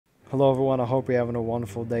Hello everyone, I hope you're having a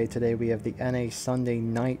wonderful day. Today we have the NA Sunday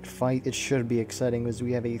night fight. It should be exciting as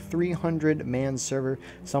we have a 300-man server,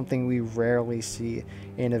 something we rarely see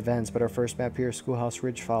in events. But our first map here is Schoolhouse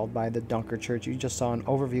Ridge, followed by the Dunker Church. You just saw an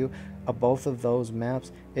overview of both of those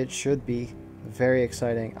maps. It should be very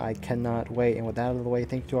exciting. I cannot wait. And with that out of the way,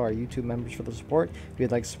 thank you to our YouTube members for the support. If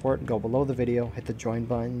you'd like support, go below the video, hit the join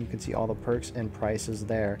button. You can see all the perks and prices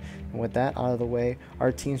there. And with that out of the way,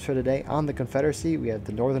 our teams for today on the Confederacy, we have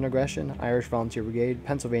the Northern Aggression, Irish Volunteer Brigade,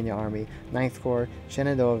 Pennsylvania Army, 9th Corps,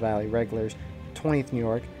 Shenandoah Valley Regulars, 20th New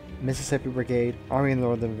York, Mississippi Brigade, Army of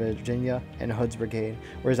Northern Virginia, and Hoods Brigade.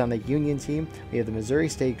 Whereas on the Union team, we have the Missouri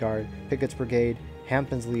State Guard, Pickett's Brigade,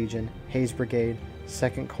 Hampton's Legion, Hayes Brigade,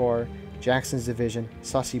 2nd Corps, Jackson's Division,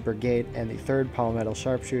 Sussy Brigade, and the 3rd Palmetto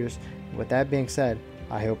Sharpshooters. With that being said,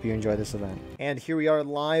 I hope you enjoy this event. And here we are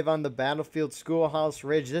live on the battlefield Schoolhouse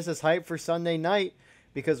Ridge. This is hype for Sunday night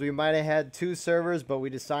because we might have had 2 servers, but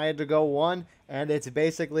we decided to go 1, and it's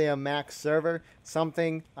basically a max server,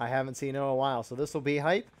 something I haven't seen in a while. So this will be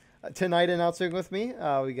hype. Tonight announcing with me,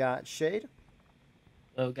 we got Shade.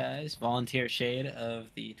 Hello guys, Volunteer Shade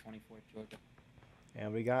of the 24th Georgia.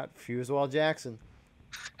 And we got FuseWall Jackson.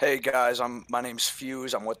 Hey guys, my name's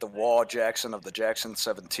Fuse. I'm with the Wall Jackson of the Jackson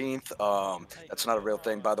 17th. That's not a real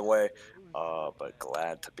thing, by the way, but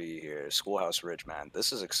glad to be here. Schoolhouse Ridge, man.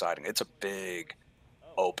 This is exciting. It's a big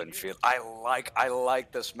open field. I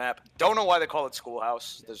like this map. Don't know why they call it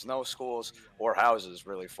Schoolhouse. There's no schools or houses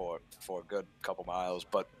really for a good couple miles,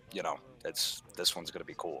 but you know, this one's gonna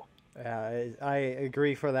be cool. Yeah, I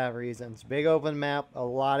agree for that reason. It's a big open map, a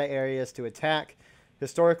lot of areas to attack.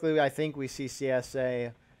 Historically, I think we see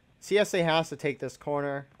CSA. CSA has to take this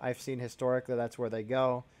corner. I've seen historically that's where they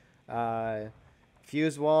go.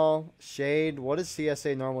 FuseWall, Shade. What does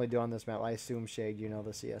CSA normally do on this map? I assume, Shade, you know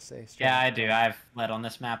the CSA strategy. Yeah, I do. I've led on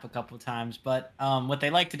this map a couple of times, but what they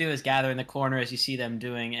like to do is gather in the corner as you see them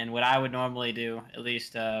doing, and what I would normally do, at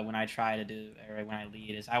least when I try to do, or when I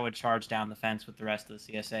lead, is I would charge down the fence with the rest of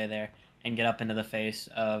the CSA there and get up into the face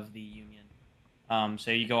of the Union.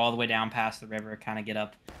 So you go all the way down past the river, kind of get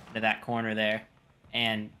up into that corner there,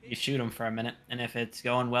 and you shoot them for a minute. And if it's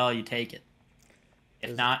going well, you take it.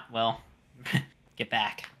 If not, well, get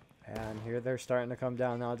back. And here they're starting to come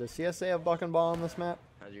down now. Does CSA have buck and ball on this map?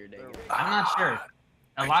 How's your day going? I'm not sure.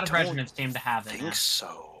 A lot of regiments seem to have it. I think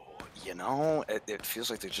so. You know, it feels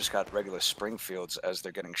like they just got regular Springfields as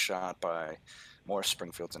they're getting shot by more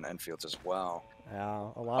Springfields and Enfields as well. Yeah,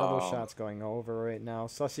 a lot of those shots going over right now.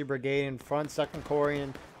 Sussy Brigade in front, 2nd Corps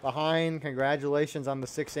in behind. Congratulations on the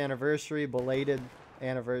 6th anniversary, belated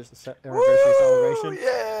anniversary celebration.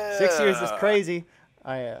 Yeah! 6 years is crazy,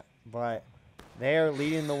 but they are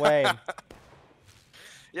leading the way.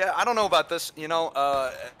 Yeah, I don't know about this. You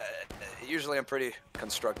know, usually I'm pretty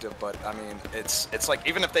constructive, but I mean, it's like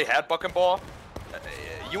even if they had buck and ball,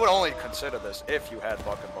 you would only consider this if you had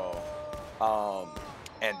buck and ball.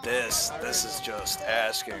 And this is just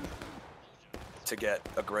asking to get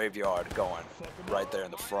a graveyard going right there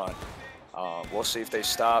in the front. We'll see if they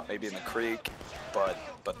stop, maybe in the creek, but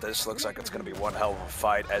this looks like it's going to be one hell of a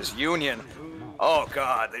fight as Union. Oh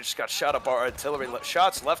God, they just got shot up. Our artillery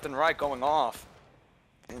shots left and right going off.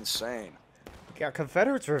 Insane. Yeah,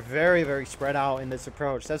 Confederates were very, very spread out in this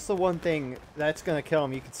approach. That's the one thing that's going to kill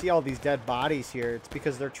them. You can see all these dead bodies here. It's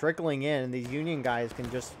because they're trickling in, and these Union guys can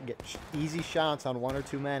just get easy shots on 1 or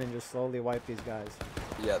 2 men and just slowly wipe these guys.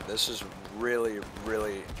 Yeah, this is really,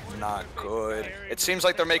 really not good. It seems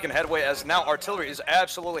like they're making headway as now artillery is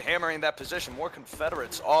absolutely hammering that position. More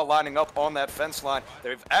Confederates all lining up on that fence line.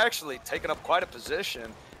 They've actually taken up quite a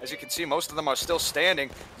position. As you can see, most of them are still standing.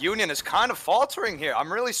 Union is kind of faltering here.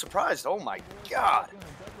 I'm really surprised. Oh my God.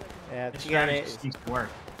 Yeah, TNA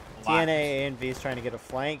and V is trying to get a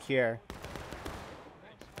flank here.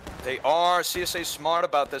 They are CSA smart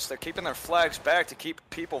about this. They're keeping their flags back to keep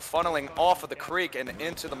people funneling off of the creek and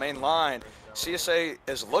into the main line. CSA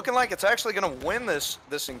is looking like it's actually going to win this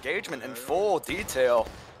engagement in full detail.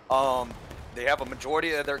 They have a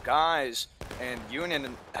majority of their guys, and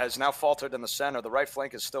Union has now faltered in the center. The right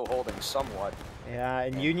flank is still holding somewhat. Yeah,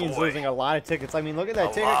 and Union's losing a lot of tickets. I mean, look at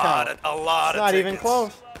that ticket count. A lot it's of not tickets. even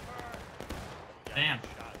close. Damn.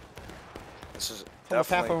 This is Almost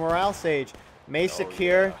half a morale stage. Masick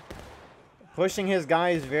here, pushing his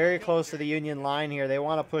guys very close to the Union line here. They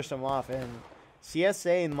want to push them off, and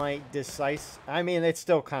CSA might decisive. I mean, it's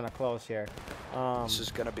still kind of close here. This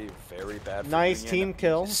is going to be very bad for nice Union. team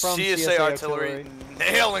kill from CSA artillery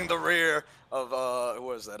nailing the rear of, who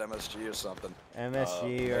was that, MSG or something?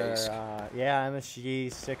 MSG or, yeah, MSG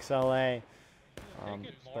 6LA.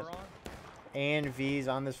 and V's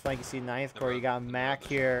on this flank. You see 9th Corps. You got Mac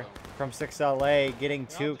here from 6LA getting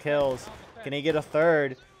 2 kills. Can he get a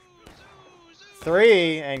third?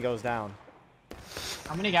 3 and goes down.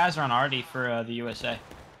 How many guys are on Artie for the USA?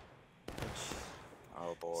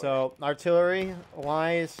 Oh boy. So artillery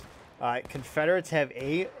wise, Confederates have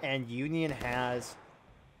 8 and Union has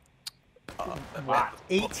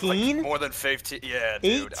 18. Like more than 15. Yeah,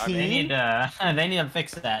 dude. 18? I mean, They need to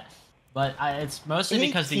fix that. But it's mostly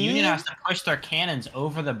because the Union has to push their cannons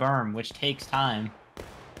over the berm, which takes time.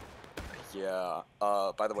 yeah.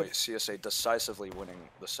 By the way, CSA decisively winning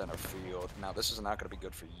the center field. Now, this is not going to be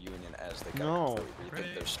good for Union as they got to completely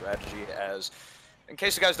rethink their strategy. As, in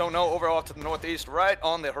case you guys don't know, over off to the northeast, right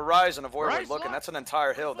on the horizon of where we're looking, that's an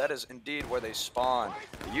entire hill. That is indeed where they spawn.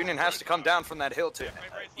 The Union has to come down from that hill to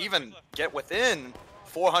even get within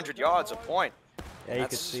 400 yards of point. Yeah, you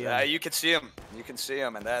can see him. You can see him. You can see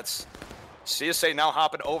him, and that's CSA now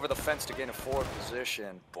hopping over the fence to gain a forward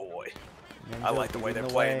position. Boy, I like the way they're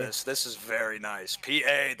playing this. This is very nice.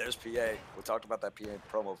 PA, there's PA. We talked about that PA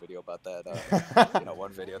promo video about that. You know,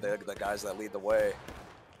 one video. They're the guys that lead the way.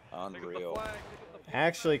 Unreal.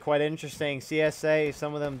 Actually, quite interesting. CSA,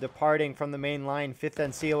 some of them departing from the main line. 5th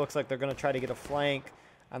NC looks like they're going to try to get a flank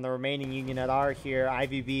on the remaining Union at R here.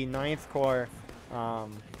 IVB 9th Corps.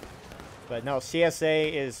 But no,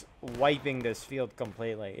 CSA is wiping this field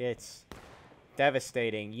completely. It's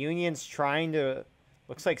devastating. Union's trying to...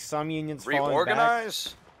 Looks like some Unions falling back.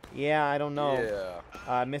 Yeah, I don't know.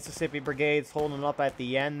 Yeah. Mississippi Brigade's holding up at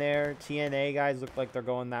the end there. TNA guys look like they're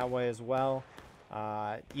going that way as well.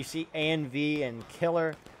 You see ANV and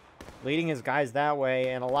Killer leading his guys that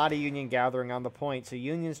way, and a lot of Union gathering on the point. So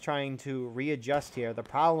Union's trying to readjust here. The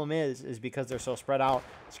problem is because they're so spread out,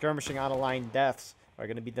 skirmishing out of line deaths are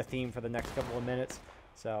going to be the theme for the next couple of minutes.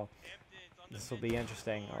 So this will be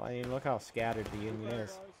interesting. I mean, look how scattered the Union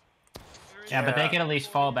is. Yeah, but they can at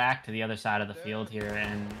least fall back to the other side of the field here,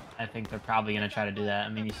 and I think they're probably going to try to do that. I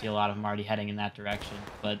mean, you see a lot of them already heading in that direction,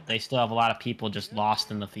 but they still have a lot of people just lost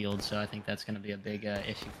in the field, so I think that's going to be a big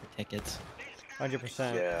issue for tickets.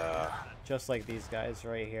 100%. Yeah. Just like these guys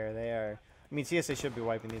right here. They are... I mean, CSA should be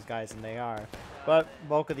wiping these guys, and they are. But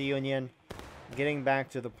bulk of the Union getting back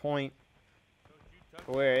to the point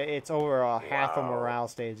where it's over a half a morale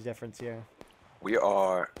stage difference here. We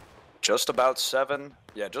are just about 7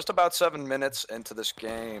 minutes into this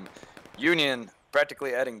game. Union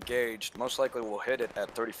practically at engaged. Most likely we'll hit it at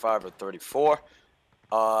 35 or 34.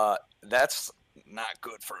 That's not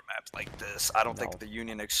good for a map like this. I don't think the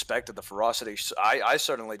Union expected the ferocity. I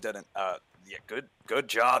certainly didn't. Yeah, good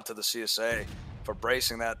job to the CSA for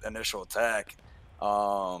bracing that initial attack.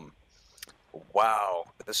 Wow,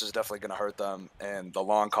 this is definitely going to hurt them in the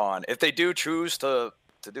long con. If they do choose to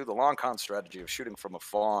do the long con strategy of shooting from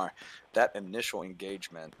afar, that initial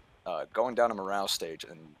engagement, going down a morale stage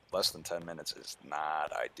in less than 10 minutes is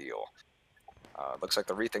not ideal. Looks like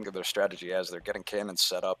they're rethinking their strategy as they're getting cannons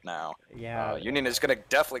set up now. Yeah. Union is going to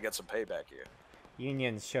definitely get some payback here.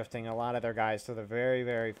 Union's shifting a lot of their guys to the very,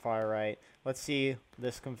 very far right. Let's see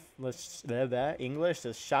this English,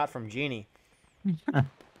 this shot from Genie. Oh,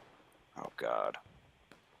 God.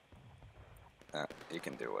 You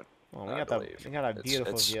can do it. Well, we got a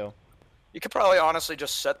beautiful view. You could probably honestly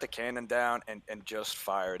just set the cannon down and just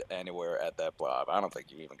fire it anywhere at that blob. I don't think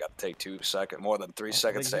you even got to take more than 3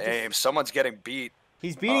 seconds to aim. Someone's getting beat.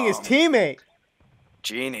 He's beating his teammate.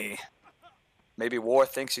 Genie. Maybe War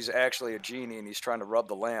thinks he's actually a genie and he's trying to rub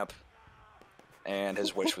the lamp. And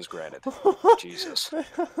his wish was granted. Jesus.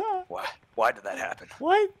 Why did that happen?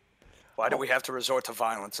 What? Why do we have to resort to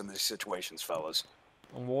violence in these situations, fellas?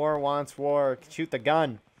 War wants war. Shoot the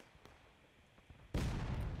gun.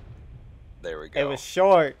 There we go. It was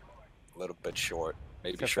short. A little bit short.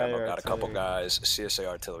 Maybe Shremo got a couple guys. CSA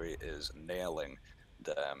artillery is nailing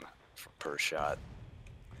them per shot.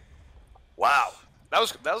 Wow. That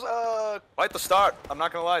was quite the start. I'm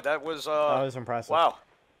not going to lie. That was impressive. Wow.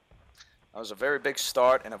 That was a very big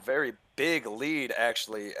start and a very big lead,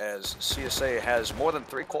 actually, as CSA has more than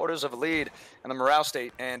 3/4 of a lead in the morale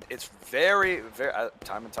state. And it's very, very,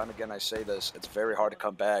 time and time again I say this, it's very hard to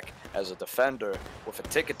come back as a defender with a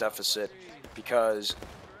ticket deficit because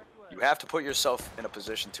you have to put yourself in a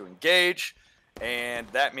position to engage, and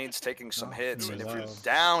that means taking some hits. And if you're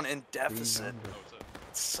down in deficit,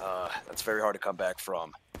 that's very hard to come back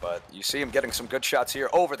from. But you see him getting some good shots here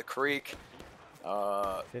over the creek.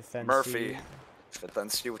 Murphy, 5th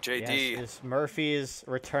NC with JD. Yes, Murphy is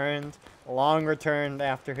returned, long returned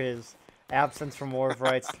after his absence from War of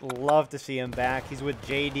Rights. Love to see him back. He's with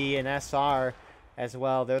JD and SR as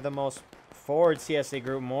well. They're the most forward CSA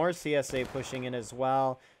group. More CSA pushing in as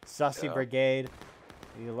well. Sussy Brigade.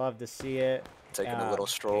 You love to see it. Taking a little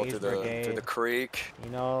stroll Hayes through the creek. You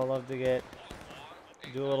know, love to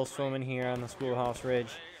do a little swimming here on the Schoolhouse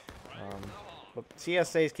Ridge. But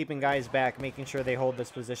CSA is keeping guys back, making sure they hold this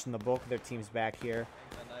position. The bulk of their team's back here.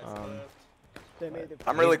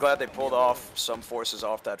 I'm really glad they pulled off some forces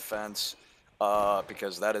off that fence,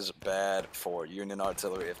 because that is bad for Union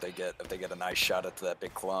artillery if they get a nice shot at that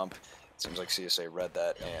big clump. It seems like CSA read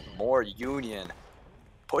that, and more Union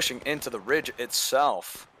pushing into the ridge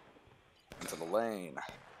itself, into the lane.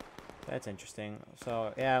 That's interesting.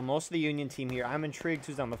 So, yeah, most of the Union team here. I'm intrigued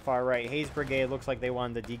who's on the far right. Hayes Brigade looks like they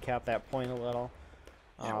wanted to decap that point a little.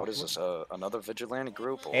 Yeah, what is this, another vigilante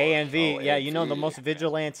group? Or? A&V, yeah, A&V. you know, the most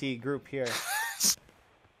vigilante group here.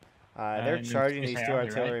 They're charging these two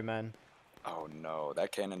artillerymen. Oh, no,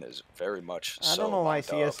 that cannon is very much I don't know why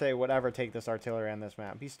CSA would ever take this artillery on this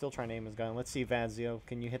map. He's still trying to aim his gun. Let's see, Vazio,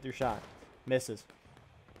 can you hit your shot? Misses.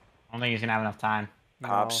 I don't think he's going to have enough time. No.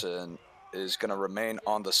 Hobson is going to remain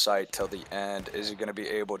on the site till the end. Is he going to be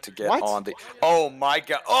able to get What? on the... Oh, my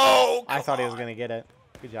God. Oh, I thought he was going to get it.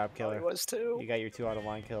 Good job, Killer. He was too. You got your 2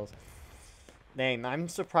 out-of-line kills. Dang, I'm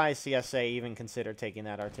surprised CSA even considered taking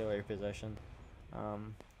that artillery position.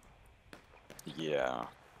 Yeah.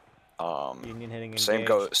 Union hitting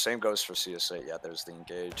engaged. Same goes for CSA. Yeah, there's the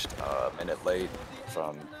engaged. Minute late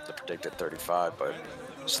from the predicted 35, but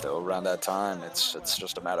still around that time. It's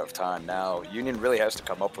just a matter of time now. Union really has to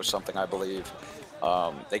come up with something, I believe.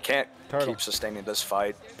 They can't keep sustaining this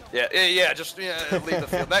fight. Yeah. Just leave the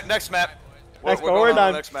field. Next map. We're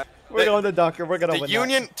done. Next map. We're going to Dunker. We're going to win. The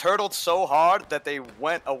Union turtled so hard that they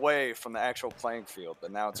went away from the actual playing field,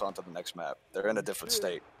 and now it's on to the next map. They're in a different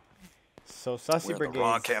state. So Sussy Brigade.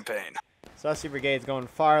 Wrong campaign. Sussy Brigade's going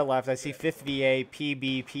far left. I see 5th VA,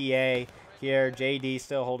 PB, PA here. JD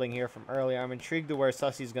still holding here from earlier. I'm intrigued to where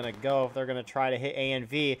Sussy's going to go if they're going to try to hit A and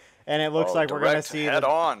V. And it looks like we're going to see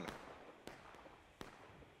head-on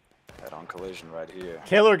collision right here.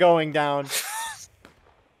 Killer going down.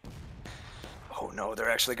 Oh no, they're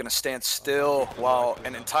actually going to stand still while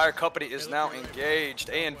an entire company is now engaged.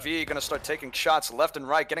 A and V going to start taking shots left and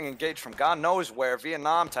right, getting engaged from God knows where.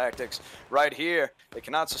 Vietnam tactics right here. They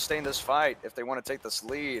cannot sustain this fight if they want to take this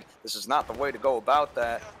lead. This is not the way to go about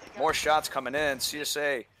that. More shots coming in.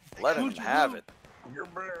 CSA, let them have it.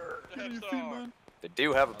 They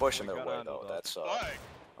do have a bush in their way, though. That's,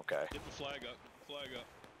 okay. Get the flag up.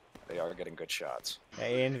 They are getting good shots.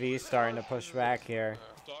 A and V starting to push back here.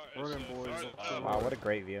 Wow, what a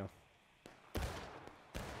great view.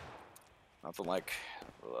 Nothing like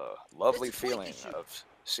the lovely feeling of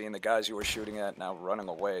seeing the guys you were shooting at now running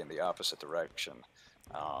away in the opposite direction.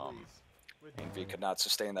 V could not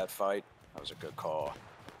sustain that fight. That was a good call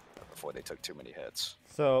before they took too many hits.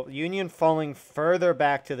 So Union falling further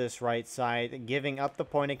back to this right side, giving up the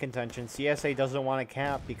point of contention. CSA doesn't want to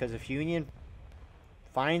cap because if Union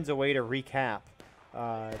finds a way to recap,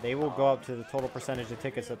 they will go up to the total percentage of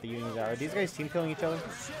tickets that the Unions are. Are these guys team killing each other?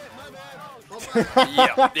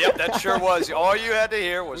 Yep, that sure was. All you had to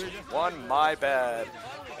hear was one my bad.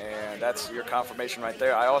 And that's your confirmation right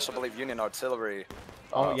there. I also believe Union artillery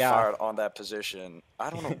fired on that position. I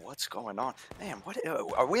don't know what's going on. Man, what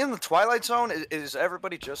are we in the Twilight Zone? Is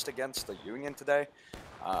everybody just against the Union today?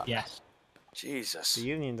 Yes. Jesus. The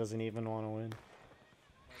Union doesn't even want to win.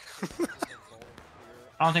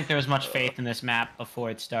 I don't think there was much faith in this map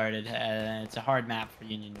before it started. It's a hard map for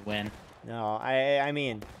Union to win. No, I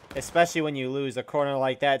mean, especially when you lose a corner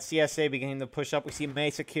like that. CSA beginning to push up. We see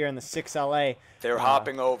Mesa here in the 6LA. They're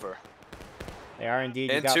hopping over. They are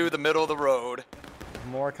indeed. Into the middle of the road.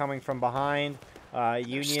 More coming from behind.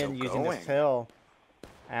 Union using this hill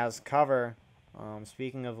as cover.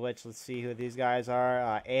 Speaking of which, let's see who these guys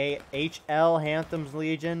are. HL Hantham's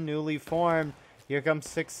Legion, newly formed. Here comes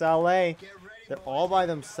 6LA. They're all by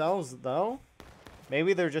themselves, though.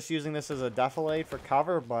 Maybe they're just using this as a defilade for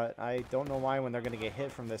cover, but I don't know why when they're going to get hit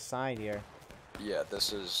from this side here. Yeah,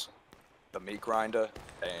 this is the meat grinder,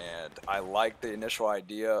 and I like the initial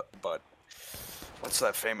idea, but what's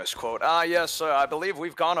that famous quote? Yes, I believe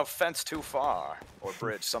we've gone a fence too far, or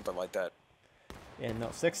bridge, something like that. Yeah, no,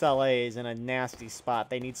 6LA is in a nasty spot.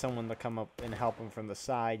 They need someone to come up and help them from the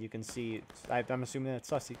side. You can see, I'm assuming that's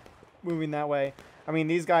Sussy moving that way. I mean,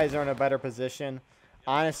 these guys are in a better position.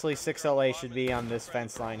 Honestly, 6LA should be on this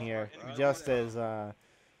fence line here. Just as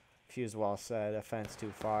FuseWall said, a fence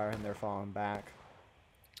too far, and they're falling back.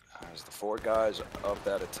 As the 4 guys of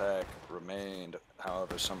that attack remained,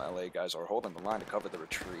 however, some LA guys are holding the line to cover the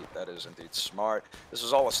retreat. That is indeed smart. This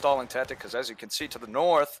is all a stalling tactic, because as you can see to the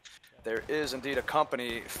north, there is indeed a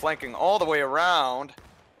company flanking all the way around.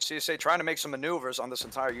 CSA trying to make some maneuvers on this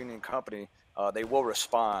entire Union company. They will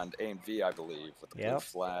respond, A and V, I believe, with the blue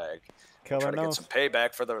flag. Killer Try to get some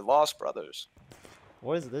payback for their lost brothers.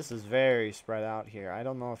 What is this? Is very spread out here. I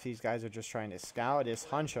don't know if these guys are just trying to scout. It's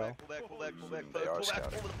Huncho. They are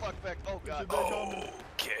scouting.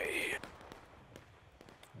 Okay.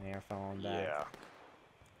 They are falling back. Yeah.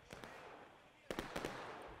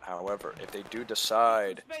 However, if they do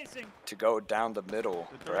decide to go down the middle,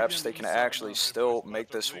 perhaps they can actually still make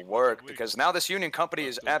this work, because now this Union company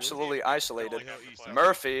is absolutely isolated.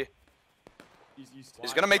 Murphy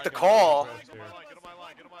is going to make the call,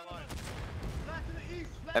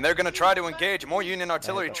 and they're going to try to engage. More Union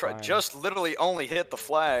artillery just literally only hit the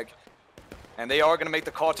flag, and they are going to make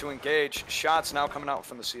the call to engage. Shots now coming out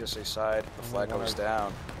from the CSA side. The flag goes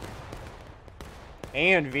down.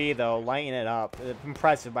 A and V though, lighting it up.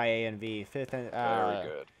 Impressive by A and V. Fifth and very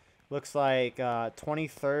good. Looks like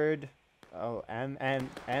 23rd. Oh,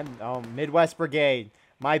 Midwest Brigade.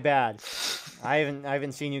 My bad. I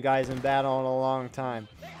haven't seen you guys in battle in a long time.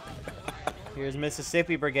 Here's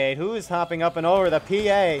Mississippi Brigade. Who is hopping up and over the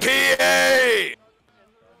PA? PA.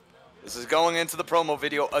 This is going into the promo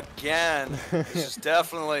video again. This is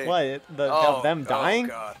definitely what them dying.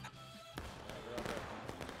 Oh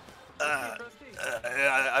God.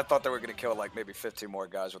 I thought they were gonna kill like maybe 15 more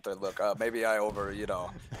guys with their look. Maybe I all right.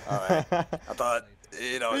 I thought,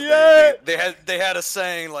 they had a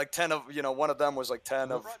saying like 10 of, one of them was like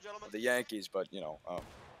 10 of the Yankees, but it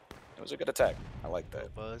was a good attack. I like that.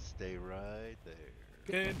 Stay right there.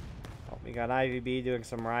 Good. Oh, we got IVB doing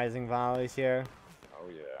some rising volleys here. Oh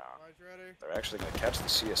yeah. They're actually gonna catch the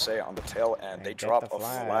CSA on the tail end. They drop a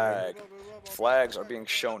flag. Flags are being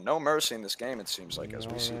shown no mercy in this game, it seems like, as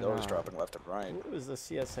we see those dropping left and right. Who was the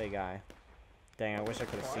CSA guy? Dang, I wish I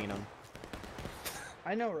could have seen him.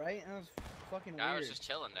 I know, right? That was fucking weird. I was just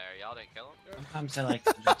chilling there. Y'all didn't kill him? Sometimes I like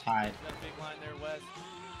to be tied. That big line there, west.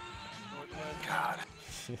 Northwest. God.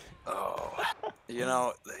 Oh.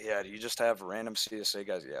 Yeah, you just have random CSA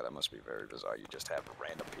guys. Yeah, that must be very bizarre. You just have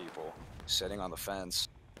random people sitting on the fence.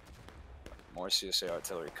 More CSA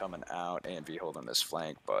artillery coming out. A and V holding this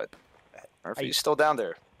flank, but Murphy's still down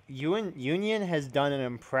there. Union has done an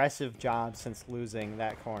impressive job since losing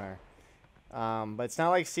that corner. But it's not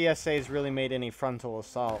like CSA has really made any frontal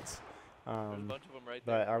assaults.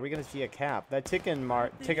 But are we going to see a cap? That ticket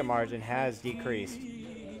margin has decreased.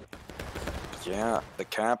 Yeah, the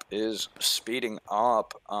cap is speeding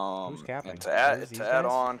up. Who's capping? And to add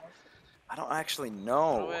on, I don't actually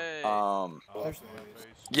know.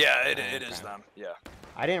 Yeah, it is them. Yeah.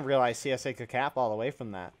 I didn't realize CSA could cap all the way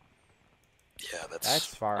from that. Yeah, that's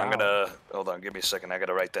far out. I'm gonna hold on. Give me a second. I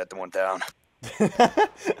gotta write that one down.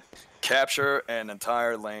 Capture an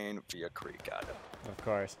entire lane via creek. Got it. Of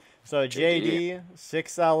course. So JD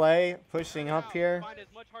 6LA pushing up here. Find as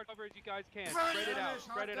much hard cover as you guys can. Spread it out.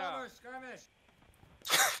 Spread it out.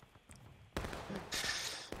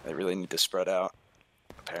 They really need to spread out,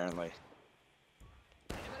 apparently.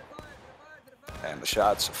 And the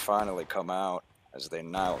shots have finally come out as they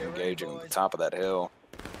now engaging at the top of that hill.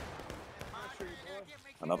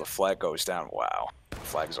 Another flag goes down. Wow.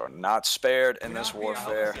 Flags are not spared in this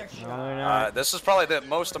warfare. This is probably the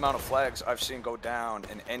most amount of flags I've seen go down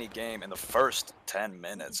in any game in the first 10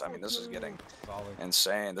 minutes. I mean, this is getting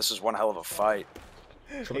insane. This is one hell of a fight.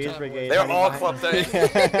 They're all clubbed in.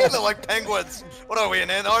 They're like penguins. What are we,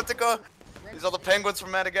 in Antarctica? These are the penguins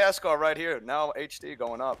from Madagascar right here. Now HD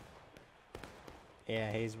going up.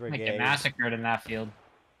 Yeah, Hayes Brigade. Like get massacred in that field.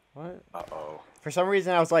 What? Uh-oh. For some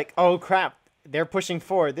reason, I was like, oh, crap. They're pushing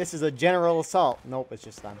forward. This is a general assault. Nope, it's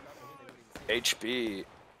just them. HB,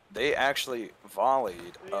 they actually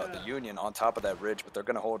volleyed the Union on top of that ridge, but they're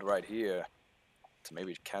going to hold right here to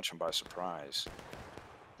maybe catch them by surprise.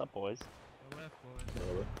 What's up, boys?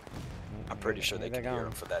 I'm pretty sure they can hear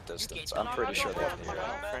him for that distance. I'm pretty sure they can hear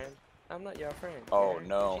him. I'm not your friend. Oh,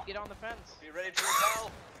 no. Get on the fence. Be ready to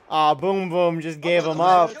repel. Aw, Boom Boom just gave him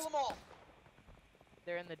up.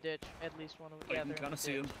 They're in the ditch. At least one of them. Yeah, they're in the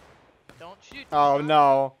ditch. Don't shoot. Oh,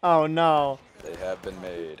 no. Oh, no. They have been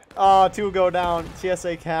made. Oh, 2 go down.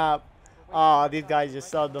 CSA cap. Oh, these guys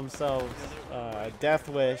just subbed themselves. Death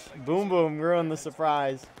Wish. Boom Boom ruined the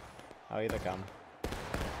surprise. Oh, here they come.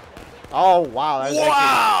 Oh,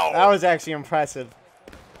 wow. That was actually impressive.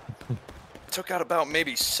 Took out about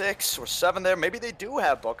maybe 6 or 7 there. Maybe they do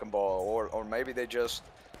have buck and ball, or maybe they just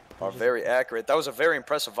are very accurate. That was a very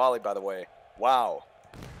impressive volley, by the way. Wow.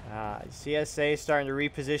 CSA starting to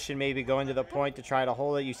reposition, maybe going to the point to try to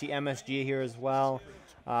hold it. You see MSG here as well.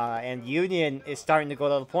 And Union is starting to go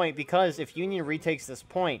to the point, because if Union retakes this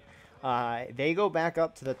point, they go back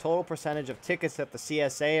up to the total percentage of tickets that the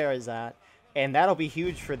CSA is at, and that'll be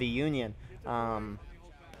huge for the Union.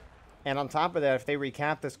 And on top of that, if they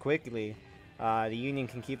recap this quickly, the Union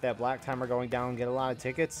can keep that black timer going down, get a lot of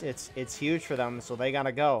tickets. It's huge for them, so they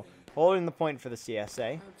gotta go. Holding the point for the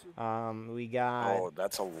CSA. We got. Oh,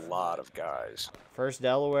 that's a lot of guys. First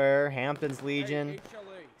Delaware, Hampton's Legion.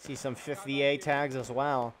 See some 50A tags as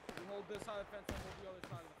well.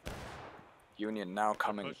 Union now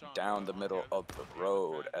coming down the middle of the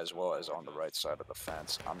road as well as on the right side of the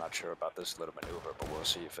fence. I'm not sure about this little maneuver, but we'll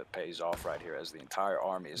see if it pays off right here as the entire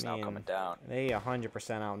army is now coming down. They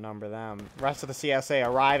 100% outnumber them. Rest of the CSA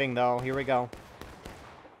arriving though. Here we go.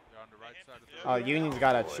 Oh, Union's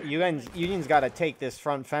gotta take this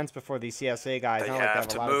front fence before these CSA guys. They Not like have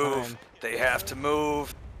they to have a lot of move. time. They have to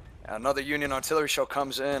move. Another Union artillery shell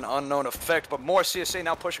comes in, unknown effect, but more CSA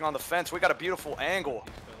now pushing on the fence. We got a beautiful angle.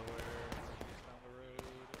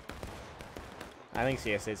 I think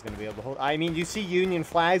CSA is going to be able to hold. I mean, you see Union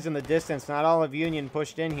flags in the distance. Not all of Union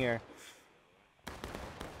pushed in here.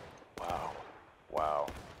 Wow. Wow.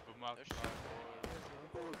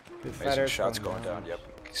 Confederate shots going down. Yep.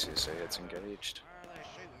 CSA hits engaged.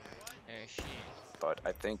 But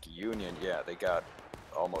I think Union, yeah, they got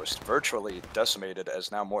almost virtually decimated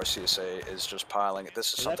as now more CSA is just piling.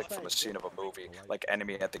 This is something from a scene of a movie, like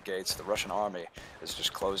Enemy at the Gates. The Russian army is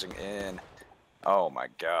just closing in. Oh my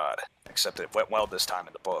God. Except it went well this time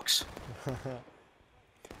in the books.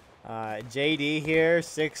 JD here,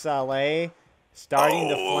 6LA, starting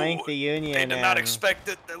to flank the Union. They did not expect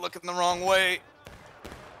it. They're looking the wrong way.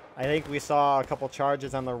 I think we saw a couple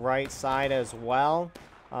charges on the right side as well.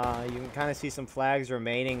 You can kind of see some flags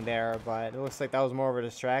remaining there, but it looks like that was more of a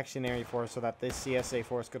distractionary force so that this CSA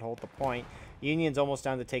force could hold the point. Union's almost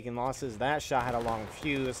down to taking losses. That shot had a long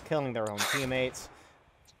fuse, killing their own teammates.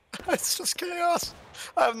 It's just chaos.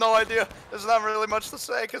 I have no idea. There's not really much to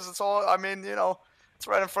say because it's all, I mean, you know, it's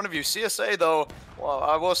right in front of you. CSA, though, well,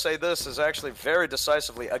 I will say this is actually very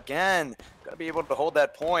decisively, again, going to be able to hold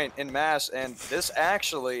that point in mass, and this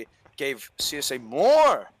actually gave CSA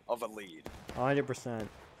more of a lead. 100%.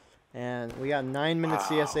 And we got 9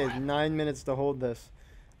 minutes. Wow. CSA has 9 minutes to hold this.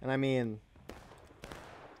 And I mean,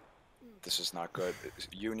 this is not good.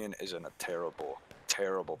 Union is in a terrible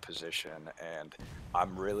position, and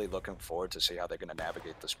I'm really looking forward to see how they're going to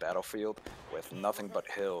navigate this battlefield with nothing but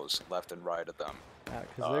hills left and right of them.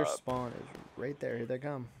 because their spawn is right there. Here they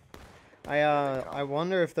come. I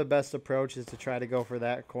wonder if the best approach is to try to go for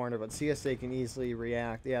that corner, but CSA can easily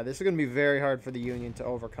react. Yeah, this is going to be very hard for the Union to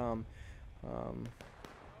overcome.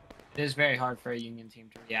 It is very hard for a Union team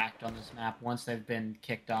to react on this map once they've been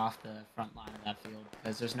kicked off the front line of that field,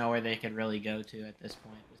 because there's nowhere they could really go to at this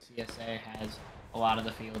point. The CSA has a lot of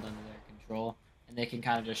the field under their control, and they can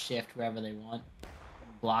kind of just shift wherever they want,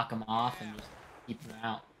 block them off, and just keep them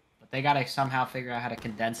out. But they got to somehow figure out how to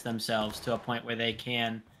condense themselves to a point where they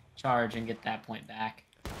can charge and get that point back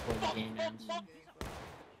before the game ends.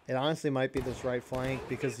 It honestly might be this right flank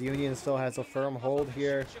because the Union still has a firm hold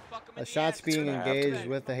here. Shots being engaged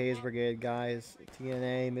with the Hayes Brigade guys.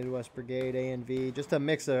 TNA, Midwest Brigade, A and V. Just a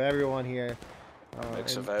mix of everyone here.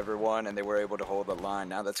 Mix of everyone, and they were able to hold the line.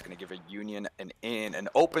 Now that's going to give a Union an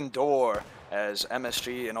open door as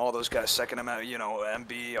MSG and all those guys, second amount, you know,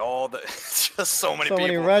 MB, all the, just so many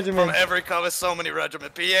people regiments from every cover, so many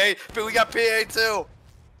regiment. PA, but we got PA too.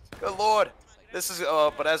 Good Lord. This is,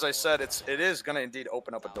 but as I said, it is going to indeed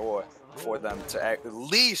open up a door for them to at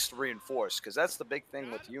least reinforce, because that's the big thing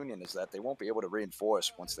with Union is that they won't be able to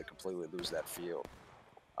reinforce once they completely lose that field.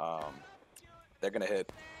 They're going to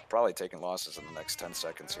hit, probably taking losses in the next 10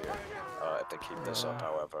 seconds here if they keep this up,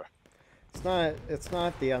 however. It's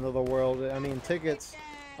not the end of the world. I mean, tickets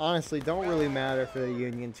honestly don't really matter for the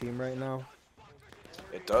Union team right now.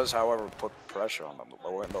 It does, however, put pressure on them. The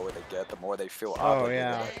lower and lower they get, the more they feel obligated.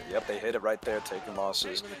 Yeah. Yep, they hit it right there, taking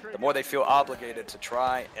losses. The more they feel obligated to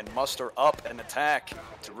try and muster up an attack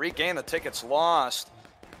to regain the tickets lost.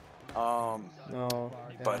 But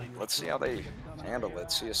let's see how they handle it.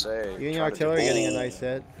 CSA. Union artillery getting a nice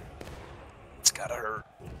hit. It's gotta hurt.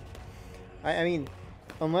 I mean,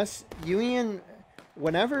 unless Union,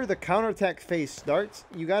 whenever the counterattack phase starts,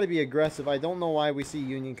 you got to be aggressive. I don't know why we see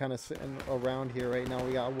Union kind of sitting around here right now.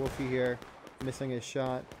 We got Wolfie here missing his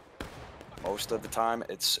shot. Most of the time,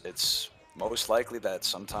 it's most likely that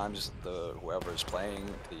sometimes whoever is playing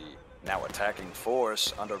the now attacking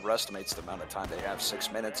force underestimates the amount of time they have.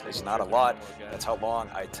 6 minutes is not a lot. That's how long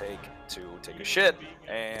I take to take a shit.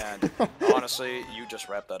 And honestly, you just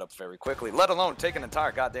wrap that up very quickly, let alone take an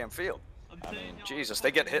entire goddamn field. I mean, Jesus, they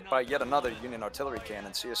get hit by yet another Union artillery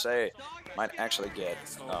cannon. CSA might actually get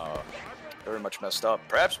very much messed up.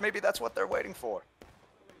 Perhaps maybe that's what they're waiting for.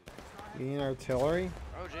 Union artillery?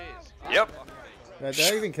 Oh, jeez. Yep. Did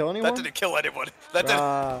that even kill anyone? That didn't kill anyone. That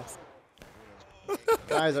didn't.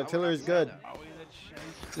 Guys, artillery's good.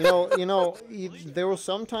 There will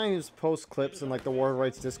sometimes post clips in like the War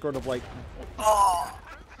Rights Discord of like. Oh,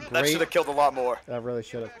 that should have killed a lot more. That really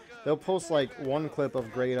should have. They'll post like one clip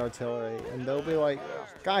of great artillery, and they'll be like,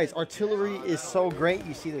 "Guys, artillery is so great."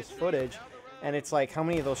 You see this footage, and it's like, how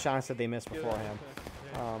many of those shots did they miss beforehand?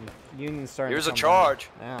 Union's starting. Here's to a come charge.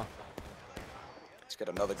 down. Let's get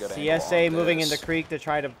another good Yeah. angle CSA on moving this. into creek to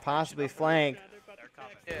try to possibly flank.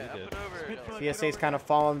 Yeah, up and over. CSA's kind of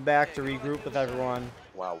falling back to regroup with everyone.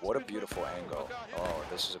 Wow, what a beautiful angle. Oh,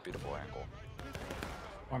 this is a beautiful angle.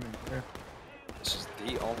 This is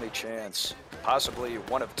the only chance, possibly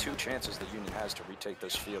one of two chances the Union has to retake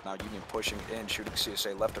this field. Now Union pushing in, shooting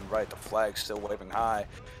CSA left and right. The flag still waving high.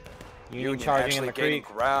 Union charging actually in the gaining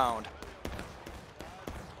creek. ground.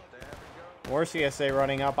 More CSA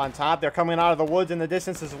running up on top. They're coming out of the woods in the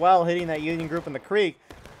distance as well, hitting that Union group in the creek.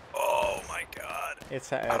 Oh my God.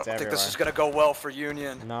 It's I don't everywhere. think this is going to go well for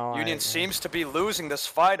Union. No, Union seems to be losing this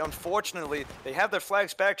fight, unfortunately. They have their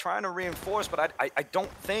flags back trying to reinforce, but I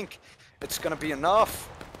don't think it's going to be enough.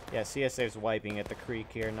 Yeah, CSA's wiping at the creek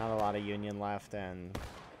here. Not a lot of Union left, and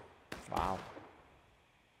wow.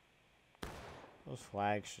 Those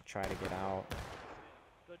flags should try to get out.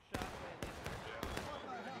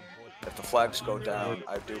 If the flags go down,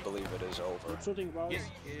 I do believe it is over.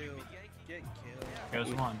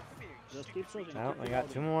 Goes one. Oh, I got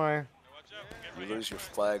two more. You lose your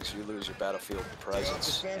flags, you lose your battlefield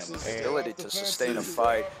presence and the ability to sustain a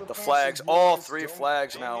fight. The flags, all three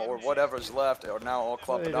flags now, or whatever's left, are now all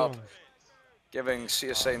clumping up, giving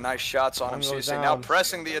CSA nice shots on him. CSA now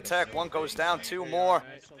pressing the attack. One goes down, two more.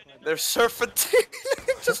 They're surfing.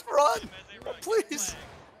 Just run, please.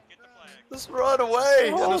 Just run away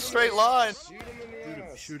in a straight line.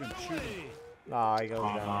 Shoot him. Oh, he goes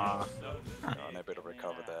down. Unable to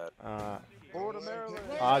recover that.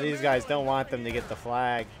 These guys don't want them to get the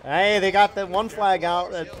flag. Hey, they got that one flag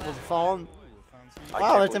out that was falling.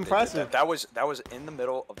 Wow, that's impressive. That was in the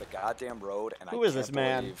middle of the goddamn road, and Who is this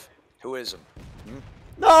man? Who is him? Hmm?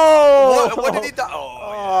 No! What did he do?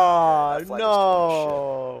 Oh, yeah,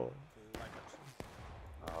 no.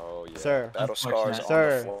 Oh yeah. Sir. Battle scars on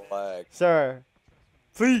Sir. the flag. Sir,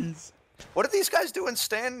 please. What are these guys doing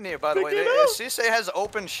standing here, by the way? CSA has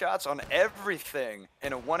open shots on everything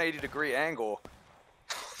in a 180-degree angle.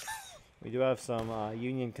 We do have some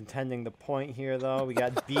Union contending the point here, though. We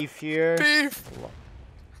got Beef here. Beef!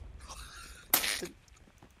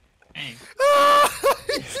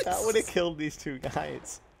 That would have killed these two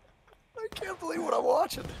guys. I can't believe what I'm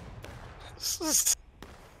watching.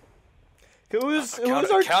 Who's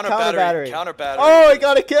our counter battery? Counter battery. Oh, he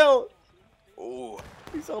got a kill! Ooh.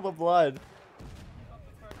 He saw the blood.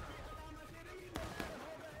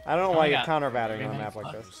 I don't know why you're counter battering on a map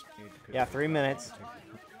like this. Yeah, 3 minutes.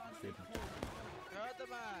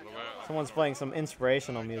 Someone's playing some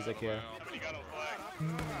inspirational music here.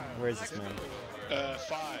 Where is this man?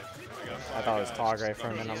 5. I thought it was Targray for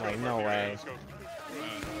a minute. I'm like, no way.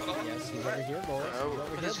 Yes, he's over here, boys.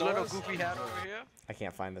 With his little goofy hat over here. I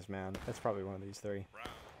can't find this man. It's probably one of these three.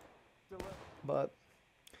 But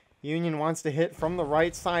Union wants to hit from the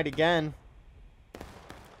right side again.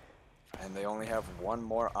 And they only have one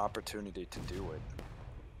more opportunity to do it.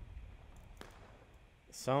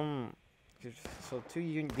 So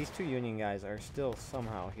these two Union guys are still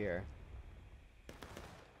somehow here.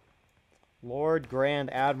 Lord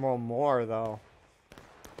Grand Admiral Moore, though,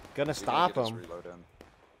 gonna stop him. Reload him.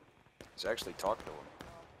 He's actually talking to him.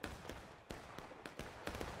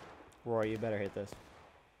 Roy, you better hit this.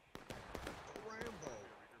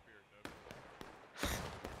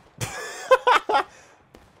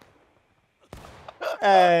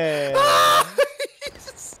 Hey.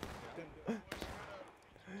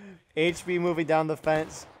 HB moving down the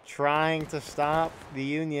fence, trying to stop the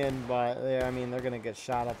Union, but I mean, they're gonna get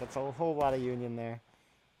shot at. That's a whole lot of Union there.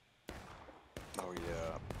 Oh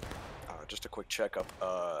yeah. Just a quick checkup.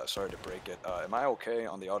 Sorry to break it. Am I okay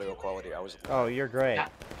on the audio quality? Oh, you're great.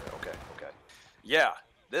 Okay. Yeah,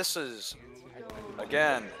 this is,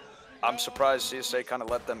 again, I'm surprised CSA kind of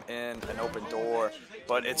let them in an open door,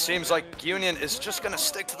 but it seems like Union is just going to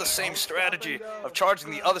stick to the same strategy of charging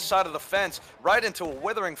the other side of the fence right into a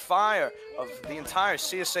withering fire of the entire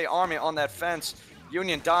CSA army on that fence.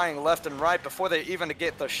 Union dying left and right before they even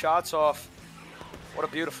get the shots off. What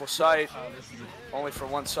a beautiful sight, only for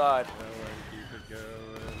one side.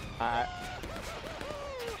 That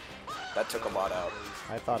took a lot out.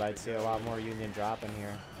 I thought I'd see a lot more Union dropping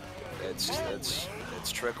here. It's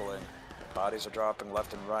trickling. Bodies are dropping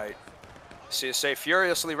left and right. CSA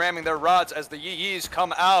furiously ramming their rods as the Yee-Yees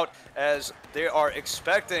come out as they are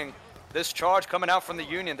expecting this charge coming out from the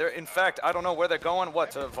Union. They're, in fact, I don't know where they're going.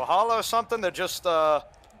 What, to Valhalla or something? They're just, Oh,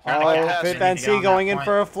 bypassing. 5th NC going in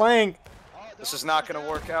for a flank. This is not going to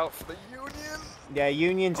work out for the Union. Yeah,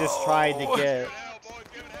 Union just tried to get...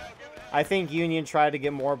 I think Union tried to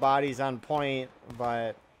get more bodies on point,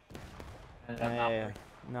 but...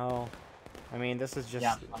 no. I mean, this is just...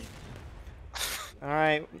 Yeah.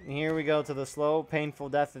 Alright, here we go to the slow, painful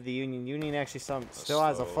death of the Union. Union actually still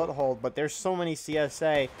has a foothold, but there's so many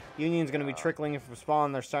CSA. Union's going to be trickling in from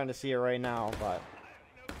spawn. They're starting to see it right now, but...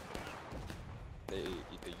 The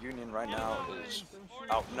Union right now is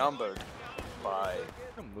outnumbered by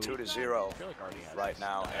 2-0 right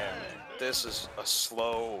now, and this is a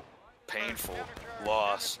slow, painful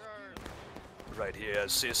loss right here.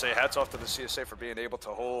 As CSA, hats off to the CSA for being able to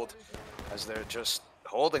hold, as they're just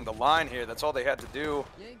holding the line here. That's all they had to do.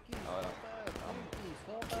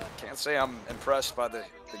 Can't say I'm impressed by the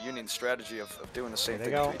Union strategy of doing the same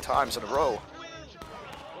thing 3 times in a row.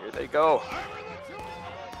 Here they go.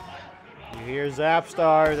 You hear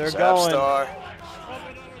Zapstar, they're going.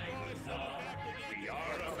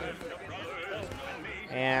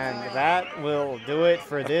 And that will do it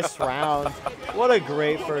for this round. What a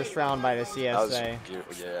great first round by the CSA.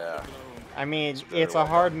 Yeah. I mean, it's a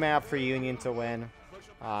hard map for Union to win.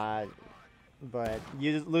 But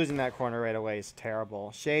losing that corner right away is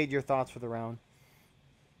terrible. Shade, your thoughts for the round?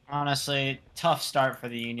 Honestly, tough start for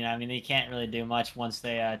the Union. I mean, they can't really do much once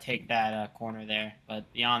they take that corner there.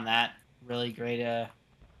 But beyond that, really great,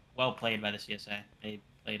 well played by the CSA. They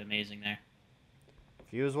played amazing there.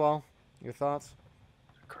 FuseWall, your thoughts?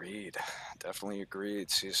 Agreed. Definitely agreed.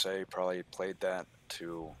 CSA probably played that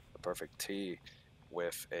to the perfect T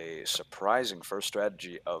with a surprising first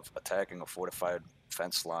strategy of attacking a fortified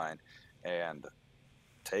fence line and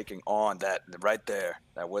taking on that right there,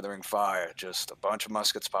 that withering fire, just a bunch of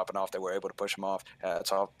muskets popping off. They were able to push them off.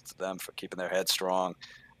 It's all to them for keeping their head strong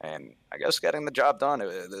and I guess getting the job done.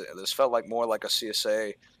 This felt like more like a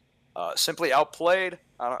CSA simply outplayed.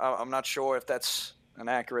 I'm not sure if that's an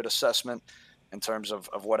accurate assessment in terms of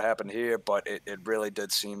what happened here, but it really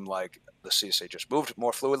did seem like the CSA just moved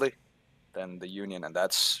more fluidly than the Union, and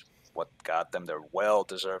that's what got them their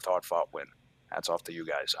well-deserved, hard-fought win. Hats off to you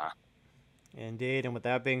guys, huh? Indeed, and with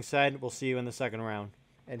that being said, we'll see you in the second round.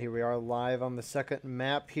 And here we are live on the second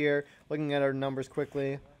map here, looking at our numbers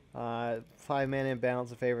quickly. 5-man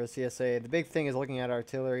imbalance in favor of CSA. The big thing is looking at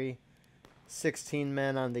artillery. 16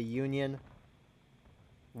 men on the Union.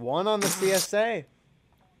 1 on the CSA.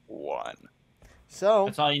 1. So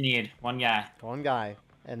that's all you need. One guy. One guy.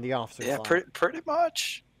 And the officer. Yeah, pretty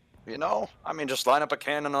much. You know, I mean, just line up a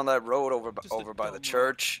cannon on that road over by the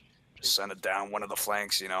church. Just send it down one of the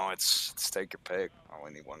flanks. You know, it's take your pick.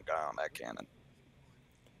 Only need 1 guy on that cannon.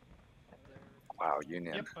 Wow,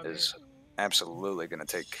 Union is absolutely going to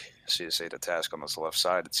take CSA to task on this left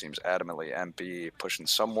side. It seems adamantly MP pushing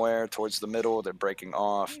somewhere towards the middle. They're breaking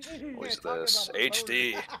off. What is this?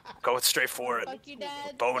 HD. Going straight for it.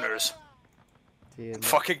 Boners.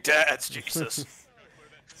 Fucking dads, Jesus.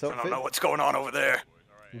 So I don't know what's going on over there.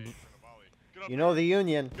 You know the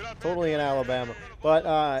Union, totally in Alabama. But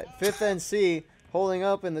 5th NC holding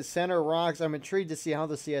up in the center rocks. I'm intrigued to see how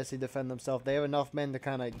the CSA defend themselves. They have enough men to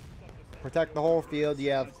kind of protect the whole field.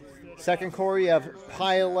 You have 2nd Corps, you have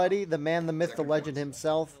Pioletti, the man, the myth, the legend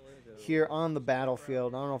himself, here on the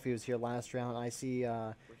battlefield. I don't know if he was here last round. I see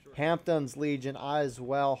Hampton's Legion as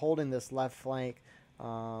well, holding this left flank.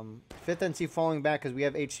 5th NC falling back because we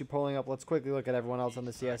have HC pulling up. Let's quickly look at everyone else on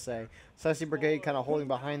the CSA. Sussy Brigade kind of holding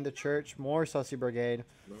behind the church. More Sussy Brigade.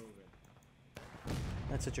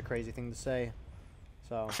 That's such a crazy thing to say.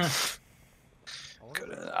 So...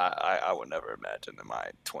 I would never imagine in my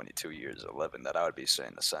 22 years of living that I would be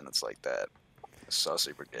saying a sentence like that.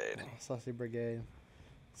 Sussy Brigade. Sussy Brigade.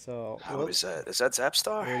 So... Who is that? Is that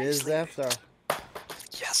Zapstar? It is Zapstar.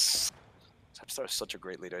 Yes! Zapstar is such a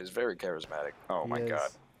great leader. He's very charismatic. Oh my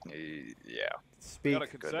god. Yeah. Speak. Gotta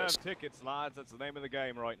conserve tickets, lads. That's the name of the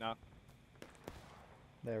game right now.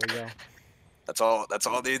 There we go. That's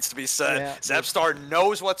all needs to be said. Yeah. Zapstar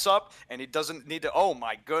knows what's up, and he doesn't need to... Oh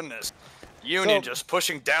my goodness. Union just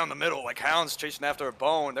pushing down the middle like hounds chasing after a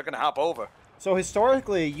bone. They're going to hop over. So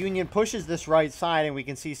historically, Union pushes this right side, and we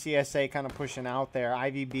can see CSA kind of pushing out there.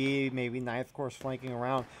 IVB, maybe 9th Corps flanking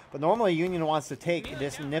around. But normally, Union wants to take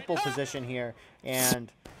this nipple position here,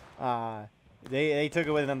 and they took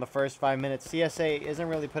it within the first 5 minutes. CSA isn't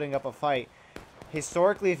really putting up a fight.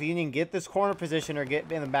 Historically, if Union get this corner position or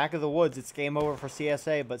get in the back of the woods, it's game over for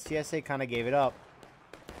CSA, but CSA kind of gave it up.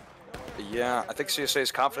 Yeah, I think CSA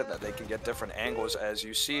is confident that they can get different angles. As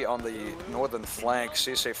you see on the northern flank,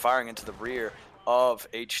 CSA firing into the rear of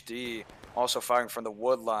HD, also firing from the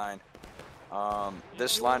wood line.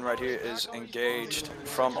 This line right here is engaged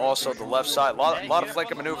from also the left side. Lot of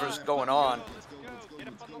flanking maneuvers going on.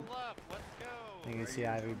 You can see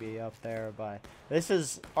IVB up there, but this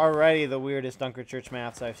is already the weirdest Dunker Church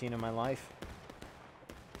maps I've seen in my life.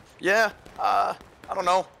 Yeah, I don't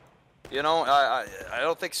know. You know, I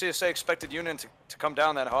don't think CSA expected Union to come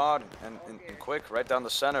down that hard and quick right down the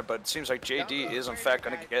center, but it seems like JD is in fact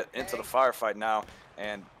going to get into the firefight now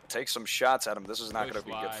and take some shots at him. This is not going to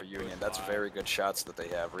be good for Union. That's very good shots that they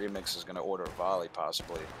have. Remix is going to order a volley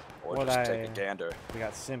possibly, or just take a gander. We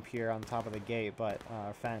got Simp here on top of the gate, but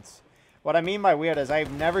fence. What I mean by weird is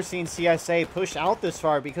I've never seen CSA push out this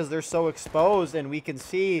far because they're so exposed, and we can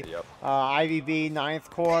see IVB,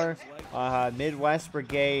 9th Corps, Midwest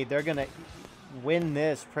Brigade, they're going to win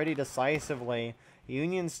this pretty decisively.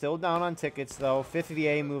 Union's still down on tickets, though. 5th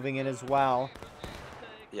VA moving in as well.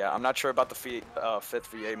 Yeah, I'm not sure about the 5th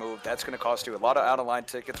VA move. That's going to cost you a lot of out-of-line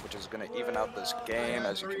tickets, which is going to even out this game,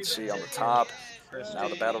 as you can see on the top. Now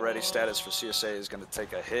the battle-ready status for CSA is going to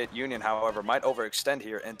take a hit. Union, however, might overextend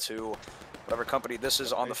here into whatever company this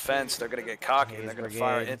is on the fence. They're going to get cocky, and they're going to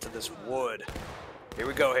fire into this wood. Here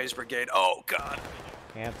we go, Hayes Brigade. Oh, God.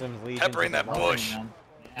 Hampton's Legion. Peppering that bush.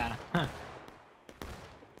 Yeah.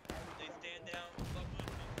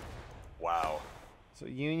 Wow. So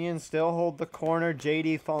Union still hold the corner.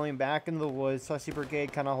 JD falling back into the woods. Sussy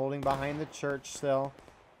Brigade kind of holding behind the church still.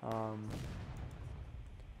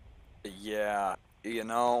 Yeah, you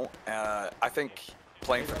know, I think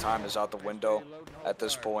playing for time is out the window at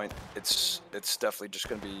this point. It's definitely just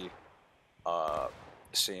going to be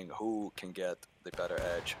seeing who can get the better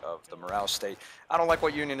edge of the morale state. I don't like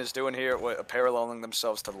what Union is doing here, paralleling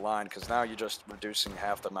themselves to the line, because now you're just reducing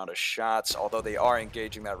half the amount of shots, although they are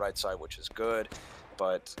engaging that right side, which is good.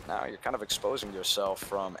 But now you're kind of exposing yourself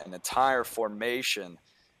from an entire formation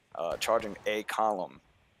charging a column.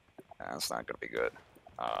 That's not going to be good.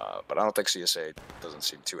 But I don't think CSA doesn't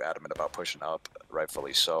seem too adamant about pushing up,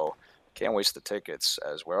 rightfully so. Can't waste the tickets,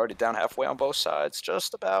 as we're already down halfway on both sides,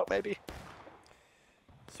 just about, maybe.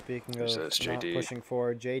 Speaking of not JD. pushing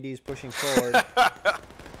forward, JD's pushing forward.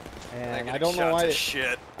 And I don't know why.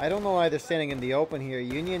 I don't know why they're standing in the open here.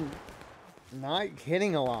 Union not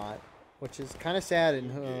hitting a lot, which is kind of sad.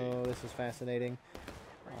 And oh, this is fascinating.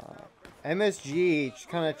 MSG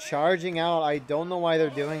kind of charging out. I don't know why they're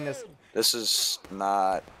doing this. This is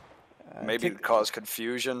not maybe to cause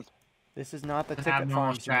confusion. This is not the An ticket abnormal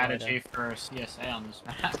farm strategy for CSA on this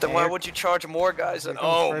map. But then why would you charge more guys? Than,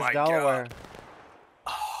 oh my God!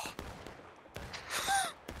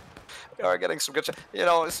 They are getting some good shots. You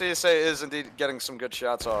know, CSA is indeed getting some good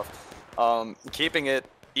shots off. Keeping it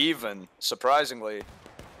even, surprisingly.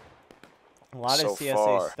 A lot of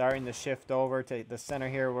CSA starting to shift over to the center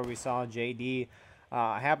here where we saw JD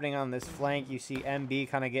happening on this flank. You see MB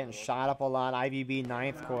kind of getting shot up a lot. IVB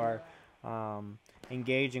 9th Corps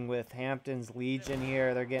engaging with Hampton's Legion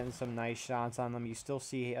here. They're getting some nice shots on them. You still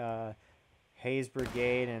see Hayes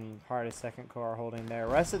Brigade and part of 2nd Corps holding there.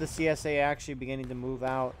 Rest of the CSA actually beginning to move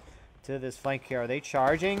out to this flank here. Are they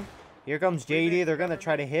charging? Here comes JD. They're going to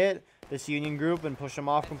try to hit this Union group and push them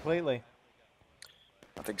off completely.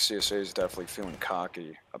 I think CSA is definitely feeling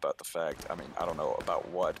cocky about the fact, I mean, I don't know about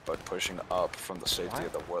what, but pushing up from the safety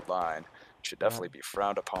of the wood line should definitely be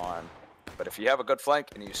frowned upon. But if you have a good flank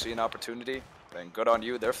and you see an opportunity, then good on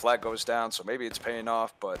you. Their flag goes down, so maybe it's paying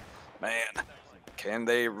off. But, man, can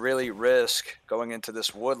they really risk going into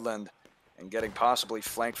this woodland and getting possibly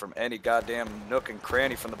flanked from any goddamn nook and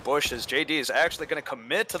cranny from the bushes? JD is actually going to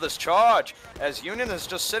commit to this charge, as Union is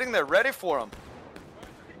just sitting there ready for him.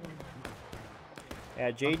 Yeah,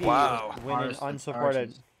 JD is winning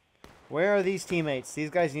unsupported. Where are these teammates? These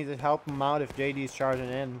guys need to help them out if JD's charging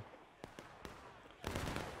in.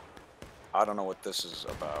 I don't know what this is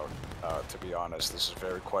about, to be honest. This is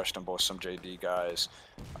very questionable. Some JD guys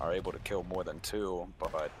are able to kill more than 2,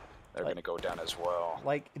 but they're going to go down as well.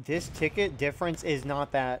 Like, this ticket difference is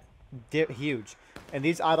not that huge. And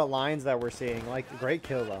these out of lines that we're seeing, like, great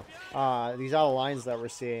kill though. These out of lines that we're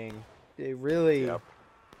seeing, it really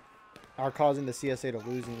are causing the CSA to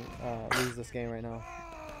lose this game right now.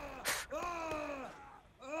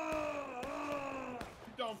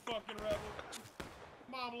 Don't fucking rebel.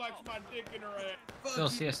 Mom likes my dick in her ass. Still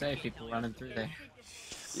CSA people running through there.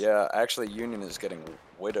 Yeah, actually Union is getting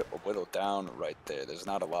whittled down right there. There's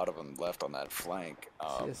not a lot of them left on that flank.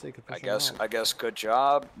 I guess good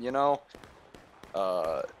job, you know.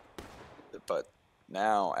 But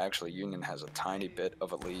now actually Union has a tiny bit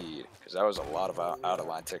of a lead, because that was a lot of out of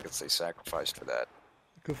line tickets they sacrificed for that.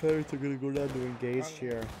 Confederates are gonna go down to engage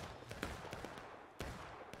here.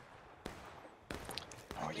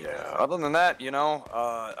 Oh Yeah. Other than that, you know,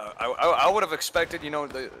 I would have expected, you know,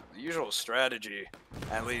 the usual strategy,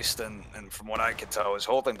 at least, and from what I can tell, is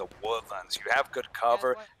holding the woodlands. You have good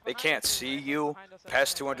cover. They can't see you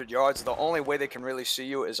past 200 yards. The only way they can really see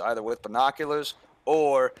you is either with binoculars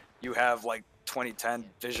or you have like 2010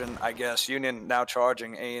 vision, I guess. Union now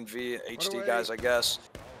charging A and V, HD guys, I guess,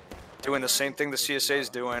 doing the same thing the CSA is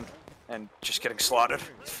doing, and just getting slaughtered.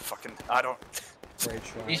 Fucking, I don't. Great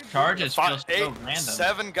shot. These charges feel so random.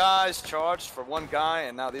 7 guys charged for 1 guy,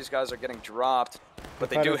 and now these guys are getting dropped, but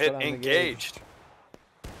they do hit engaged.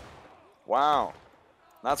 Wow,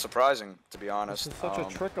 not surprising, to be honest. This is such a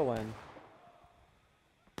trickle in.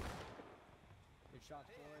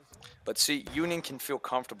 But see, Union can feel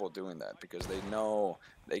comfortable doing that because they know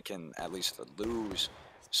they can at least lose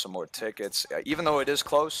some more tickets. Even though it is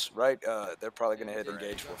close, right? They're probably going to hit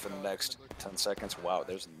engage within the next 10 seconds. Wow,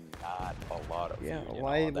 there's not a lot of Union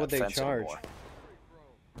why on that would they fence charge? anymore.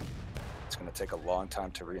 It's going to take a long time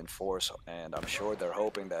to reinforce, and I'm sure they're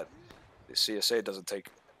hoping that the CSA doesn't take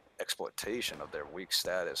exploitation of their weak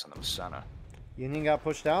status in the center. Union got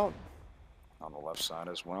pushed out. On the left side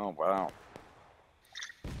as well. Wow.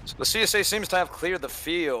 So the CSA seems to have cleared the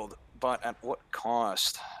field, but at what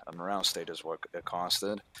cost? Around state is what it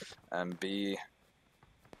costed. And B,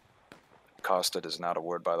 costed is not a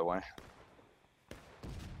word, by the way.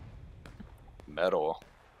 Metal.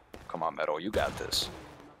 Come on, Metal, you got this.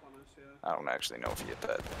 I don't actually know if he hit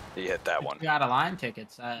that. He hit that one. You got line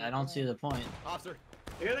tickets. I don't see the point. Officer,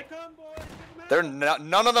 here they come, boys. They're not,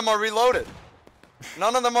 none of them are reloaded.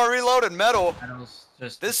 None of them are reloaded. Metal. Metal's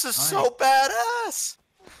just This is so badass.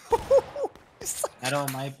 Metal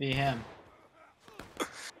might be him.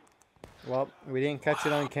 Well, we didn't catch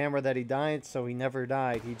it on camera that he died, so he never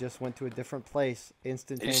died. He just went to a different place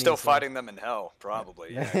instantaneously. He's still fighting them in hell,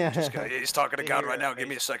 probably. Yeah. He's talking to God right now. Give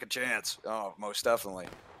me a second chance. Oh, most definitely.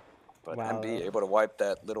 But Wow, MB able to wipe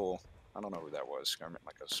that little, I don't know who that was,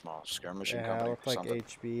 like a small skirmishing company. Yeah, it looked like something.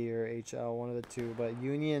 HB or HL, one of the two. But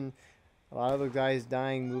Union, a lot of the guys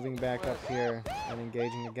dying, moving back up here and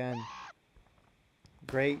engaging again.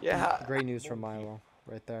 Great news from Milo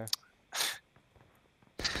right there.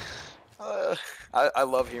 I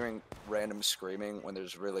love hearing random screaming when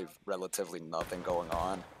there's really relatively nothing going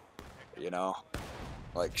on, you know?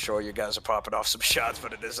 Like, sure, you guys are popping off some shots,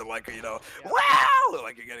 but it isn't like, you know, wow,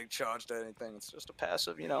 like you're getting charged or anything. It's just a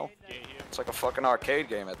passive, you know? It's like a fucking arcade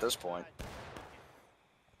game at this point.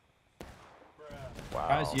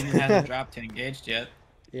 Wow. Surprised Union hasn't dropped to engaged yet.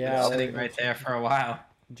 Yeah, Been sitting right there for a while.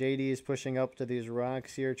 JD is pushing up to these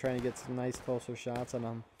rocks here, trying to get some nice closer shots on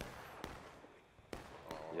them.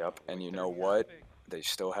 Yep, and you know what? They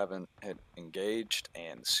still haven't hit engaged,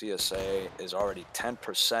 and CSA is already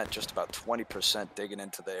 10%, just about 20% digging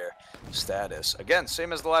into their status. Again,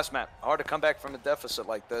 same as the last map. Hard to come back from a deficit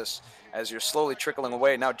like this as you're slowly trickling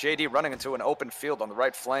away. Now JD running into an open field on the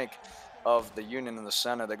right flank of the Union in the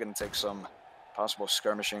center. They're going to take some possible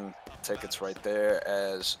skirmishing tickets right there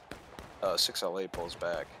as 6LA pulls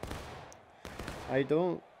back. I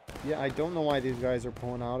don't know why these guys are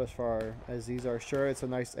pulling out as far as these are. Sure, it's a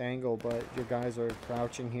nice angle, but your guys are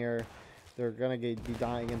crouching here. They're gonna be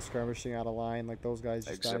dying and skirmishing out of line like those guys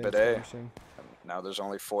just died in skirmishing. Now there's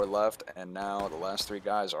only 4 left, and now the last 3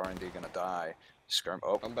 guys are indeed gonna die.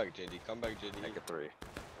 Oh, Come back, JD. Come back, JD. make it 3.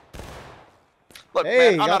 Look,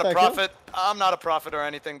 Hey, man, I'm got not a that kill? prophet. I'm not a prophet or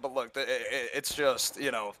anything, but look, it's just,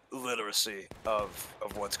 you know, literacy of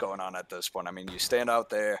what's going on at this point. I mean, you stand out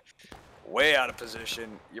there, way out of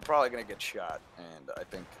position, you're probably going to get shot, and I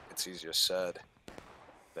think it's easier said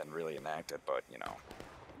than really enacted, but, you know,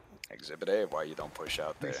 Exhibit A, why you don't push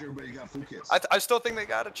out there. Make sure everybody got food kits. I still think they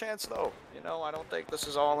got a chance, though. You know, I don't think this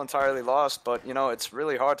is all entirely lost, but, you know, it's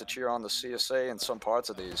really hard to cheer on the CSA in some parts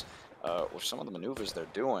of these, with some of the maneuvers they're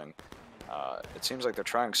doing. It seems like they're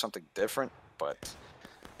trying something different, but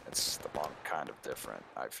it's the wrong kind of different,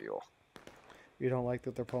 I feel. You don't like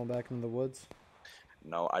that they're pulling back into the woods?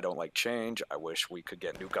 No, I don't like change. I wish we could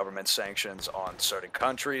get new government sanctions on certain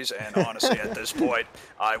countries, and honestly, at this point,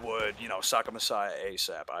 I would, you know, Saka Messiah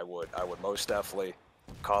ASAP. I would most definitely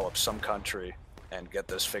call up some country and get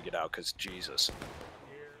this figured out, because Jesus.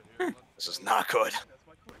 This is not good.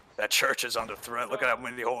 That church is under threat. Look at how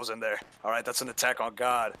many holes in there. All right, that's an attack on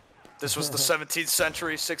God. This was the 17th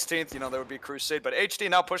century, 16th, you know, there would be a crusade. But HD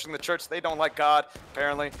now pushing the church. They don't like God,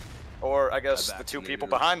 apparently. Or, I guess, the 2 people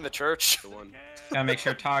behind the church. Gotta make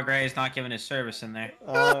sure Todd Gray is not giving his service in there.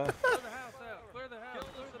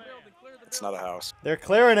 It's not a house. They're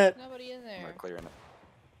clearing it. Nobody in there. They're clearing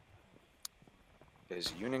it.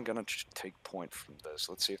 Is Union going to take point from this?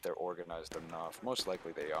 Let's see if they're organized enough. Most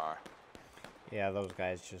likely they are. Yeah, those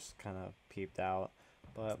guys just kind of peeped out.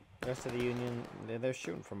 But the rest of the Union, they're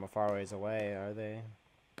shooting from a far ways away, are they?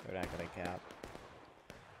 They're not gonna cap.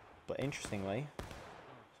 But interestingly,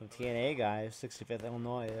 some TNA guys, 65th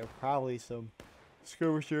Illinois, they're probably some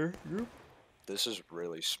skirmisher group. This is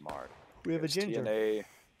really smart. We have a because ginger. TNA,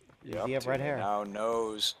 Does he have red TNA hair? now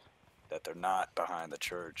knows that they're not behind the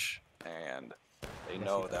church, and they Yes,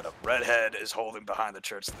 know he that does. a redhead is holding behind the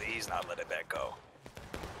church. So he's not letting that go.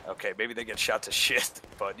 Okay, maybe they get shot to shit,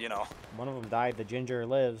 but you know, One of them died. The ginger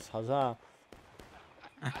lives. Huzzah!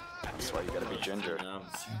 that's why you gotta be ginger.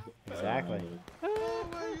 Exactly.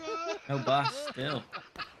 No boss, still.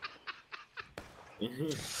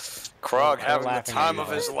 Krog They're having the laughing at time you, of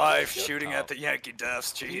though. his life, shooting at the Yankee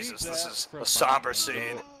Deaths. Jesus, this is a somber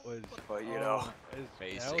scene. Was, But you know,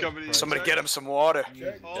 that was somebody get him some water.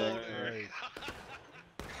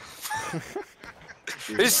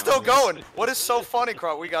 He's still going. What is so funny,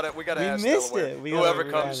 Krog? We gotta We ask missed Delaware. it. Whoever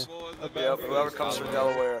comes, yep, whoever comes from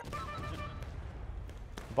Delaware.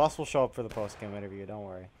 Boss will show up for the post-game interview. Don't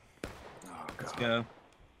worry. Oh Let's god. go.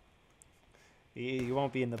 He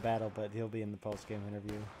won't be in the battle, but he'll be in the post-game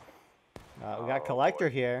interview. We Oh, got Collector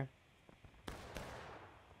boy. here.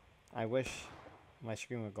 I wish my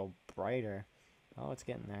screen would go brighter. Oh, it's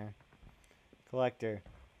getting there. Collector.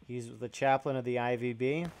 He's the chaplain of the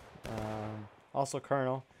IVB. Also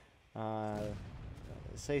Colonel.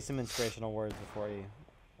 Say some inspirational words before you.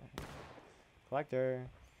 Collector.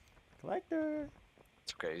 Collector.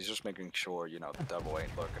 It's okay. He's just making sure, you know, the devil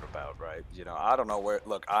ain't lurking about, right? You know, I don't know where.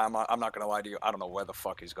 Look, I'm not gonna lie to you. I don't know where the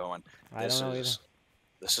fuck he's going. I don't know either.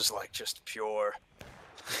 This is like just pure.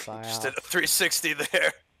 Psyop. Just did a 360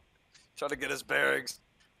 there. Trying to get his bearings.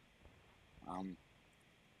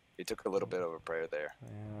 He took a little bit of a prayer there.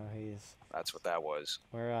 Yeah, he's. That's what that was.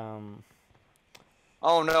 We're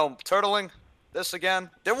Oh no, turtling. This again.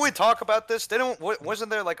 Didn't we talk about this? Wasn't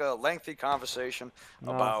there like a lengthy conversation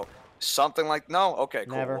No. about something like? No. Okay,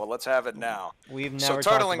 cool. Never. Well, let's have it now. We've So never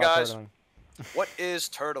talked turtling, about guys. turtling. What is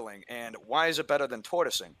turtling, and why is it better than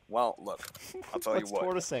tortoising? Well, look, I'll tell you What's what.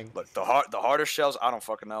 tortoising? Look, the harder shells, I don't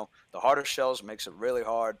fucking know. The harder shells makes it really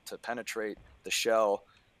hard to penetrate the shell.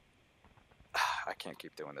 I can't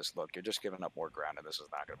keep doing this. Look, you're just giving up more ground, and this is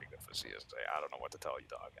not going to be good for CSA. I don't know what to tell you,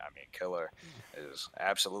 dog. I mean, Killer is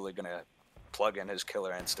absolutely going to plug in his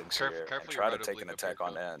killer instincts here and try to take an attack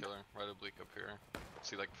on end. Right oblique up here.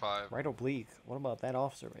 See like 5. Right oblique. What about that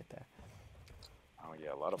officer right there? Oh,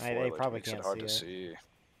 yeah, a lot of They foliage probably makes can't it hard to see see.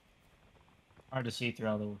 Hard to see through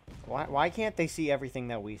all the. Why can't they see everything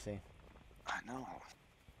that we see? I know.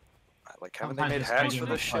 Like, haven't they Sometimes made it's hats hiding for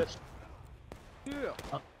in this the shit?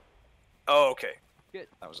 Yeah. Oh, okay. Good.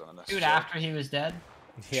 That was unnecessary. Dude, after he was dead.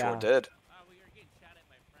 Sure did.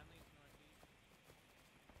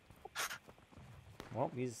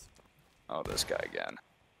 Well, he's. Oh, this guy again.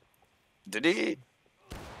 Did he?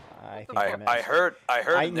 I think he missed. I heard.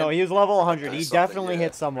 I know he was level 100. He something, definitely yeah.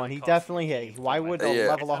 hit someone. He definitely hit. Why would a Yeah.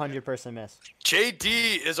 level 100 person miss?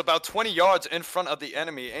 JD is about 20 yards in front of the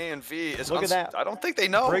enemy. A and V is. Look at that. I don't think they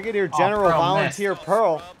know. Brigadier General Pearl Volunteer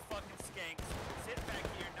Pearl.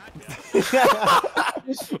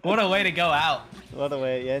 What a way to go out. What a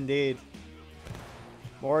way, yeah, indeed.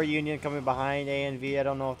 More Union coming behind A and V. I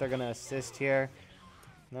don't know if they're gonna assist here.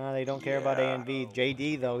 No, they don't care about A and V.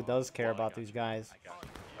 JD though does care about these guys.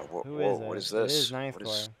 Whoa, Who is it? what is It this? is Ninth What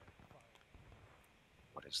Corps. is-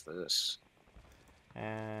 What is this?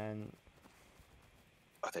 And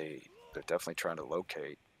They're definitely trying to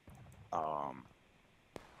locate.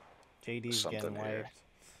 JD's getting Something here.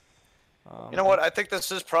 wiped. You know what? I think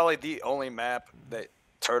this is probably the only map that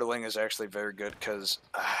turtling is actually very good because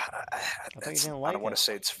thought you didn't I like don't want it. to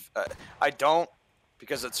say it's. I don't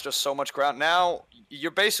because it's just so much ground. Now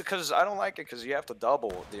you're basically because I don't like it because you have to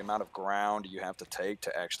double the amount of ground you have to take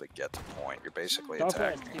to actually get to point. You're basically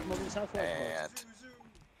attacking and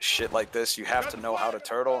shit like this. You have to know how to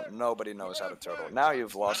turtle. Nobody knows how to turtle. Now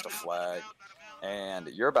you've lost a flag, and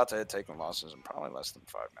you're about to hit taking losses in probably less than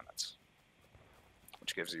 5 minutes,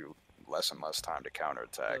 which gives you less and less time to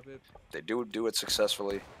counterattack. They do it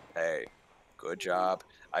successfully. Hey, good job.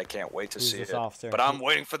 I can't wait to Who's see this it. officer? But I'm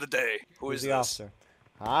waiting for the day. Who Who's is the this? officer?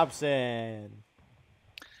 Hobson.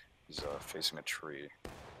 He's facing a tree.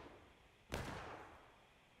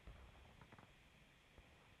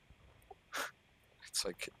 It's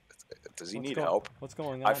like, does he need help? What's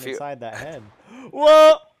going I on feel- inside that head?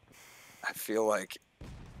 Whoa! I feel like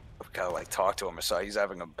I've got to like talk to him. So he's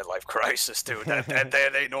having a midlife crisis, dude.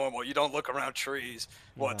 That ain't normal. You don't look around trees.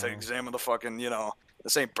 What to No. examine the fucking, you know,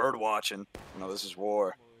 this ain't bird watching. You know, this is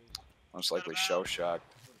war. Most likely shell shock.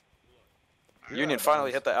 Union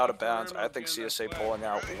finally hit the out of bounds. I think CSA pulling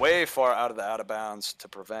out way far out of the out of bounds to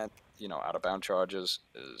prevent, you know, out of bound charges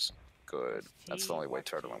is good. That's the only way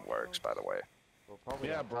turtling works, by the way.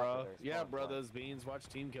 Yeah, bro. Yeah, bro. Those beans. Watch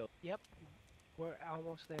team kill. Yep. We're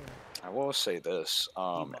almost there. I will say this,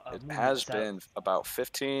 it has been about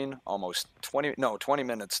 15, almost 20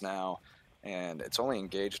 minutes now, and it's only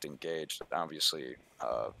engaged, obviously,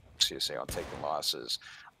 CSA on taking losses.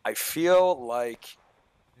 I feel like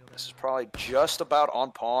this is probably just about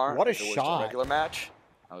on par. What a if it was shot. the regular match.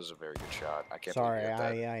 That was a very good shot. I can't Sorry,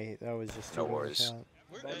 believe that. that was just No too good of a worries.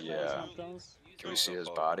 shot. Yeah. Can we see his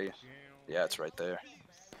body? Yeah, it's right there.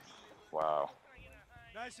 Wow.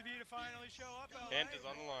 Nice of you to finally show up. Hand is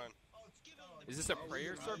on the line. Is this a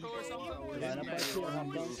prayer circle or something?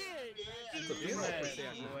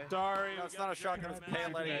 Sorry. No, it's not a shotgun. It's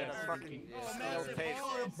pale lady and a fucking steel tape.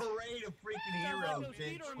 Parade of freaking heroes,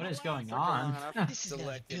 bitch. What is going on?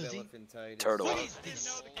 Turtle. At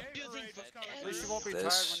least you won't be tired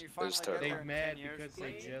This when you finally is get turtle. there. They mad because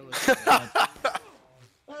they jealous. It's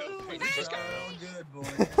all good, boy.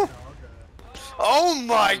 It's all good. Oh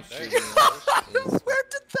my god! Where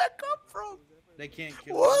did that come from? They can't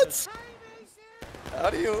kill What? How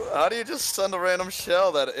do you just send a random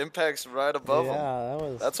shell that impacts right above him? Yeah, that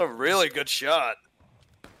was. That's a really good shot.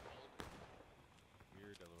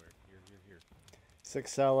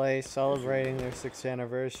 6LA celebrating their 6th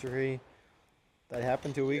anniversary. That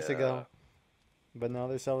happened 2 weeks ago, but now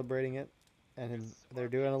they're celebrating it, and they're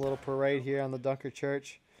doing a little parade here on the Dunker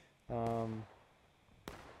Church. Yeah,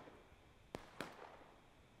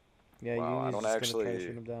 Wow, I Union's don't just gonna try to actually-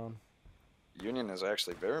 shoot him down. Union is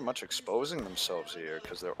actually very much exposing themselves here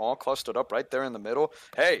because they're all clustered up right there in the middle.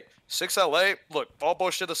 Hey, 6LA, look, all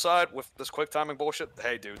bullshit aside with this quick timing bullshit.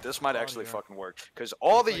 Hey, dude, this might actually fucking work because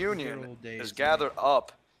all the Union is gathered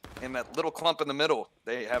up in that little clump in the middle.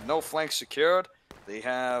 They have no flanks secured. They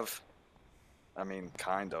have, I mean,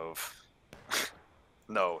 kind of.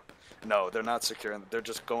 No, they're not securing. They're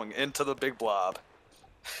just going into the big blob.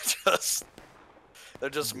 They're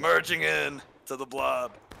just merging in to the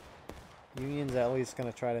blob. Union's at least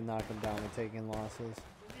gonna try to knock them down and take in losses.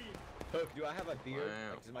 Do I have a beard?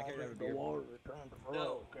 Does my character have a beard?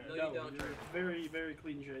 No, you don't. Very, very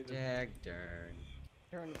clean shaven. Dag darn.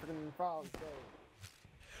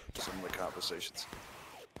 Some of the conversations.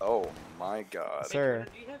 Oh my god. Sir,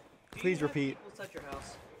 Do you have please repeat. people inside your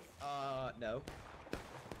house? No.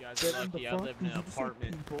 You guys are lucky. I live in an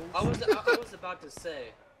apartment. I was about to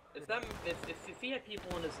say, if he had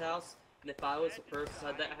people in his house, and if I was the person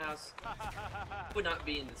inside that house, I would not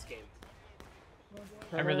be in this game.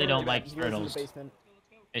 I really don't like turtles.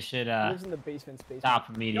 They should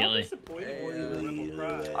stop immediately.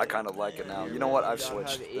 I kind of like it now. You know what? I've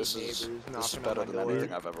switched. This is better than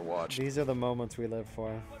anything I've ever watched. These are the moments we live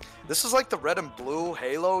for. This is like the red and blue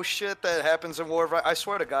Halo shit that happens in War. I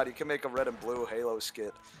swear to God, you can make a red and blue Halo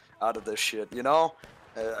skit out of this shit. You know,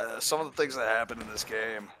 some of the things that happen in this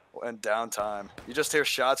game and downtime. You just hear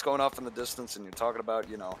shots going off in the distance, and you're talking about,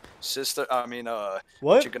 you know,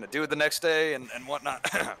 what you're gonna do the next day and whatnot.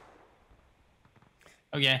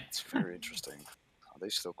 Okay. It's very interesting. Are they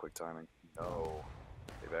still quick timing? No.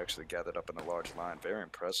 They've actually gathered up in a large line. Very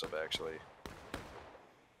impressive, actually.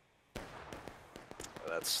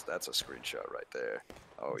 That's a screenshot right there.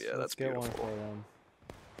 Oh yeah, that's Let's get beautiful. one for them.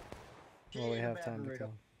 Well, we have time to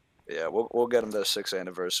kill. Yeah, we'll get them their 6th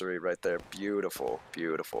anniversary right there. Beautiful,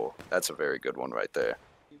 beautiful. That's a very good one right there.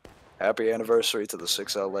 Happy anniversary to the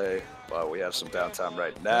 6LA. Wow, we have some downtime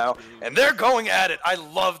right now. And they're going at it. I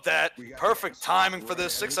love that. Perfect timing for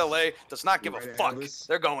this. 6LA does not give a fuck.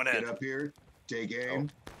 They're going in. Get up here. Take aim.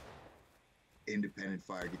 Independent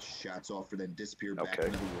fire. Get your shots off and then disappear back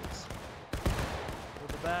into the woods.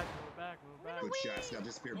 Move back. Good shots. Now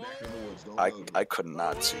disappear back into the woods. Don't load. I could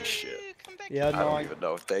not see shit. Yeah, I no, don't even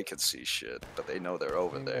know if they could see shit, but they know they're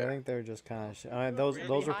over I there. think they're just kind of. Those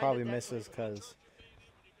were probably misses because.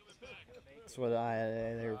 That's what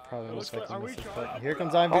they were probably most likely misses. But here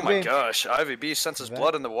comes IVB. Oh my gosh, IVB senses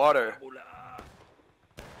blood in the water.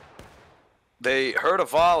 They heard a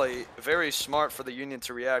volley. Very smart for the Union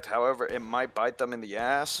to react. However, it might bite them in the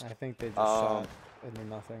ass. I think they just shot into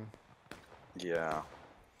nothing. Yeah,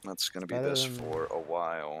 that's gonna be Better this than- for a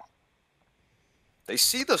while. They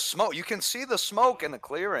see the smoke. You can see the smoke in the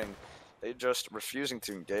clearing. They're just refusing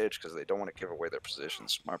to engage because they don't want to give away their position.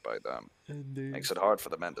 Smart by them. Indeed. Makes it hard for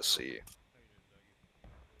the men to see.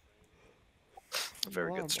 A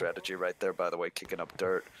very good strategy right there, by the way, kicking up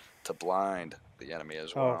dirt to blind the enemy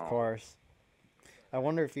as well. Oh, of course. I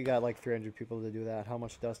wonder if you got like 300 people to do that, how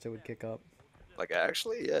much dust it would kick up. Like,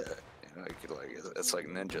 actually, yeah. You know, you could, like, it's like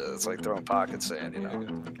ninja. It's like throwing pocket sand, you know.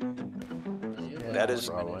 Yeah, That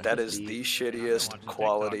is the shittiest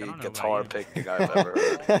quality guitar picking I've ever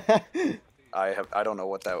heard. I don't know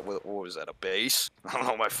what was that, a bass? I don't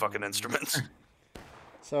know my fucking instruments.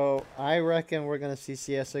 So I reckon we're gonna see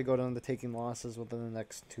CSA go down to taking losses within the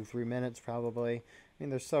next 2-3 minutes probably. I mean,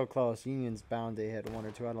 they're so close. Union's bound to hit 1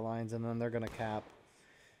 or 2 out of lines, and then they're gonna cap.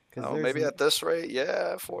 Oh, maybe at this rate,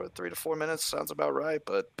 yeah, 3 to 4 minutes sounds about right,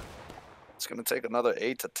 but it's gonna take another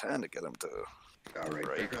 8 to 10 to get them to. All right,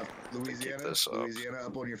 break back up. Louisiana,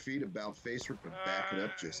 up on your feet, about face rip, and back it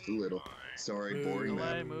up just a little. Sorry, boring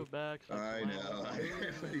man. Move back. I know.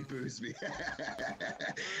 Everybody boos me.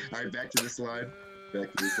 All right, back to this line.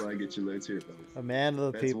 Back to this line. Get your loads here, fellas. A man of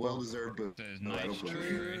the That's people. well-deserved boo.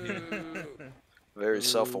 Very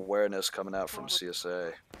self-awareness coming out from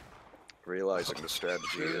CSA. Realizing the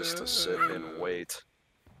strategy is to sit and wait.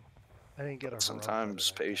 I didn't get a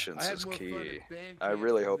Sometimes patience is key. I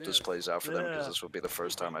really hope this plays out for them because this will be the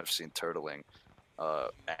first time I've seen turtling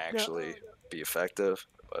actually be effective.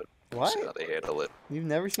 But we'll see how they handle it. You've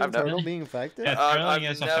never seen turtle being effective? Yeah,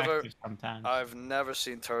 turtling is effective sometimes. I've never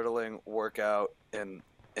seen turtling work out in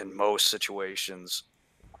most situations.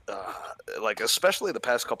 Like especially the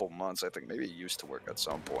past couple months. I think maybe it used to work at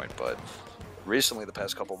some point, but recently the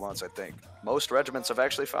past couple months, I think most regiments have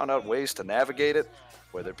actually found out ways to navigate it,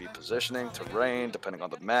 whether it be positioning, terrain, depending on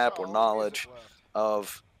the map, or knowledge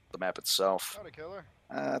of the map itself.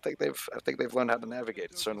 I think they've learned how to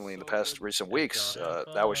navigate it. Certainly in the past recent weeks,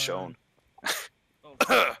 that was shown.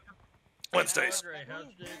 Wednesdays.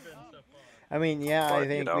 I mean, yeah, But, I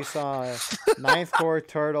think you know. we saw 9th Corps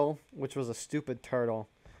turtle, which was a stupid turtle,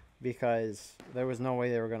 because there was no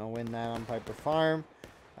way they were going to win that on Piper Farm.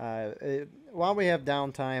 While we have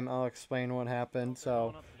downtime, I'll explain what happened.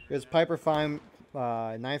 So it was Piper Farm,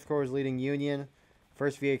 9th Corps was leading Union,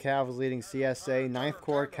 1st VA Cav was leading CSA, 9th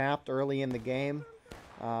Corps capped early in the game.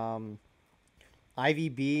 IVB,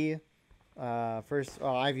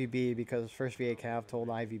 IVB because 1st VA Cav told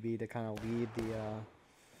IVB to kind of lead the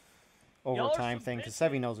overtime thing, because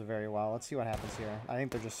Sevi knows it very well. Let's see what happens here. I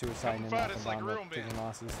think they're just suiciding and knocking down the taking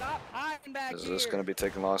losses. Is this going to be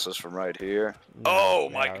taking losses from right here? No, oh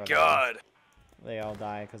my god! They all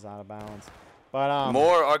die because out of balance. But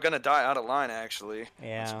more are going to die out of line, actually.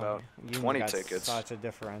 Yeah, it's about Union 20 got tickets. Such a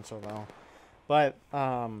differential, though. But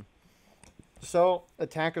so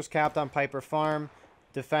attackers capped on Piper Farm.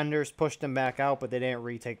 Defenders pushed them back out, but they didn't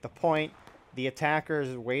retake the point. The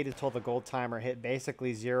attackers waited till the gold timer hit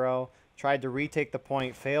basically 0. Tried to retake the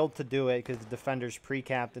point, failed to do it because the defenders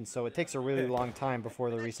pre-capped, and so it takes a really long time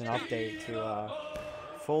before the recent update to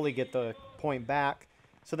fully get the point back.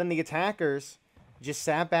 So then the attackers just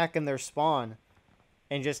sat back in their spawn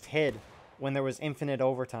and just hid when there was infinite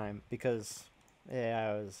overtime because,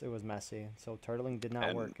 yeah, it was messy. So turtling did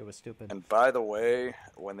not work. It was stupid. And by the way,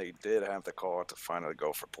 when they did have the call to finally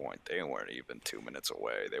go for point, they weren't even 2 minutes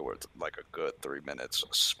away. They were like a good 3 minutes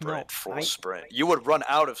sprint, full sprint. You would run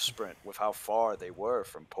out of sprint with how far they were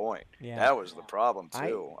from point. Yeah. That was the problem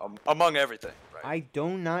too, among everything. Right? I do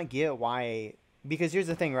not get why, because here's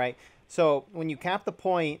the thing, right? So when you cap the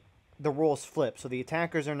point, the rules flip. So the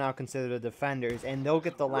attackers are now considered the defenders, and they'll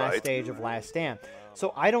get the last stage of last stand.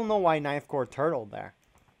 So I don't know why 9th Corps turtled there,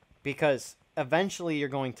 because eventually you're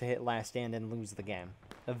going to hit last stand and lose the game.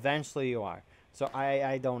 Eventually you are. So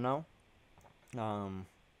I don't know.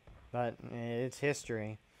 But it's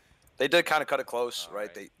history. They did kind of cut it close, right?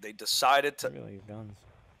 They decided to. Really guns.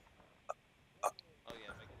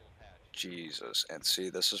 Jesus, and see,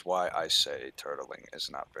 this is why I say turtling is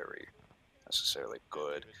not very necessarily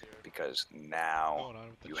good, because now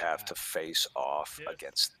you have to face off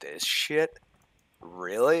against this shit.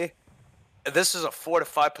 Really? This is a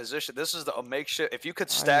fortified position. This is a makeshift. If you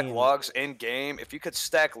could stack logs in game, if you could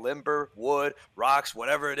stack limber, wood, rocks,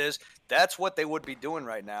 whatever it is, that's what they would be doing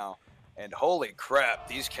right now. And holy crap,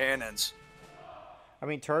 these cannons. I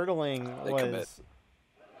mean, turtling was...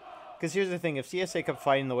 Because here's the thing, if CSA kept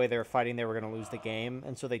fighting the way they were fighting, they were going to lose the game.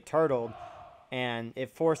 And so they turtled, and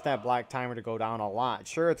it forced that black timer to go down a lot.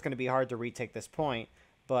 Sure, it's going to be hard to retake this point,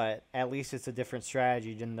 but at least it's a different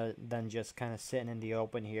strategy than just kind of sitting in the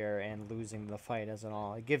open here and losing the fight as an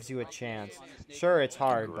all. It gives you a chance. Sure, it's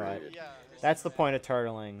hard, but that's the point of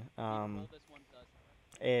turtling,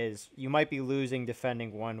 is you might be losing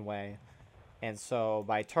defending one way. And so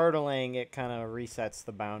by turtling, it kind of resets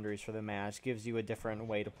the boundaries for the match, gives you a different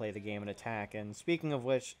way to play the game and attack. And speaking of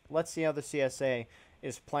which, let's see how the CSA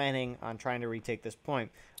is planning on trying to retake this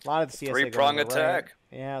point. A lot of the CSA three-prong attack.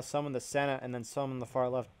 Yeah, some in the center and then some in the far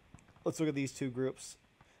left. Let's look at these two groups,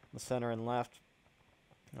 the center and left.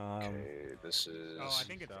 Okay, this is. Oh, I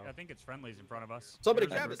think it's friendlies in front of us. Somebody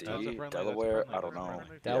There's grab a- it. MD, Delaware. I don't know.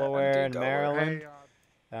 Delaware Yeah, and MD, Delaware.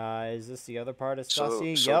 Maryland. Is this the other part of So,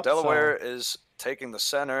 Sussy? so Yep. Delaware is taking the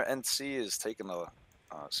center. NC is taking the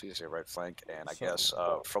CSA right flank, and I So- guess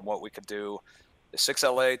from what we could do, the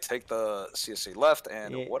 6LA take the CSA left,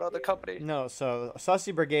 and Yeah. what other company? No, so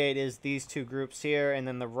Sussy Brigade is these two groups here, and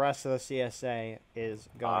then the rest of the CSA is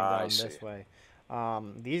going down this way.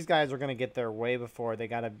 These guys are going to get there way before. They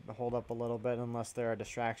got to hold up a little bit unless they're a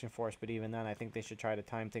distraction force, but even then, I think they should try to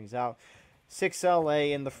time things out.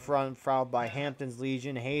 6LA in the front, followed by Hampton's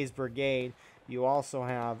Legion, Hayes Brigade. You also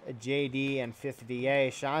have JD and 5th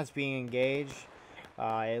VA. Shots being engaged.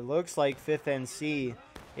 It looks like 5th NC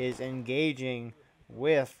is engaging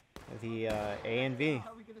with the ANV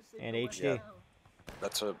and HD. Yeah.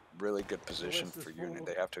 That's a really good position for Union.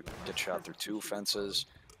 They have to get shot through 2 fences,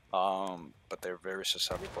 but they're very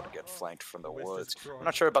susceptible to get flanked from the woods. I'm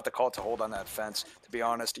not sure about the call to hold on that fence, to be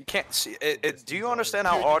honest. You can't see it. Do you understand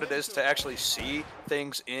how hard it is to actually see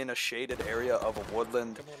things in a shaded area of a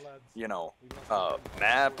woodland,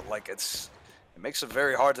 map? Like, it makes it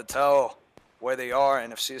very hard to tell where they are,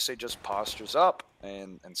 and if CSA just postures up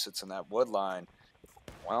and sits in that wood line,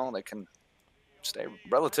 well, they can stay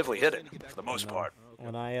relatively hidden for the most part.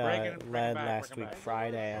 When I led last week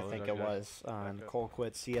Friday, I think it was, on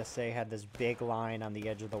Colquitt, CSA had this big line on the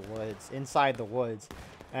edge of the woods, inside the woods,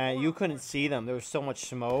 and you couldn't see them. There was so much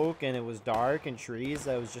smoke, and it was dark and trees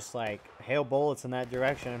that was just like, hail bullets in that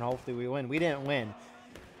direction, and hopefully we win. We didn't win.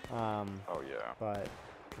 Oh, yeah. But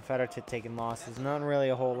Confederate taking losses. Not really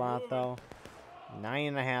a whole lot, though.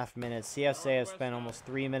 9.5 minutes. CSA has spent almost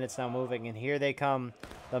 3 minutes now moving, and here they come,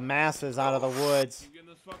 the masses out of the woods.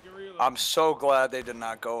 I'm so glad they did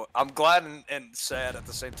not go. I'm glad and sad at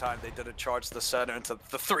the same time they didn't charge the center into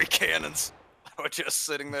the 3 cannons that were just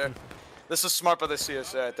sitting there. This is smart by the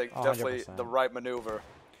CSA, I think. 100%. Definitely the right maneuver.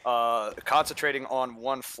 Concentrating on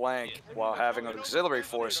one flank while having auxiliary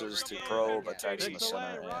forces to probe attacks in the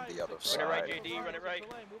center and the other side. Run it right, JD. Run it right.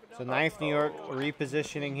 So 9th New York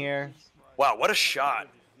repositioning here. Wow, what a shot.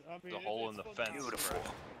 The hole in the fence. Beautiful.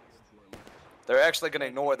 They're actually going to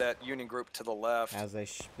ignore that Union group to the left. As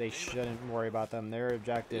they shouldn't worry about them. Their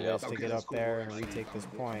objective is to get up there and retake this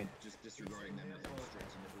point. Just disregarding them and straight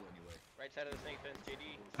to middle anyway. Right side of the snake fence,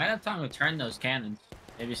 JD. Might have time to turn those cannons.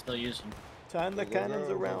 Maybe still use them. Turn the cannons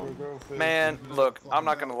around. Man, look, I'm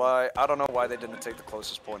not going to lie. I don't know why they didn't take the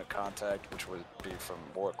closest point of contact, which would be from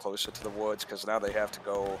more closer to the woods, because now they have to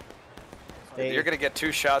go. You're going to get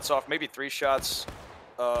 2 shots off, maybe 3 shots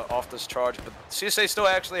off this charge, but CSA still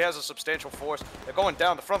actually has a substantial force. They're going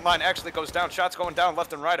down. The front line actually goes down. Shots going down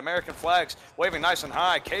left and right. American flags waving nice and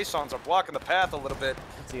high. Caissons are blocking the path a little bit.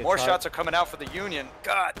 More shots are coming out for the Union.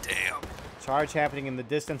 God damn. Charge happening in the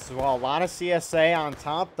distance as well. A lot of CSA on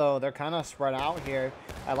top, though. They're kind of spread out here.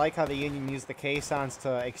 I like how the Union used the caissons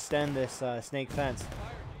to extend this snake fence.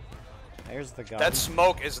 There's the gun. That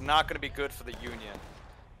smoke is not going to be good for the Union.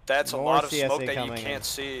 That's More a lot of CSA smoke that you coming can't in.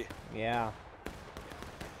 see. Yeah.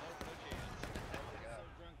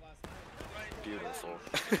 Beautiful.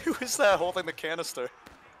 Who is that holding the canister?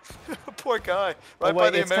 Poor guy. Oh, Right wait, by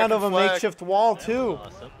the it's American kind of a flag. makeshift wall, too.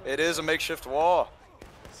 It is a makeshift wall.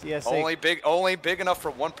 CSA. Only big enough for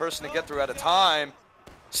one person to get through at a time.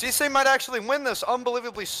 CSA might actually win this,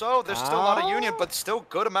 unbelievably so. There's still a lot of Union, but still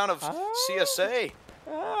good amount of CSA.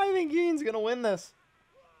 I think Union's going to win this.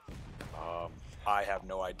 I have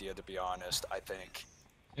no idea, to be honest. I think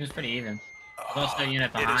It was pretty even. There's also a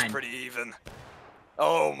unit behind. it is pretty even.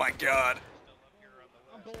 Oh my God.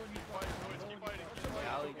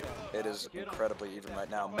 It is incredibly even right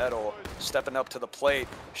now. Metal stepping up to the plate,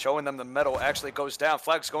 showing them the metal actually goes down.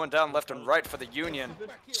 Flags going down left and right for the Union.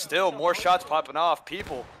 Still more shots popping off.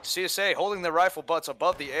 People, CSA holding their rifle butts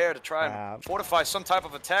above the air to try and fortify some type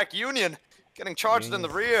of attack. Union getting charged in the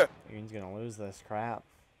rear. Union's going to lose this crap.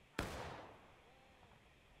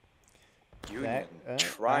 Union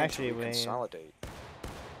trying to consolidate.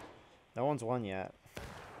 No one's won yet.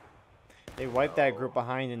 They wiped that group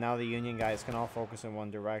behind, and now the Union guys can all focus in one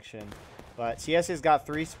direction. But CSA's got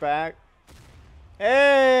 3 SPAC.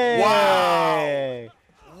 Hey! Wow!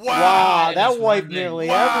 Wow! That wiped nearly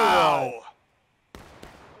everyone.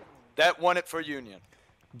 That won it for Union.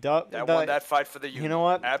 That won that fight for the Union. You know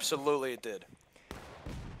what? Absolutely it did.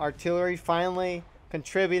 Artillery finally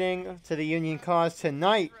contributing to the Union cause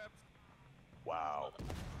tonight. Wow.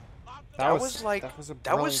 That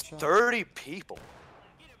was 30 people.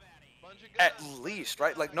 At least,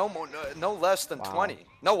 right? Like no more, no less than 20.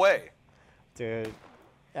 No way. Dude,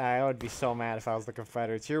 I would be so mad if I was the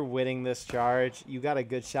Confederates. You're winning this charge. You got a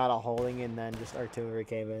good shot at holding, and then just artillery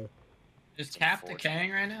came in. Is cap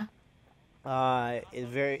decaying right now?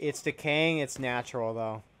 It's decaying. It's natural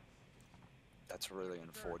though. That's really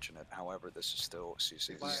unfortunate. However, this is still CC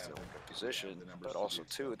is still in a good position, but also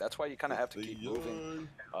too, that's why you kind of have to keep moving.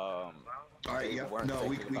 All right, yeah, no,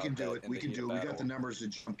 we can do it. We can do it. We got the numbers to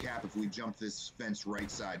jump cap if we jump this fence right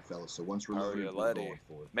side, fellas. So once we're loaded, we're going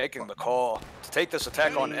for it. Making the call to take this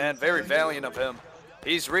attack on end. Very valiant of him.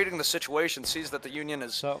 He's reading the situation, sees that the Union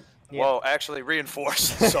is well, actually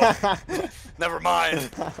reinforced. So never mind.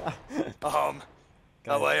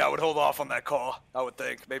 LA, I would hold off on that call. I would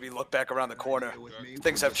think. Maybe look back around the corner.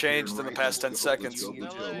 Things have changed in the past 10 seconds. Oh,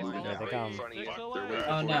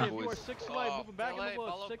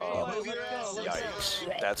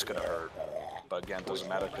 Yikes. That's going to hurt. But again, doesn't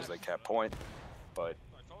matter because they kept point. But...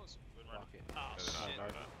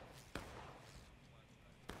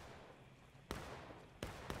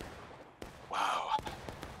 Wow.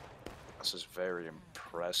 This is very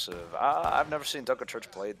impressive. I've never seen Duncan Church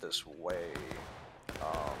played this way.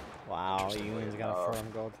 Wow, Union's got a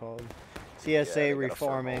firm goalhold. CSA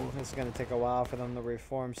reforming. This is going to take a while for them to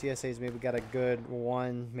reform. CSA's maybe got a good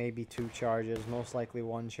 1, maybe 2 charges. Most likely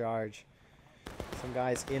 1 charge. Some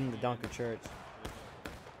guys in the Duncan Church.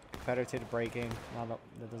 Confederate breaking. That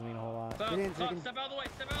doesn't mean a whole lot. Step out of the way. Step out of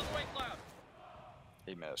the way, Cloud.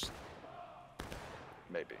 He missed.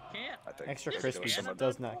 Maybe. I think. Extra crispy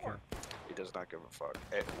does not count. He does not give a fuck.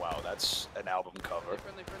 Wow, that's an album cover.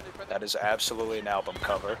 That is absolutely an album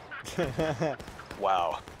cover.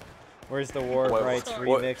 Wow. Where's the War Rights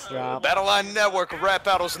remix drop? Battleline Network of Rap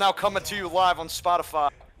Battles now coming to you live on Spotify.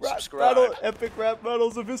 Subscribe. Battle, epic rap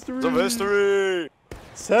battles of history. Of history.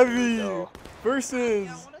 Sevi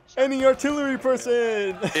versus any artillery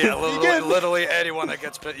person. Yeah, literally anyone that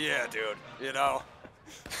gets bit. Yeah, dude. You know.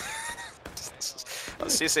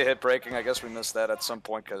 CC hit breaking. I guess we missed that at some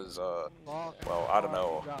point because, well, I don't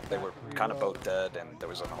know. They were kind of both dead, and there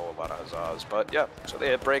wasn't a whole lot of huzzahs. But yeah, so they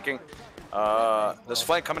hit breaking. This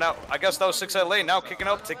flank coming out. I guess that was 6 lane. Now kicking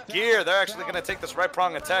up to gear. They're actually going to take this right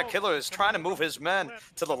prong attack. Killer is trying to move his men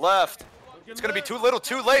to the left. It's going to be too little,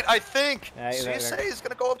 too late, I think. CSA is going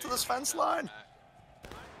to go up to this fence line.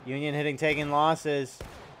 Union taking losses.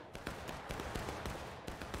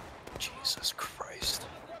 Jesus Christ.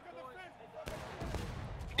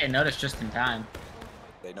 They noticed just in time.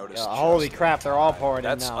 They noticed. Holy crap, they're all pouring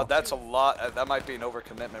in now. That's a lot. That might be an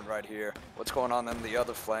overcommitment right here. What's going on in the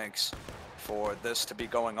other flanks for this to be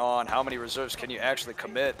going on? How many reserves can you actually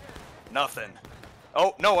commit? Nothing.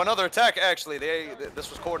 Oh, no, another attack, actually. This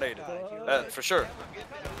was coordinated, for sure.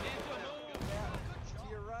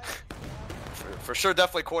 For sure,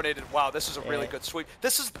 definitely coordinated. Wow, this is a really good sweep.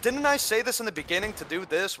 Didn't I say this in the beginning to do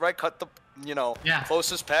this, right? Cut the,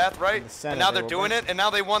 closest path, right? And now they're doing it, and now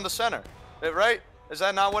they won the center, right? Is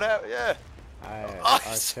that not what happened? Yeah.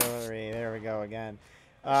 Artillery, there we go again.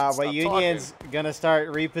 But Union's going to start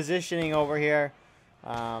repositioning over here.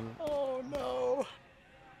 Oh, no.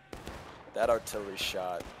 That artillery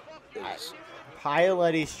shot is...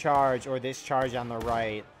 Pioletti's charge, or this charge on the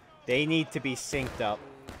right, they need to be synced up.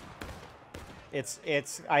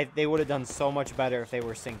 They would have done so much better if they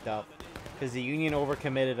were synced up, because the Union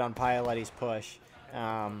overcommitted on Pioletti's push.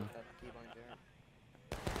 A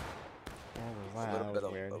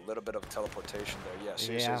little bit of teleportation there. Yes,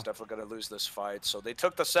 CSA is definitely going to lose this fight. So they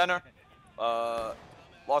took the center,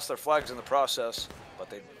 lost their flags in the process, but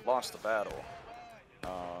they lost the battle.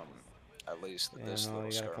 At least this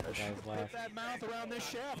little skirmish.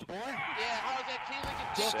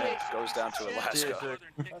 Goes down to Alaska.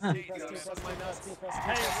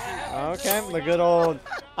 Okay, the good old,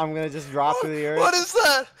 I'm going to just drop through the earth. What is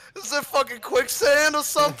that? Is that fucking quicksand or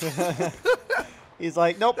something? He's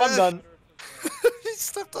like, nope, I'm done. He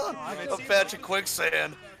stepped on a patch of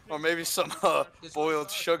quicksand. Or maybe some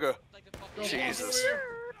boiled sugar. Jesus.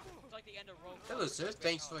 Hello, sir.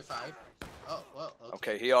 Thanks for 5. Oh, well,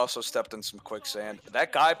 okay, he also stepped in some quicksand.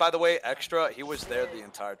 That guy, by the way, extra, he was there the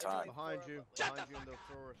entire time. Behind you in the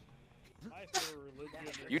forest.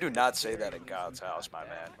 You do not say that in God's house, my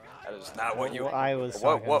man. That is not what you... I was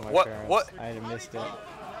talking to my parents. I had missed it.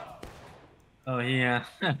 Oh, yeah.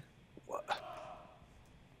 What?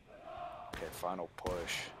 Okay, final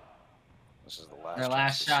push. This is the last. Their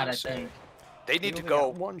last shot, I think. They need to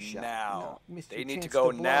go now. They need to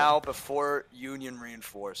go now before Union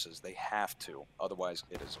reinforces. They have to, otherwise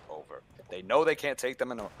it is over. They know they can't take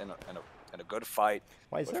them in a good fight.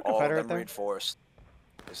 Why is there all of Confederate them there? Reinforced.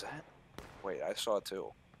 Is that? Wait, I saw it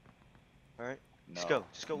too. All right, No,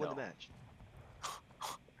 just go win the match.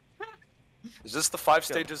 Is this the 5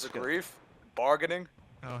 stages of grief? Bargaining?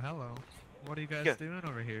 Oh, hello. What are you guys doing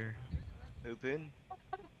over here? Open.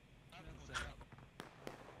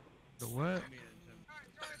 The what?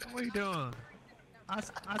 What are you doing? I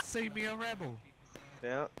see me a rebel.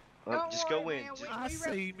 Yeah. Just go win. I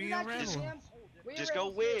see me a rebel. Just go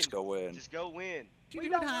win. Just go win. Just go win. What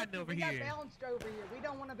you hiding over here?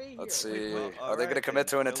 Let's see. Are they going to commit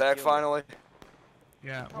to an attack finally?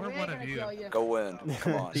 Yeah, we're one of you. Go win.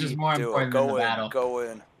 Come on. This is more Do important it. Go than the win. battle. Go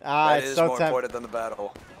win. Ah, That it's is so more tough. important than the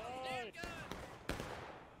battle.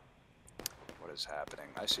 What is happening?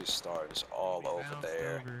 I see stars all over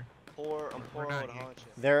there. I'm poor old Honcho.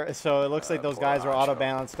 There, so it looks like those poor guys were Honcho.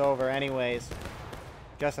 auto-balanced over anyways.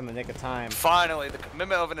 Just in the nick of time. Finally, the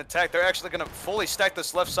commitment of an attack. They're actually going to fully stack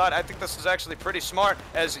this left side. I think this is actually pretty smart,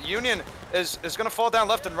 as Union is going to fall down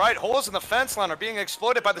left and right. Holes in the fence line are being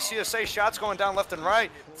exploited by the CSA. Shots going down left and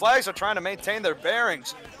right. Flags are trying to maintain their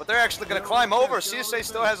bearings, but they're actually going to climb over. CSA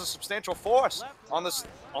still has a substantial force on this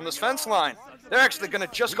fence line. They're actually going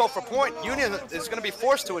to just go for point. Union is going to be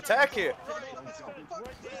forced to attack here.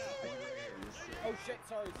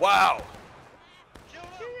 Wow.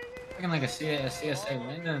 Looking like a CSA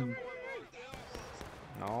win, and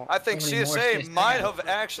No. I think So many more CSA CSA might guys. have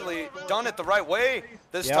actually done it the right way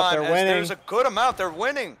this Yep, time, they're as winning. there's a good amount. They're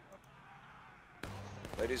winning.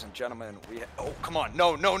 Ladies and gentlemen, oh, come on.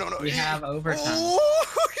 No. we have overtime. Ooh.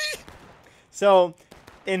 So,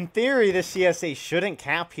 in theory, the CSA shouldn't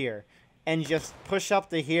cap here and just push up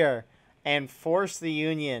to here and force the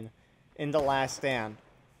Union into last stand.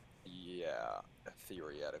 Yeah,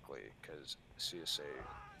 theoretically, because CSA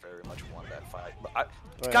very much won that fight. But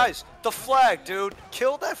Right. guys, the flag, dude.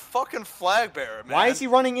 Kill that fucking flag bearer, man. Why is he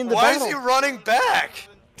running into Why battle? is he running back?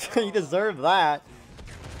 He deserved that.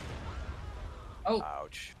 Oh,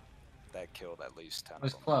 Ouch. That killed at least 10 it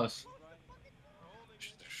was of them. close.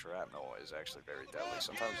 The shrapnel is actually very deadly.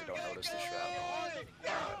 Sometimes you don't notice the shrapnel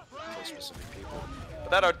kill specific people.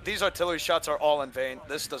 But these artillery shots are all in vain.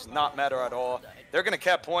 This does not matter at all. They're going to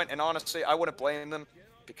cap point, and honestly, I wouldn't blame them,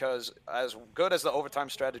 because as good as the overtime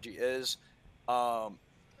strategy is,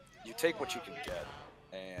 you take what you can get,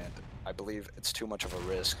 and I believe it's too much of a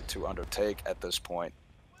risk to undertake at this point.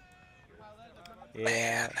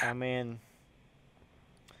 Yeah, I mean...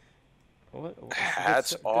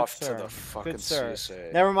 Hats off to sir. the fucking Good sir.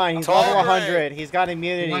 CSA. Never mind, he's Tall level Ray. 100. He's got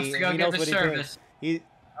immunity. He wants to go He give knows his what he's doing. service.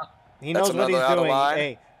 He That's knows what he's another out of doing. line.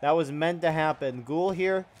 Hey, that was meant to happen. Ghoul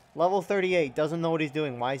here, level 38, doesn't know what he's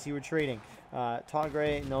doing. Why is he retreating? Tall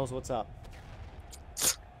Gray knows what's up.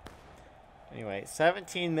 Anyway,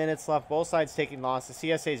 17 minutes left. Both sides taking losses.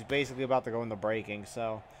 CSA is basically about to go into breaking,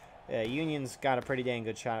 so Union's got a pretty dang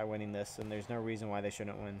good shot at winning this, and there's no reason why they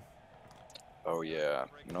shouldn't win. Oh yeah,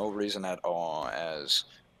 no reason at all, as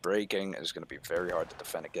breaking is going to be very hard to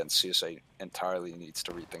defend against. CSA entirely needs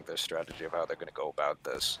to rethink their strategy of how they're going to go about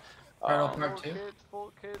this. Turtle part 2.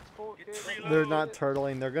 They're not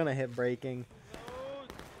turtling. They're going to hit breaking.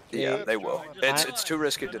 Yeah, they will. It's too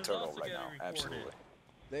risky to turtle right now. Absolutely.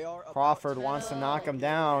 Crawford wants to knock him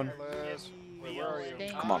down.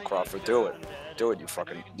 Come on, Crawford, do it. Do it, you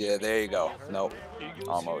fucking... Yeah, there you go. Nope.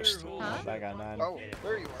 Almost. That got none. Oh,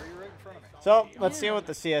 there you are. You're right in front of me. So, let's see what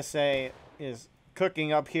the CSA is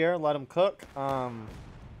cooking up here. Let them cook.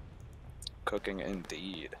 Cooking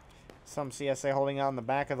indeed. Some CSA holding out in the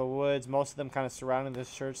back of the woods. Most of them kind of surrounding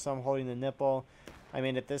this church. Some holding the nipple. I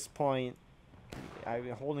mean, at this point,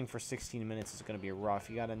 holding for 16 minutes is going to be rough.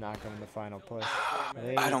 You got to knock them in the final push.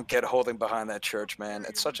 I don't get holding behind that church, man.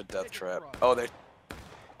 It's such a death trap. Oh, they're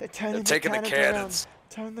taking the cannons.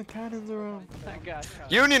 Turn the cannons around.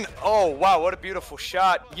 Union, oh wow, what a beautiful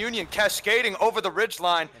shot. Union cascading over the ridge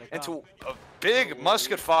line into a big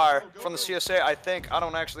musket fire from the CSA, I think. I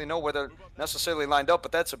don't actually know where they're necessarily lined up,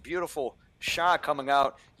 but that's a beautiful shot coming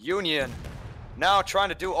out. Union now trying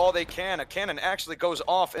to do all they can. A cannon actually goes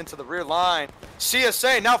off into the rear line.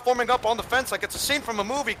 CSA now forming up on the fence like it's a scene from a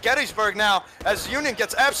movie. Gettysburg now, as Union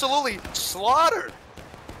gets absolutely slaughtered.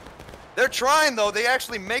 They're trying, though. They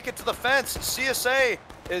actually make it to the fence. CSA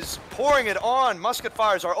is pouring it on. Musket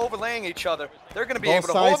fires are overlaying each other. They're going to be able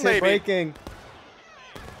to hold, maybe. Breaking.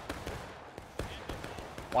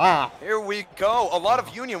 Wow. Here we go. A lot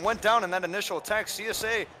of Union went down in that initial attack.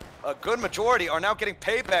 CSA, a good majority, are now getting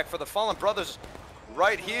payback for the fallen brothers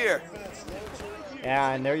right here.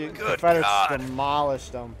 Yeah, and there you Confederates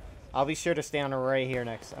demolished them. I'll be sure to stay on the right here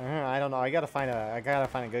next. I don't know. I gotta find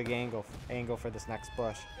a good angle for this next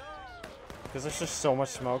push. Because there's just so much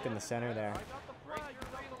smoke in the center there.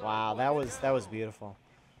 Wow, that was beautiful.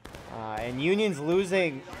 And Union's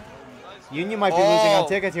losing. Union might be losing on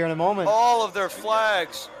tickets here in a moment. All of their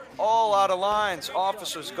flags all out of lines.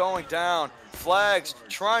 Officers going down. Flags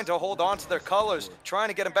trying to hold on to their colors, trying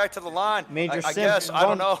to get them back to the line. Major I guess, I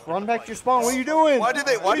don't know. Run back to your spawn. What are you doing? Why do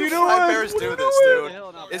flag bearers do this, dude?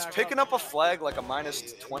 Is picking up a flag like a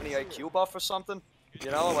minus 20 IQ buff or something? You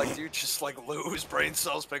know, like, do you just like lose brain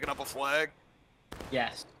cells picking up a flag?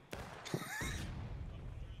 Yes.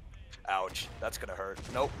 Ouch, that's gonna hurt.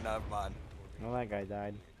 Nope, never mind. Well, that guy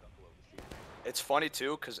died. It's funny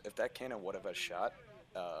too, because if that cannon would have a shot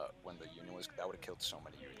when the Union was, that would have killed so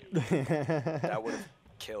many Union. That would have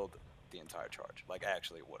killed the entire charge. Like,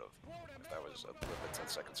 actually, it would have. If that was a little bit 10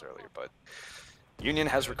 seconds earlier. But Union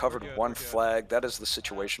has recovered one flag. That is the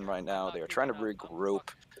situation right now. They are trying to regroup.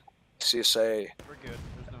 CSA,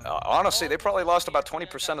 honestly, they probably lost about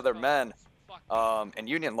 20% of their men, and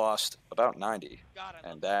Union lost about 90,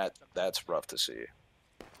 and that's rough to see.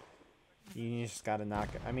 Union just got to knock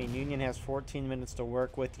it. I mean, Union has 14 minutes to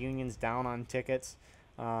work with. Union's down on tickets,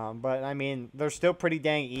 but I mean, they're still pretty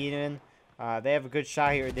dang even. They have a good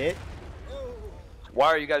shot here. Why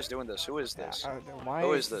are you guys doing this? Who is this?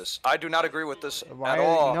 Who is this? I do not agree with this at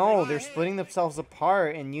all. No, they're splitting themselves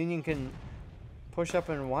apart, and Union can push up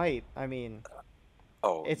and wipe. I mean,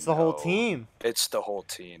 it's the whole team. It's the whole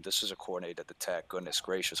team. This is a coordinated attack. Goodness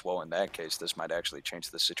gracious. Well, in that case, this might actually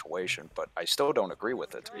change the situation, but I still don't agree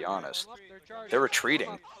with it, to be honest. They're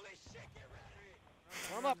retreating.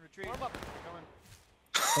 Warm up. Warm up.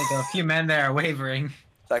 I think a few men there are wavering.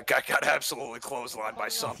 That guy got absolutely clotheslined by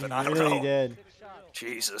something. I don't know. He really did.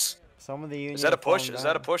 Jesus. Some of the Union. Is that a push? Is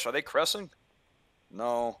that a push? Are they cressing?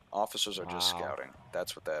 No. Officers are just scouting.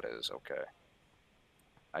 That's what that is. Okay.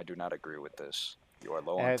 I do not agree with this. You are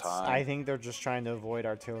low on time. I think they're just trying to avoid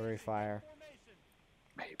artillery fire.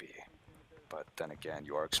 Maybe. But then again,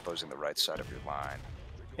 you are exposing the right side of your line.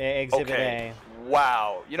 Exhibit okay. A.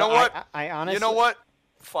 Wow. You know what? I honestly... You know what?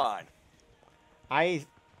 Fine.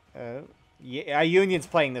 Yeah, Union's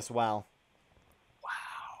playing this well. Wow.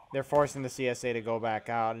 They're forcing the CSA to go back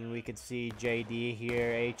out, and we could see JD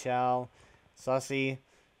here, HL, Sussy.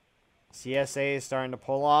 CSA is starting to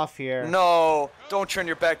pull off here. No, don't turn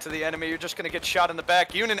your back to the enemy. You're just going to get shot in the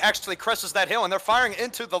back. Union actually cresses that hill, and they're firing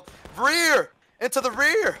into the rear. Into the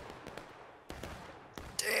rear.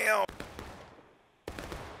 Damn.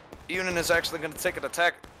 Union is actually going to take an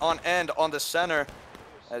attack on end on the center,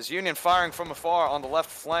 as Union firing from afar on the left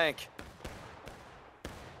flank.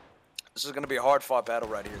 This is going to be a hard-fought battle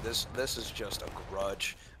right here. This is just a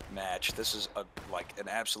grudge match. This is like an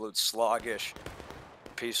absolute sluggish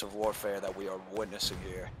piece of warfare that we are witnessing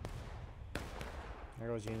here. There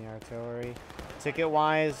goes Union artillery.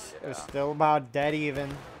 Ticket-wise, it's still about dead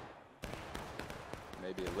even.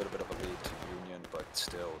 Maybe a little bit of a lead to Union, but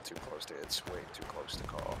still too close to. It's way too close to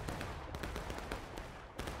call.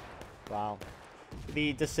 Wow.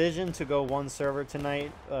 The decision to go one server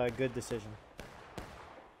tonight, good decision.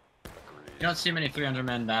 You don't see many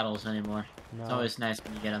 300-man battles anymore. No. It's always nice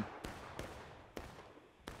when you get them.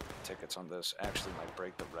 Tickets on this actually might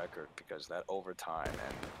break the record because that overtime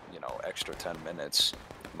and, you know, extra 10 minutes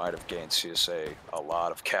might have gained CSA a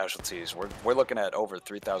lot of casualties. We're looking at over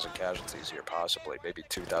 3,000 casualties here, possibly, maybe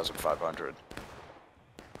 2,500.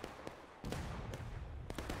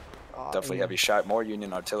 Definitely heavy shot, more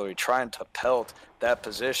Union artillery trying to pelt that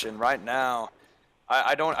position right now.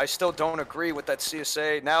 I still don't agree with that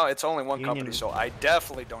CSA. Now it's only one company, so I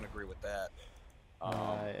definitely don't agree with that.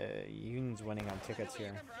 Union's winning on tickets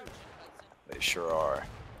here. They sure are.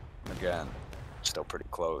 Again, still pretty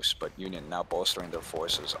close, but Union now bolstering their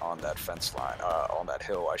forces on that fence line, on that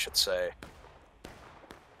hill, I should say.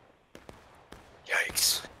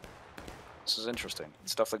 Yikes. This is interesting.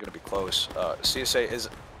 It's definitely going to be close. CSA is...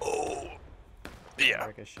 Oh! Yeah.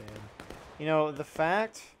 You know, the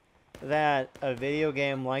fact that a video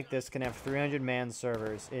game like this can have 300-man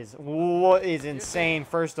servers is insane,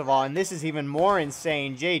 first of all. And this is even more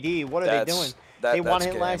insane. JD, what are they doing? They want to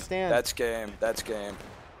hit last stand. That's game. That's game.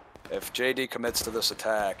 If JD commits to this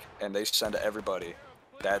attack and they send everybody,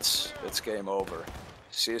 it's game over.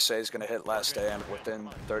 CSA is going to hit last stand within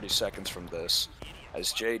 30 seconds from this.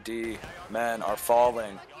 As JD men are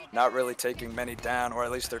falling, not really taking many down, or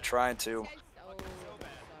at least they're trying to.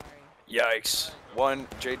 Yikes. One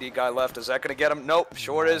JD guy left. Is that going to get him? Nope,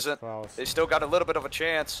 sure isn't. Close. They still got a little bit of a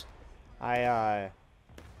chance. Wow.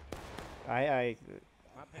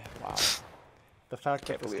 The fact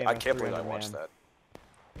that this game I can't believe I watched that.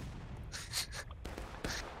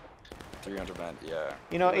 300 men, yeah.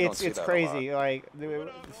 You know, it's crazy. Like,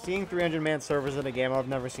 seeing 300-man servers in a game, I've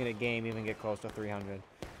never seen a game even get close to 300,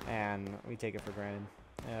 and we take it for granted.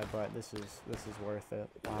 Yeah, but this is worth it.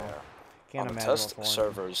 Wow. Yeah. Can't on the imagine test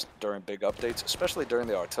servers during big updates, especially during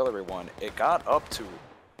the artillery one, it got up to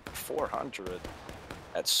 400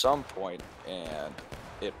 at some point, and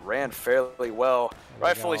it ran fairly well.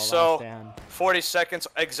 Rightfully so. 40 seconds,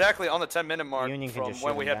 exactly on the 10-minute mark from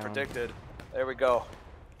when we had predicted. There we go.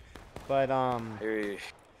 But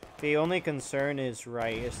the only concern is,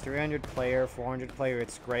 right, is 300 player, 400 player.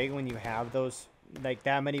 It's great when you have those, like,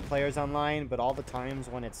 that many players online, but all the times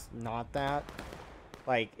when it's not that,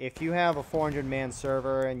 like, if you have a 400-man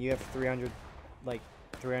server and you have 300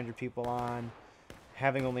 people on,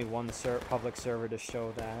 having only one public server to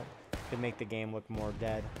show that could make the game look more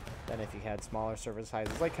dead than if you had smaller server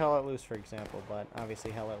sizes, like Hell Let Loose, for example. But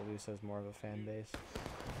obviously Hell Let Loose has more of a fan base.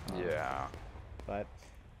 Yeah. But,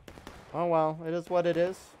 oh well, it is what it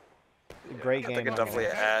is. Great game. I think it definitely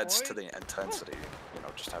adds to the intensity, you know,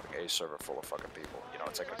 just having a server full of fucking people. You know,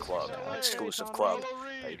 it's like a club, an exclusive club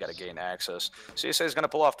that you got to gain access. CSA is going to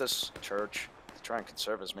pull off this church to try and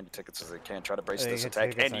conserve as many tickets as they can, try to brace this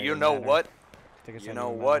attack. And you know what? You know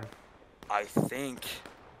what? I think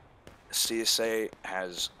CSA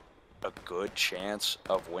has a good chance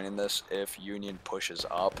of winning this if Union pushes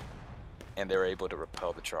up and they're able to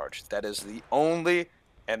repel the charge. That is the only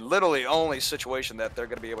and literally only situation that they're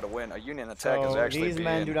going to be able to win. A Union attack is actually these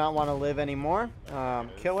men do not want to live anymore.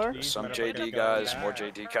 Killer. Some JD guys, more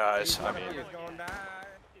JD guys. I mean,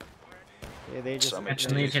 yeah, they just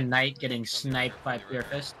mentioned Legion Knight getting sniped by Pure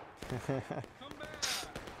Fist.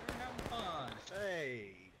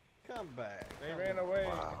 Hey, come back. They ran away.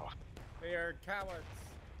 Wow. They are cowards.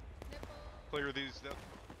 Clear these.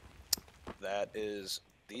 That is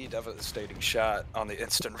the devastating shot on the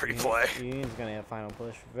instant replay. Union's gonna have final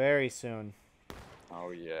push very soon.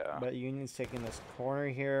 Oh yeah. But Union's taking this corner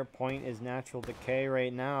here. Point is natural decay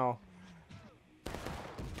right now.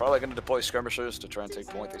 Probably going to deploy skirmishers to try and take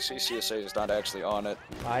point. They see CSA is not actually on it,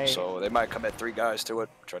 so they might commit 3 guys to it,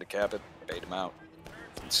 try to cap it, bait him out.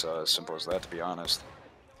 It's as simple as that, to be honest.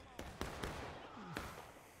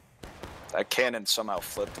 That cannon somehow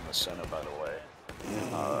flipped in the center, by the way.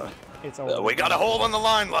 We got a hole in the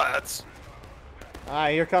line, lads.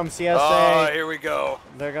 Here comes CSA. Oh, here we go.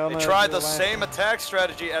 They tried the same attack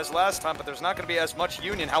strategy as last time, but there's not going to be as much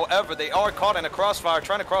Union. However, they are caught in a crossfire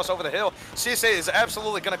trying to cross over the hill. CSA is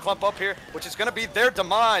absolutely going to clump up here, which is going to be their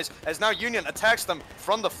demise as now Union attacks them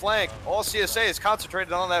from the flank. All CSA is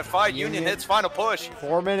concentrated on that fight. Union hits final push.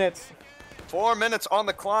 4 minutes. 4 minutes on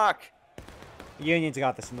the clock. Union's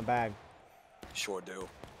got this in the bag. Sure do.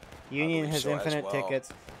 Union has infinite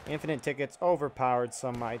tickets. Infinite tickets, overpowered,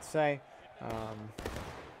 some might say. And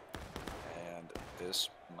this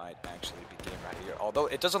might actually be game right here. Although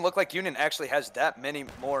it doesn't look like Union actually has that many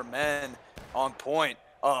more men on point.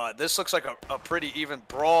 This looks like a pretty even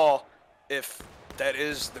brawl, if that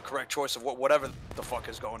is the correct choice of whatever the fuck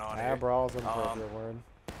is going on here. Brawl's an appropriate word.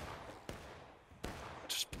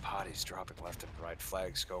 Just bodies dropping left and right,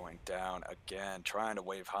 flags going down again, trying to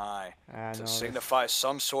wave high to signify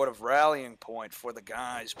some sort of rallying point for the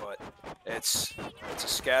guys, but it's a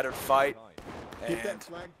scattered fight, and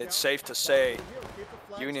it's safe to say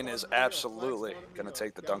Union is absolutely going to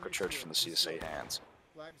take the Dunker Church from the CSA hands.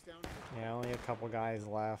 Yeah, only a couple guys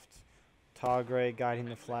left. Togray guiding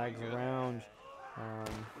the flags around.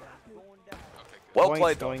 Well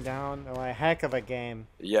played, though. Going down. Oh, a heck of a game.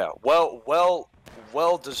 Yeah, well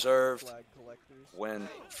deserved win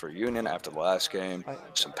for Union after the last game.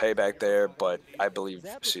 Some payback there, but I believe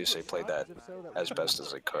CSA played that as best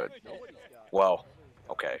as they could. Well,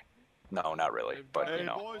 okay. No, not really, but you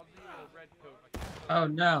know. Oh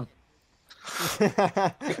no.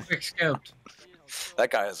 Quick scoped.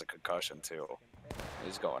 That guy has a concussion too.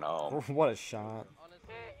 He's going home. What a shot.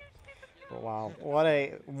 Wow. What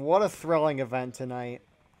a thrilling event tonight.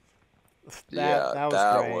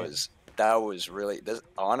 That was really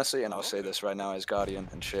honestly, and I'll say this right now as Guardian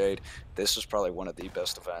and Shade, this was probably one of the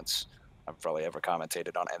best events I've probably ever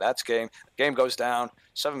commentated on. And that's game. Game goes down,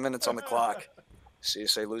 7 minutes on the clock.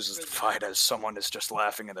 CSA loses the fight as someone is just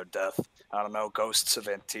laughing in their death. I don't know, Ghosts of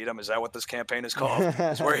Antietam, is that what this campaign is called?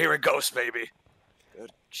 We're hearing ghosts, baby.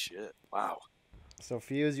 Good shit. Wow. So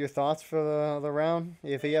Fuse, your thoughts for the round,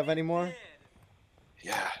 if you have any more?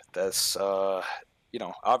 Yeah, that's you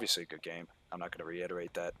know, obviously a good game. I'm not going to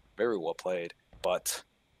reiterate that. Very well played. But,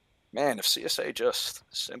 man, if CSA just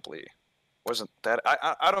simply wasn't that...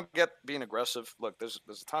 I don't get being aggressive. Look, there's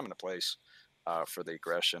a time and a place for the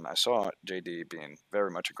aggression. I saw JD being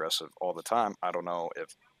very much aggressive all the time. I don't know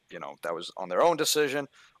if, you know, that was on their own decision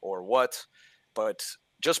or what. But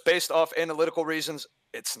just based off analytical reasons,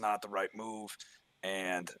 it's not the right move.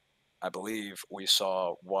 And I believe we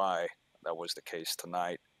saw why that was the case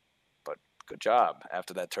tonight. But good job.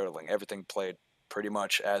 After that turtling, everything played pretty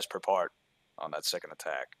much as per part on that second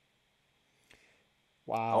attack.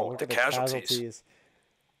 Wow. Oh, look the at casualties.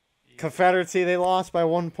 Confederacy, they lost by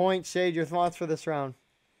 1 point. Shade, your thoughts for this round?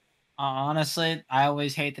 Honestly, I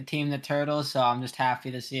always hate the team, the Turtles, so I'm just happy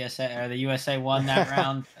the the USA won that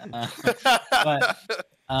round. But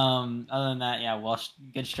other than that, yeah, well,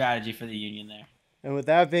 good strategy for the Union there. And with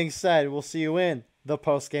that being said, we'll see you in the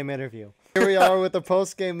post-game interview. Here we are with the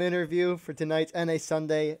post-game interview for tonight's NA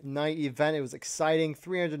Sunday night event. It was exciting,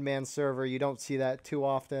 300-man server. You don't see that too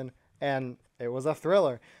often, and it was a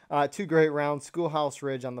thriller. 2 great rounds. Schoolhouse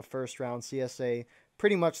Ridge on the first round. CSA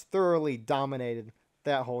pretty much thoroughly dominated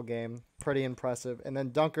that whole game. Pretty impressive. And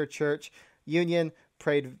then Dunker Church Union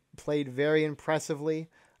played very impressively.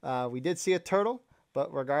 We did see a turtle,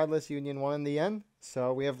 but regardless, Union won in the end.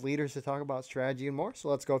 So we have leaders to talk about strategy and more. So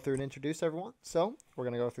let's go through and introduce everyone. So we're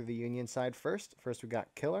going to go through the Union side first. First, we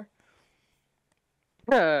got Killer.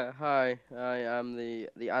 Hi, I am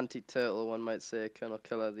the anti-turtle, one might say, Colonel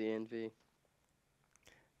Killer of the ANV.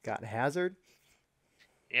 Got Hazard.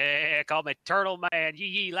 Yeah, call me Turtle Man.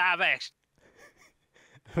 Yee live action.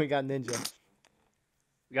 We got Ninja.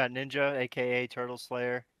 We got Ninja, aka Turtle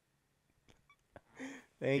Slayer.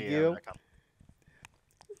 Thank you.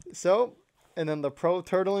 So, and then the pro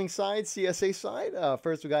turtling side, CSA side.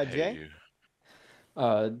 First, we got Jay.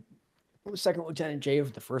 Second Lieutenant Jay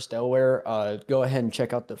of the 1st Delaware. Go ahead and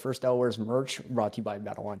check out the 1st Delaware's merch brought to you by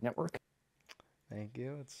Battle Line Network. Thank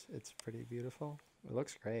you. It's pretty beautiful. It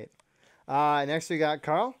looks great. Next, we got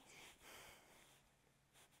Karl.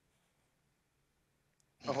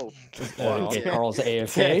 Oh, okay, Carl's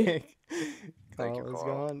AFK. Karl is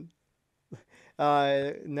gone.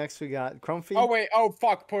 Next we got Crumpy. Oh wait, oh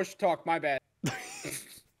fuck, push talk, my bad.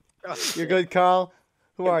 You're good, Karl.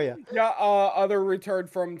 Who are you? Yeah, other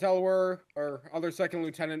returned from Delaware, or other 2nd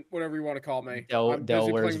lieutenant, whatever you want to call me.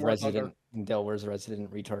 Delaware's resident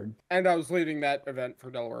retard. And I was leading that event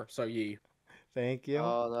for Delaware, so yee. Thank you.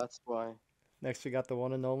 Oh, that's why. Next we got the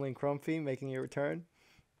one and only Crumpy making your return.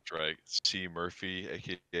 That's right. C Murphy,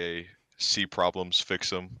 aka C Problems, Fix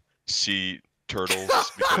Them, C Turtles.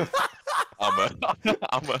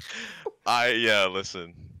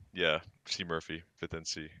 Listen, C Murphy, 5th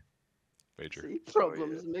NC, major. C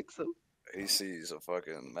Problems, mix them. He sees a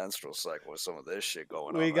fucking menstrual cycle with some of this shit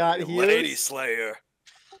going on. We got Hughes. Lady Slayer.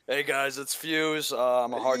 Hey guys, it's Fuse.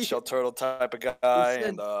 I'm a hard shell turtle type of guy,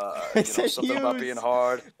 and something about being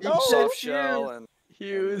hard, soft shell, and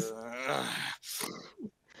Hughes.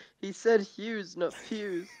 He said Hughes, not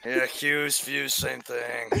Fuse. Yeah, Hughes, Fuse, same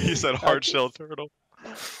thing. He said hard shell turtle.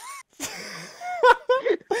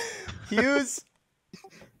 Hughes.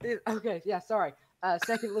 Okay, yeah, sorry.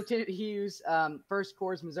 2nd Lieutenant Hughes, 1st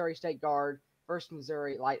Corps Missouri State Guard, 1st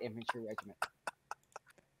Missouri Light Infantry Regiment.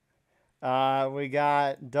 We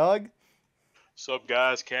got Doug. Sup,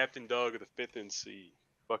 guys? Captain Doug of the 5th NC.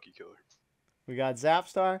 Bucky Killer. We got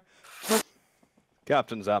Zapstar.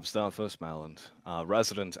 Captain Zapstar, 1st Maryland.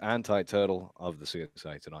 Resident anti-turtle of the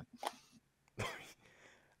CSA tonight.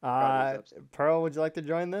 Pearl, would you like to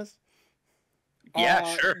join this? Yeah,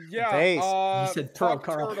 sure. Yeah. Base. He said Pearl, fuck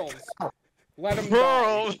Karl. turtles. Let them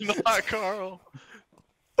Pearl, not Karl.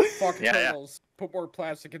 Fuck turtles. Put more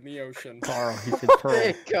plastic in the ocean. Carl, he said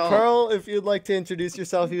Pearl. Pearl, if you'd like to introduce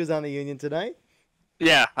yourself, he was on the Union tonight.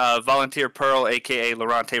 Yeah, Volunteer Pearl, a.k.a.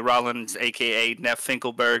 Lorante Rollins, a.k.a. Neff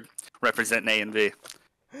Finkelberg, representing A&V.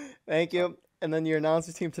 Thank you. And then your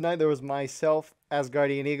announcer team tonight, there was myself,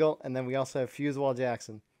 Asgardian Eagle, and then we also have FuseWall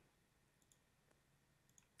Jackson.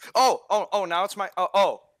 Oh, now it's my...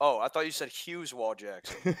 Oh, I thought you said FuseWall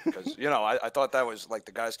Jackson. Because, I thought that was like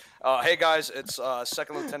the guys... hey, guys, it's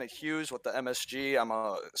 2nd Lieutenant Hughes with the MSG. I'm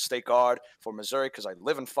a state guard for Missouri because I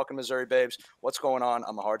live in fucking Missouri, babes. What's going on?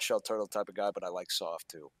 I'm a hard shell turtle type of guy, but I like soft,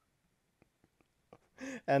 too.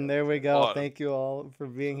 And there we go. Thank you all for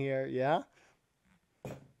being here. Yeah?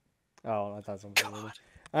 Oh, I thought something was...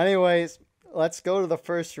 Anyways, let's go to the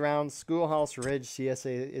first round. Schoolhouse Ridge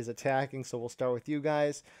CSA is attacking, so we'll start with you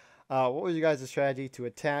guys. What was your guys' strategy to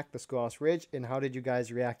attack the Schoolhouse Ridge, and how did you guys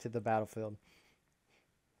react to the battlefield?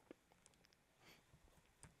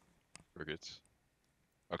 Frigates.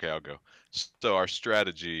 Okay, I'll go. So our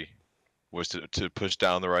strategy was to push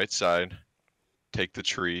down the right side, take the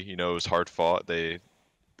tree. It was hard fought. They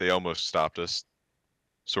almost stopped us,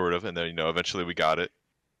 sort of, and then eventually we got it.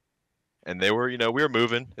 And they were, we were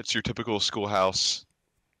moving. It's your typical schoolhouse,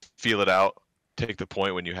 feel it out. Take the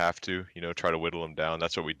point when you have to, try to whittle them down.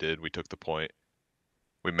 That's what we did. We took the point.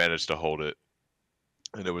 We managed to hold it,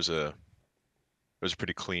 and it was a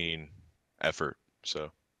pretty clean effort. So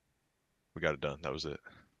we got it done. That was it.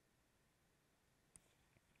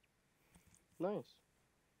 Nice.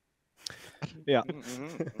 Yeah.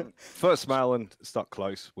 First Maryland stuck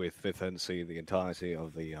close with 5th NC the entirety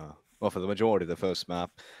of the, well, for the majority of the first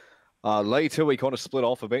map. Later, we kind of split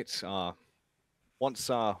off a bit.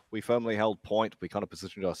 Once we firmly held point, we kind of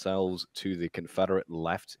positioned ourselves to the Confederate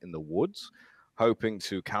left in the woods, hoping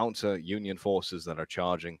to counter Union forces that are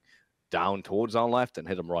charging down towards our left and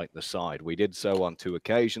hit them right in the side. We did so on 2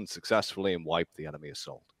 occasions successfully and wiped the enemy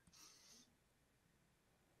assault.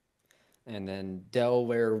 And then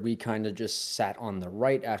Delaware, we kind of just sat on the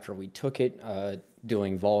right after we took it,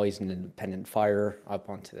 doing volleys and independent fire up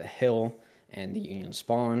onto the hill and the Union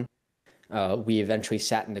spawn. We eventually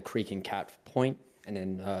sat in the creek and Cat Point, and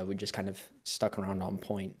then we just kind of stuck around on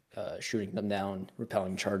point, shooting them down,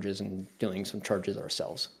 repelling charges, and doing some charges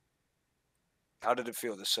ourselves. How did it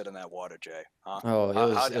feel to sit in that water, Jay? Huh? Oh, it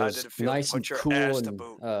was, how did it feel nice to and put your cool, ass and to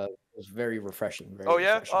boot? it was very refreshing. Very Oh,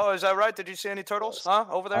 yeah? refreshing. Oh, is that right? Did you see any turtles, huh,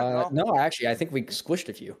 over there? No, actually, I think we squished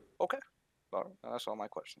a few. Okay. All right. That's all my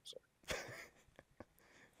questions, sir.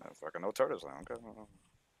 Fucking no turtles now. Okay.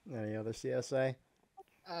 Any other CSA?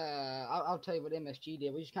 I'll tell you what MSG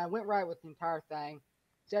did. We just kind of went right with the entire thing.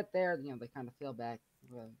 Sat there, you know, they kind of fell back.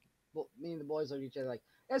 Well, me and the boys looked at each other like,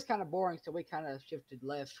 that's kind of boring, so we kind of shifted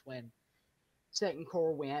left when Second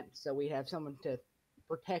Corps went, so we have someone to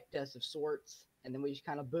protect us of sorts, and then we just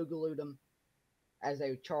kind of boogalooed them as they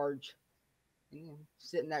would charge, and, you know,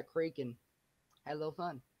 sit in that creek and had a little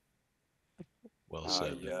fun. Well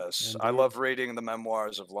said. Yes, I love reading the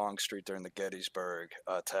memoirs of Longstreet during the Gettysburg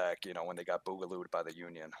attack. You know, when they got boogalooed by the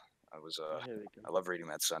Union. I love reading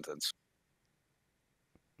that sentence.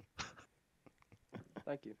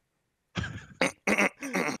 Thank you.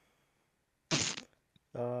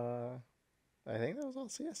 I think that was all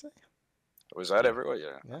CSA. Was that everywhere?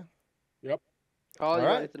 Yeah. Yeah. Yep. Carl, you All got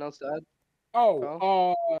right. anything else to add?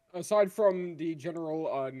 Oh, aside from the general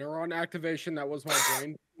neuron activation, that was my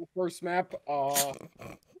brain first map.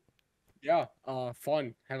 Yeah,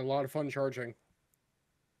 fun. Had a lot of fun charging.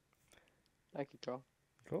 Thank you, Carl.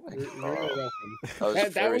 Cool. You're welcome. That was all I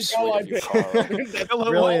very did. sweet of you, That's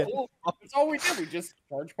Brilliant. That's all we did. We just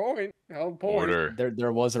charge point. Held point. Order.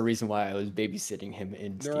 There was a reason why I was babysitting him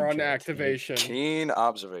in Steam Neuron Chat. activation. Keen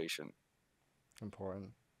observation. Important.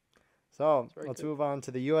 So let's move on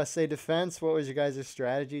to the USA defense. What was your guys'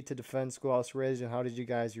 strategy to defend Schoolhouse Ridge, and how did you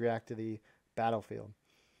guys react to the battlefield?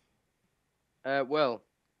 Well,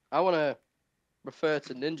 I want to refer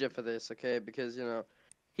to Ninja for this, okay? Because, you know,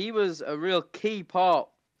 he was a real key part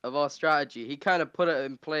of our strategy. He kind of put it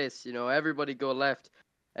in place, you know, everybody go left.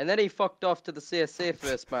 And then he fucked off to the CSA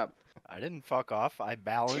first map. I didn't fuck off. I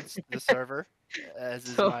balanced the server, as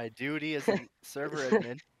is my duty as a server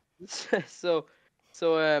admin.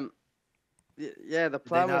 Yeah, the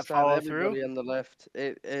plan not was to have follow everybody through? on the left.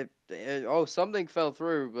 Something fell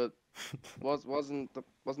through, but wasn't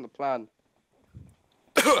the plan.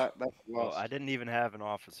 That Well, was. I didn't even have an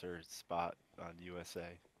officer spot on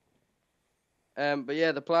USA. But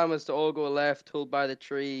yeah, the plan was to all go left, hold by the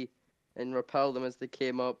tree, and repel them as they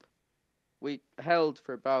came up. We held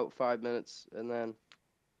for about 5 minutes, and then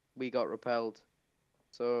we got repelled.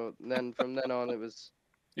 So then, from then on, it was.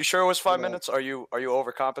 You sure it was 5 Yeah. minutes? Are you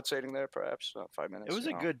overcompensating there? Perhaps 5 minutes. It was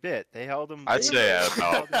you a know? good bit. They held them. I'd say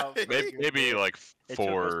held about out maybe like It took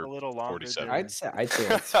us a little longer 4:47. than- I'd say like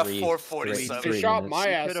three. 4:47. three They shot minutes. my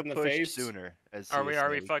We ass could have in the pushed face. sooner. As Are we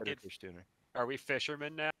CSA. fucking- could've pushed sooner. Are we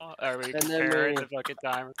fishermen now? Are we And then comparing we- the fucking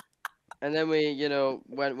timer? And then we, you know,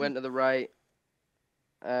 went to the right,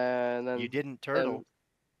 and then You didn't turtle.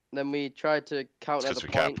 Then we tried to counter Because the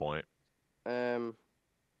we can't point. point.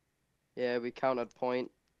 Yeah, we countered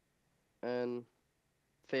point, and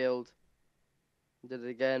failed. Did it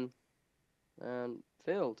again, and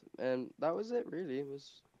failed, and that was it. Really, it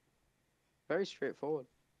was very straightforward.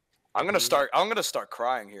 I'm gonna start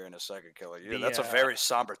crying here in a second, Killer. Yeah, that's a very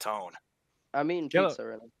somber tone. I'm eating Killer- pizza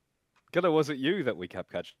right now. Killer, was it you that we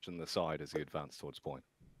kept catching the side as he advanced towards point?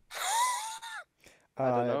 I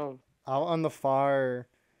don't know. Out on the far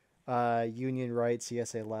Union right,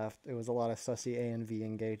 CSA left, it was a lot of sussy A and V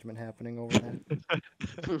engagement happening over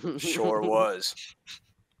there. Sure was.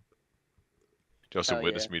 You also Hell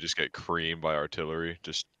witnessed yeah. me just get creamed by artillery,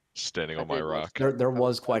 just standing on my did rock. There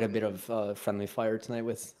was quite a bit of friendly fire tonight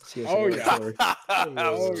with CSA. Oh, yeah. artillery. I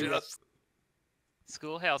was yeah. just-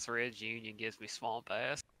 Schoolhouse Ridge Union gives me swamp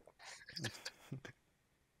ass.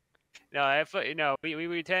 No,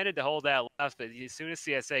 we tended to hold that left, but as soon as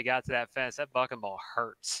CSA got to that fence, that bucking ball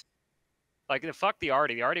hurts. Like, fuck the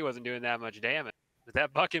Artie. The Artie wasn't doing that much damage, but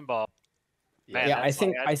that bucking ball. Man, Yeah, I that's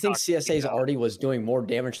think like- I think that's toxic CSA's stuff. Artie was doing more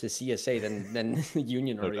damage to CSA than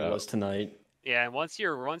Union No Artie doubt. was tonight. Yeah, and once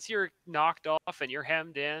you're knocked off and you're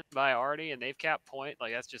hemmed in by Artie and they've capped point,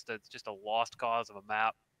 like that's just a lost cause of a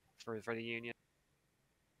map for the Union.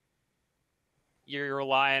 You're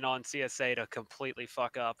relying on CSA to completely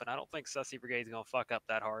fuck up, and I don't think Sussy Brigade's gonna fuck up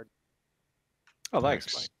that hard. Oh,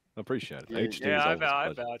 thanks, mate. Appreciate it. Yeah, HD Yeah, is I always a I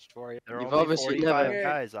pleasure. vouched for you. There are You've only obviously 45 never.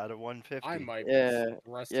 guys out of 150. I might. Yeah, The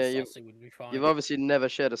rest yeah. of You've Sussy would be fine. you've obviously never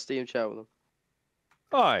shared a Steam chat with them.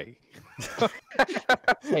 Hi.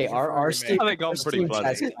 Hey, our Steam, I think I'm pretty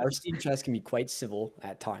funny. our Steam chats can be quite civil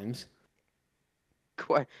at times.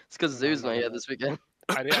 Quite. It's because Zoo's not here this weekend.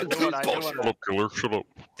 I do want to killer. Shut up.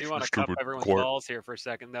 cup everyone's balls here for a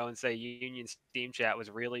second though and say Union Steam chat was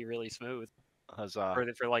really smooth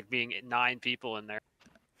for like being 9 people in there.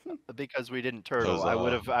 Because we didn't turtle,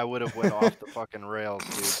 Huzzah. I would have went off the fucking rails,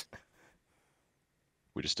 dude.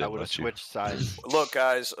 We just I didn't would have let you. switched sides. Look,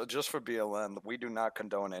 guys, just for BLM, we do not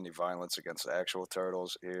condone any violence against actual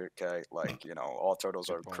turtles here, okay? Like, all turtles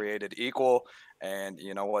are created equal, and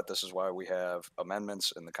you know what? This is why we have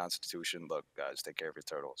amendments in the Constitution. Look, guys, take care of your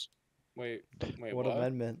turtles. Wait, What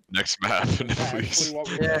amendment? Next map, please.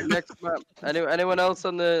 Yeah, next map. Anyone else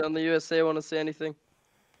on the USA want to say anything?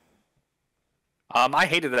 I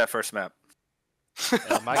hated that first map.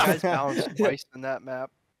 Yeah, my guys balanced twice in that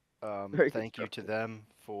map. Very Thank you to them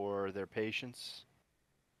for their patience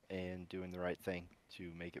and doing the right thing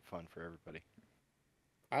to make it fun for everybody.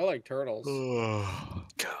 I like turtles.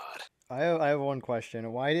 God. I have one question.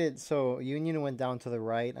 So Union went down to the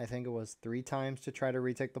right, I think it was 3 times to try to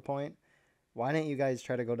retake the point. Why didn't you guys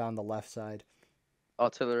try to go down the left side?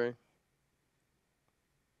 Artillery.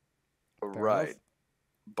 Right.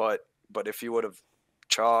 But if you would have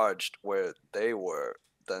charged where they were,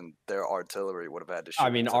 then their artillery would have had to shoot. I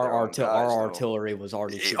mean, into our their own guys, artillery was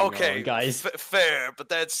already shooting our okay, own guys. fair, but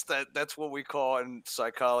that's what we call in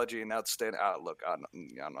psychology an outstanding outlook. I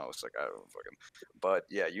know it's like I don't fucking, but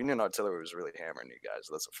yeah, Union artillery was really hammering you guys.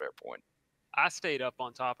 That's a fair point. I stayed up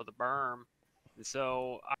on top of the berm, and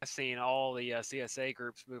so I seen all the CSA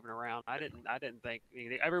groups moving around. I didn't think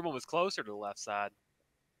everyone was closer to the left side.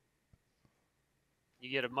 You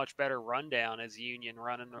get a much better rundown as Union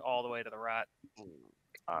running all the way to the right.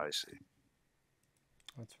 I see.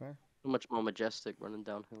 That's fair. Much more majestic running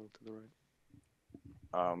downhill to the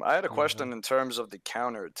right. I had a question in terms of the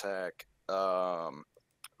counterattack.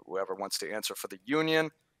 Whoever wants to answer for the Union,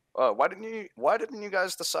 why didn't you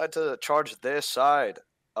guys decide to charge their side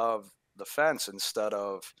of the fence instead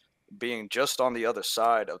of being just on the other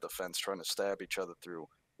side of the fence, trying to stab each other through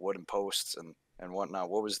wooden posts and whatnot?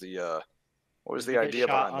 What was the idea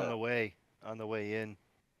behind that? On the way in,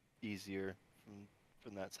 easier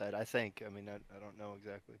from that side. I think. I mean, I don't know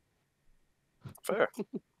exactly. Fair.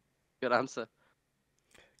 Good answer.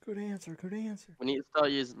 Good answer. Good answer. We need to start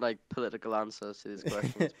using like political answers to these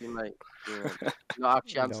questions. Be like, not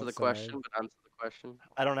actually answer the question, but answer the question.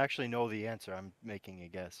 I don't actually know the answer. I'm making a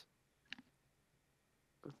guess.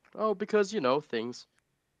 Oh, because things.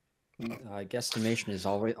 Guesstimation is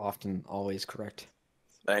often always correct.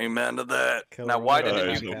 Amen to that. Killer Now, why Roll.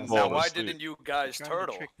 didn't you guys You're trying to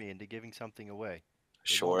turtle? trick me into giving something away.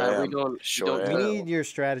 Sure am. We need your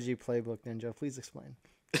strategy playbook, Ninja. Please explain.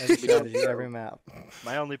 Every strategy, every map.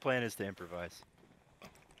 My only plan is to improvise.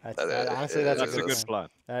 Honestly, that's a good plan.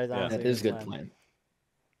 That is a good plan.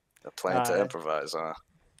 A plan to improvise, huh?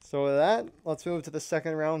 So with that, let's move to the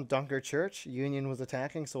second round. Dunker Church. Union was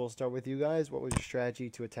attacking, so we'll start with you guys. What was your strategy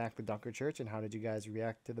to attack the Dunker Church, and how did you guys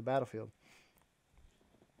react to the battlefield?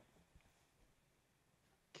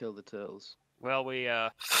 Kill the turtles. Well, we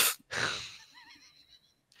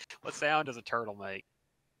what sound does a turtle make?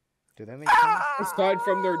 Do they make sense? Aside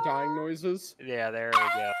from their dying noises. Yeah, there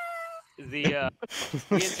we go.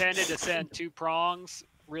 We intended to send 2 prongs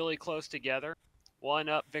really close together, one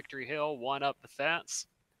up Victory Hill, one up the fence.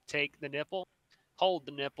 Take the nipple, hold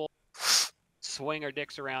the nipple, swing our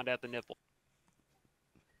dicks around at the nipple.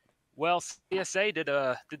 Well, CSA did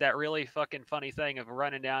that really fucking funny thing of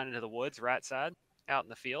running down into the woods right side out in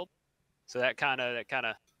the field. So that kind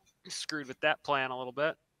of screwed with that plan a little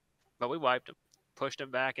bit. But we wiped them, pushed them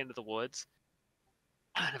back into the woods.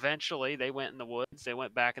 And eventually they went in the woods. They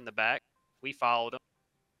went back in the back. We followed them.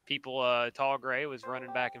 Tall Gray was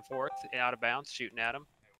running back and forth out of bounds, shooting at him.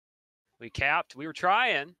 We capped. We were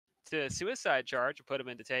trying to suicide charge and put them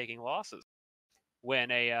into taking losses.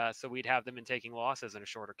 So we'd have them in taking losses in a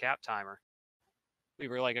shorter cap timer. We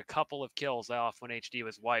were like a couple of kills off when HD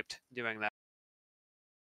was wiped doing that.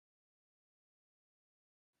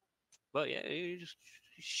 But yeah, you just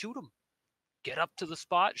shoot them. Get up to the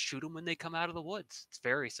spot, shoot them when they come out of the woods. It's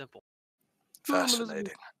very simple.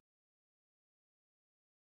 Fascinating.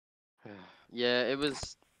 Yeah, it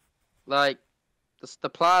was like the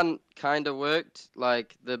plan kind of worked.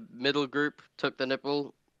 Like the middle group took the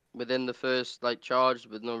nipple within the first like charge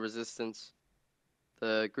with no resistance.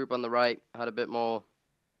 The group on the right had a bit more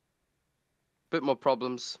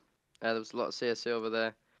problems. There was a lot of CSA over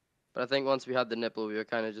there, but I think once we had the nipple, we were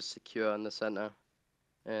kind of just secure in the center,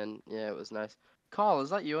 and yeah, it was nice. Karl, is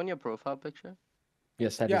that you on your profile picture?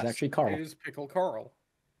 Yes, that is actually Karl. It is Pickle Karl.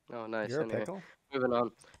 Oh, nice. You're a Anyway, pickle? moving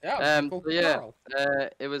on. Yeah, so yeah,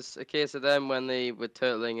 it was a case of them when they were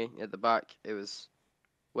turtling at the back. It was,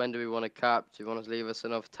 when do we want to cap? Do you want to leave us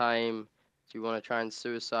enough time? Do you want to try and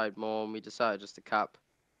suicide more? And we decided just to cap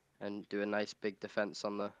and do a nice big defense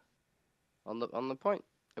on the point.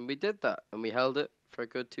 And we did that, and we held it for a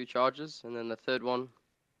good 2 charges, and then the third one,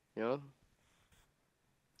 you know,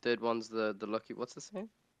 third one's the lucky. What's the saying?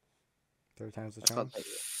 Third time's the charm.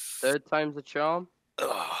 Third time's the charm.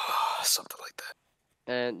 Something like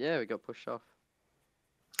that. And yeah, we got pushed off.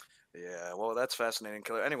 Yeah, well, that's fascinating,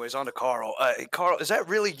 Killer. Anyways, on to Karl. Karl, is that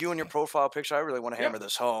really you in your profile picture? I really want to hammer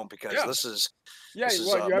this home because this is you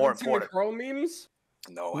more haven't seen the Karl memes?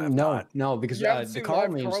 No, I have not. No, because You haven't the seen Karl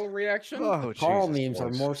live memes. Karl reaction? The Karl memes are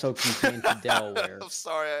more so contained to Delaware. I'm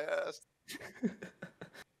sorry I asked.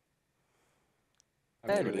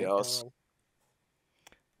 Anybody else?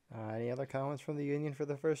 Any other comments from the Union for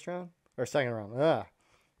the first round? Or second round?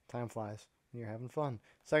 Time flies. You're having fun.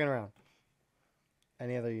 Second round.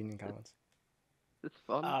 Any other Union comments? It's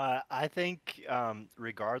fun. I think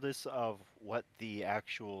regardless of what the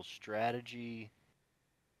actual strategy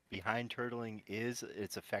behind turtling is,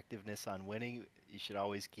 its effectiveness on winning, you should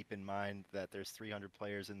always keep in mind that there's 300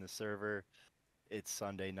 players in the server. It's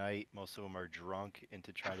Sunday night. Most of them are drunk, and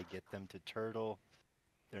to try to get them to turtle,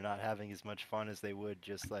 they're not having as much fun as they would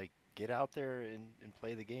just like get out there and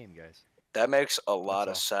play the game, guys. That makes a lot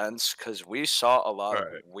of sense because we saw a lot of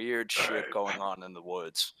weird shit going on in the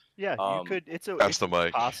woods. Yeah, you could. It's a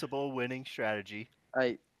possible winning strategy.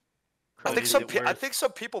 I think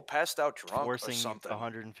some people passed out drunk or forcing something.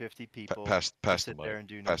 150 people Pass to the sit mic. there and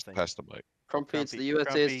do Pass nothing. the mic. Crumpy, it's the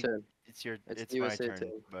USA's Crumpy, turn. It's the my USA turn,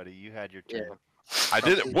 turn. buddy. You had your turn. I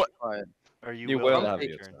didn't. What? Or you, You will will have have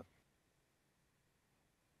your your turn.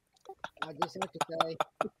 I just have to say,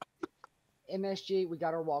 MSG, we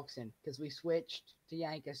got our walks in because we switched to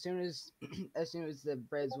Yank as soon as the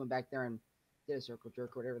Reds went back there and did a circle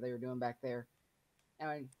jerk or whatever they were doing back there.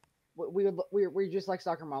 And we were just like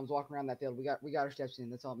soccer moms walking around that field. We got our steps in.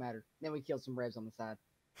 That's all that mattered. Then we killed some Reds on the side.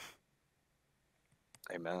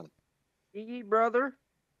 Amen. Brother.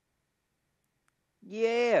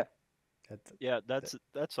 Yeah. Yeah,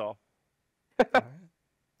 that's all.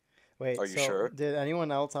 Wait, Are you so sure? did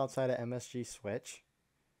anyone else outside of MSG switch?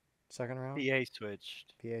 Second round? PA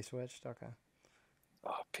switched. PA switched? Okay.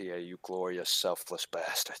 Oh, PA, you glorious, selfless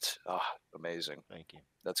bastards. Amazing. Thank you.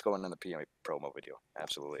 That's going in the PA promo video.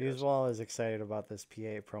 Absolutely. is. FuseWall is excited about this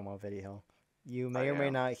PA promo video. You may or may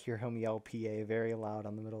not hear him yell PA very loud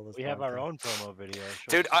on the middle of this We have our own promo video. It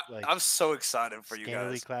Dude, shows, I'm so excited for you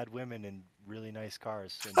scantily guys. clad women in really nice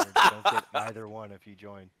cars. And you don't get either one if you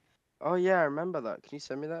join. Oh yeah, I remember that. Can you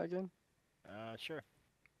send me that again? Sure.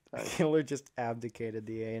 Killer just abdicated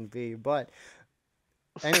the A and B. But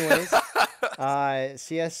anyways,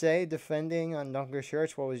 CSA defending on Dunker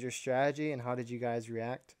Church, what was your strategy and how did you guys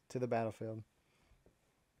react to the battlefield?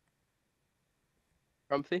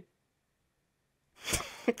 Comfy?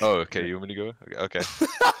 Oh, okay. You want me to go? Okay.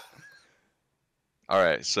 All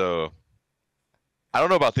right. So I don't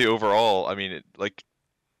know about the overall. I mean, like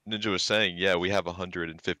Ninja was saying, yeah, we have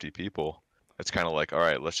 150 people. It's kind of like, all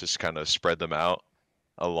right, let's just kind of spread them out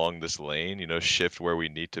along this lane, you know, shift where we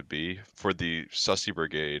need to be. For the Sussy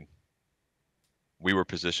Brigade, we were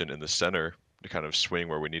positioned in the center to kind of swing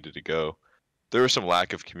where we needed to go. There was some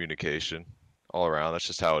lack of communication all around. That's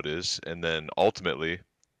just how it is. And then ultimately,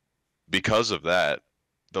 because of that,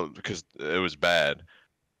 because it was bad,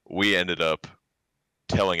 we ended up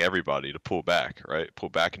telling everybody to pull back, right? Pull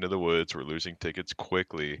back into the woods. We're losing tickets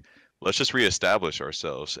quickly. Let's just reestablish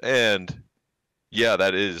ourselves. And yeah,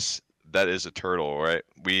 that is a turtle, right?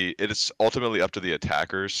 It's ultimately up to the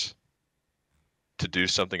attackers to do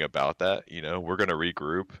something about that. You know, we're gonna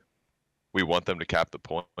regroup. We want them to cap the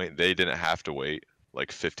point. They didn't have to wait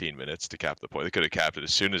like 15 minutes to cap the point. They could have capped it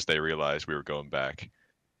as soon as they realized we were going back,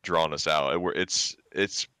 drawing us out.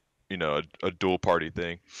 It's you know, a dual party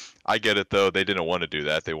thing. I get it though. They didn't want to do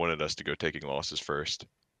that. They wanted us to go taking losses first.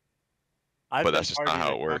 But that's just not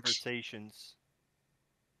how it works. Conversations.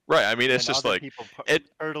 Right. I mean, it's just like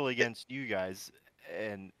turtle against you guys,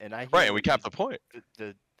 and I hear right, and we cap the point.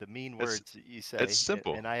 The mean words that you say. It's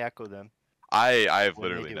simple, and I echo them. I've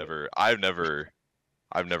literally never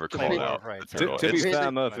I've never To called be- out. right, the To, turtle. to be It's-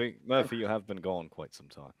 fair, Murphy, you have been gone quite some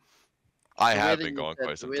time. I The way have that been you going said-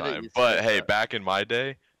 quite the some way that time. you But said hey, that. back in my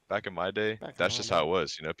day, Back in that's just how it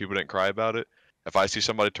was. You know, people didn't cry about it. If I see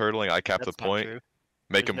somebody turtling, I cap the That's not point, true.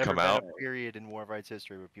 make There's them come never been out. a period in War of Rights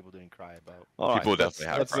history where people didn't cry about. All People right, definitely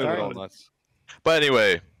have let's cried move it about on. it. But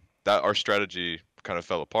anyway, that our strategy kind of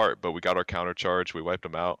fell apart. But we got our counter charge. We wiped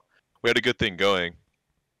them out. We had a good thing going.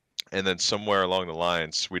 And then somewhere along the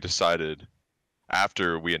lines, we decided,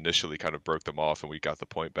 after we initially kind of broke them off and we got the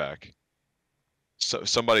point back, so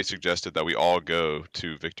somebody suggested that we all go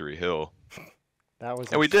to Victory Hill. That was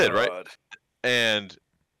And we did, right? God. And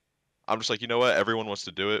I'm just like, you know what? Everyone wants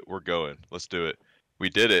to do it. We're going. Let's do it. We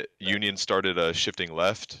did it. Union started shifting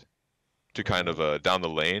left to kind of down the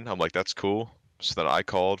lane. I'm like, that's cool. So then I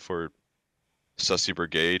called for Sussy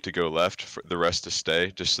Brigade to go left, for the rest to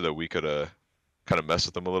stay, just so that we could kind of mess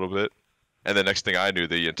with them a little bit. And the next thing I knew,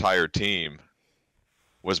 the entire team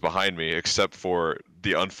was behind me, except for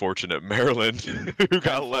the unfortunate Maryland who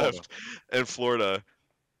got left, and Florida,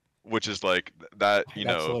 which is like that. You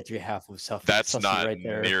That's know, what you have with Sussy. that's Sussy not right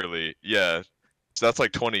there. nearly. Yeah, so that's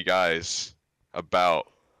like 20 guys about.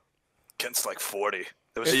 Against like 40.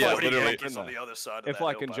 There was If 40 I can jump Yankees in on there. the other side of If that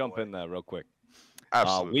I hill, can by the jump way. in there real quick.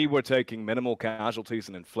 Absolutely. We were taking minimal casualties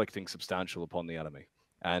and inflicting substantial upon the enemy.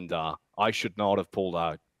 And I should not have pulled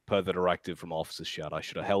out per the directive from Officer Shed. I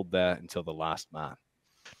should have held there until the last man.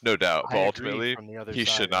 No doubt, I but agree ultimately from the other he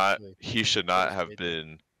side, should not. actually. He should not have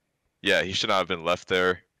been. Yeah, he should not have been left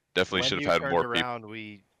there. Definitely When should you have had turned more people.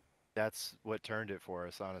 around, that's what turned it for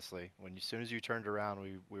us, honestly. As soon as you turned around,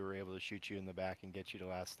 we were able to shoot you in the back and get you to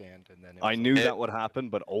last stand, and then I knew that would happen,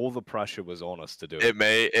 but all the pressure was on us to do it.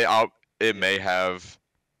 It may have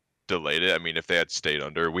delayed it. I mean, if they had stayed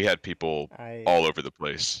under, we had people all over the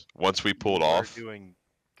place. Once we pulled You were off. doing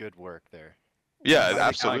good work there. Yeah, I think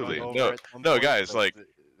absolutely. going No, over at some no, point, guys, but like.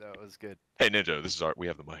 that was good. Hey, Ninja, this is our. We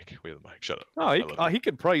have the mic. We have the mic. Shut up. Oh, I love he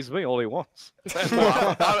can praise me all he wants.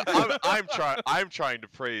 I'm trying to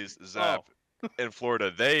praise Zap in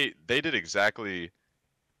Florida. They did exactly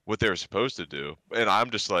what they were supposed to do, and I'm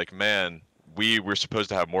just like, man, we were supposed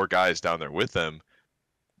to have more guys down there with them,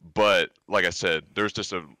 but like I said, there's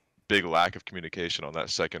just a big lack of communication on that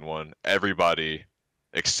second one. Everybody,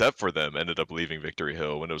 except for them, ended up leaving Victory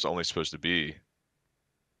Hill when it was only supposed to be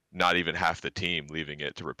not even half the team leaving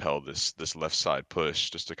it to repel this left side push,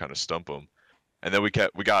 just to kind of stump them. And then we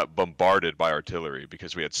got bombarded by artillery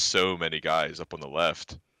because we had so many guys up on the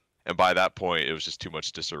left, and by that point it was just too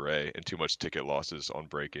much disarray and too much ticket losses on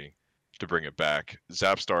breaking to bring it back.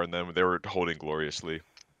 Zapstar and them, they were holding gloriously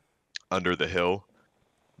under the hill,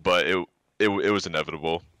 but it was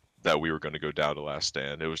inevitable that we were going to go down to last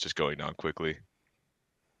stand. It was just going down quickly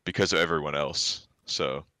because of everyone else.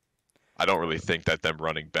 So I don't really think that them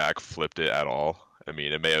running back flipped it at all. I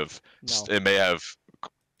mean, it may have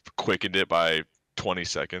quickened it by 20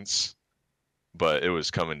 seconds, but it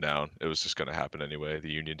was coming down. It was just going to happen anyway.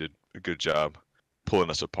 The Union did a good job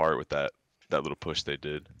pulling us apart with that little push they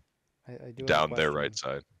did I do have a down their question. right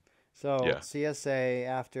side. So Yeah. CSA,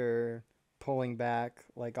 after pulling back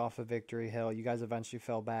like off of Victory Hill, you guys eventually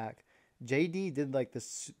fell back. JD did like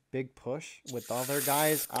this big push with all their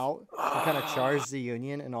guys out and kind of charged the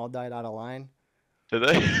Union and all died out of line. Did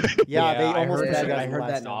they? Yeah, they I almost heard put that. you guys I in heard last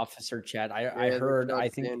that in stand. officer chat. I they heard. got I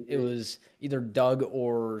think stand it B. was either Doug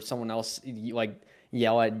or someone else like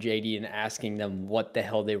yell at JD and asking them what the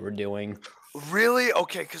hell they were doing. Really?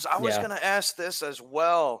 Okay, because I was Yeah. gonna ask this as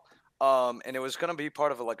well, and it was gonna be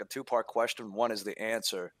part of a two-part question. One is the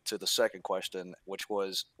answer to the second question, which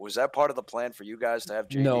was that part of the plan for you guys to have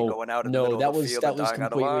JD going out in the middle that of the was field that and was dying out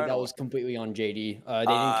of completely line? that or- was completely on JD. They didn't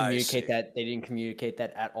I communicate see. that. They didn't communicate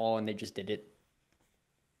that at all, and they just did it.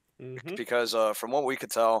 Because from what we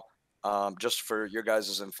could tell, just for your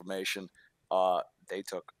guys' information, they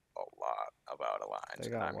took a lot of out of lines. They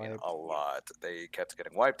got I mean, wiped. a lot. They kept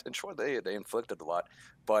getting wiped, and sure, they inflicted a lot.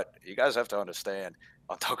 But you guys have to understand,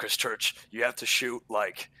 on Tucker's Church, you have to shoot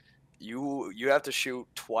like you have to shoot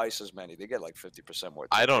twice as many. They get like 50% more.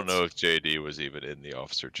 I don't tickets. know if JD was even in the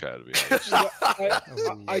officer chat, to be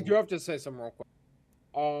honest. I do have to say something real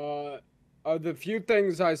quick. The few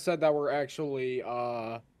things I said that were actually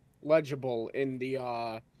legible in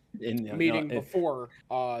the meeting before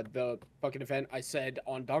the fucking event, I said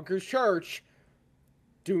on Dunker's Church,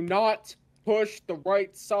 do not push the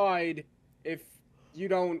right side if you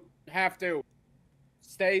don't have to.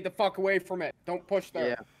 Stay the fuck away from it. Don't push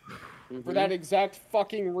there. For that exact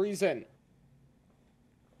fucking reason.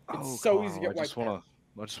 It's so easy to get I wiped.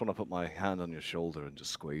 just want to put my hand on your shoulder and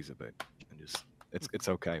just squeeze a bit, and just it's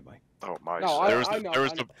okay, mate. Oh my! No, there was I know. there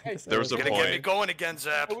was a Gonna point. get me going again,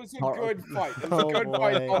 Zap. It was a good fight. It was a good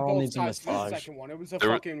fight on both sides. The second one, it was a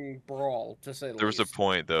fucking brawl, to say the There was least. a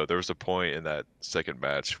point though. There was a point in that second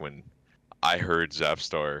match when I heard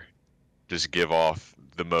Zapstar just give off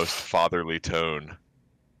the most fatherly tone,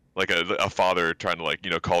 like a father trying to, like, you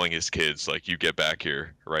know, calling his kids, like, "You get back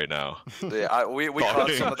here right now." Yeah, we caught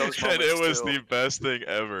some of those moments and it was too. the best thing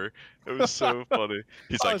ever. It was so funny.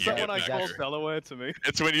 He's like, is "You that get when I back called here." Delaware to me?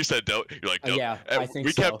 It's when you said You're like, yeah, and I think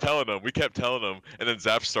we so. kept telling him, and then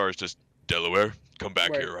Zapstar is just, "Delaware, come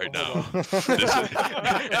back here right now." and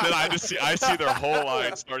then I see their whole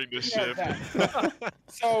line starting to shift.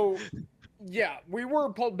 So, yeah, we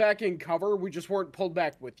were pulled back in cover. We just weren't pulled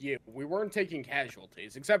back with you. We weren't taking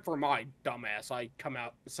casualties, except for my dumbass. I come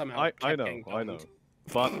out somehow. I know.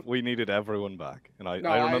 But we needed everyone back, and I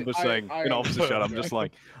remember saying I in officer chat, I'm understand. just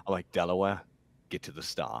like, Delaware, get to the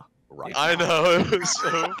star right I now. know, it was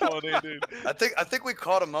so funny, dude. I think we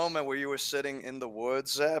caught a moment where you were sitting in the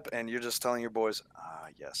woods, Zap, and you're just telling your boys,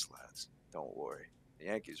 yes, lads, don't worry. The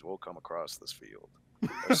Yankees will come across this field.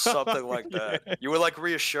 Or something like that. Yeah. You were like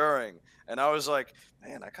reassuring. And I was like,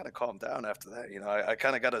 man, I kind of calmed down after that. You know, I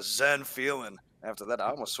kind of got a zen feeling after that. I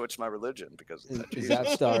almost switched my religion because of that.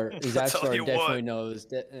 Zapstar Tell you definitely what. knows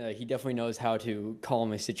that he definitely knows how to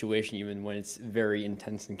calm a situation even when it's very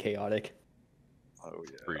intense and chaotic. Oh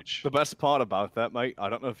yeah. Preach. The best part about that, mate, I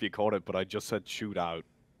don't know if you caught it, but I just said shoot out.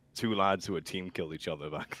 Two lads who had team killed each other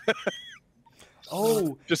back there.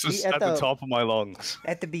 Oh, just at the top of my lungs.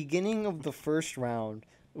 At the beginning of the first round,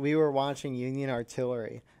 we were watching Union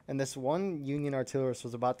artillery, and this one Union artillerist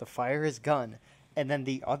was about to fire his gun, and then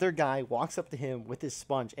the other guy walks up to him with his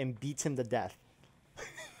sponge and beats him to death.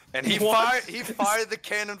 And he fired the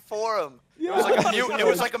cannon for him. Yeah. It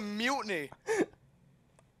was like a mutiny.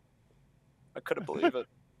 I couldn't believe it.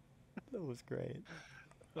 That was great.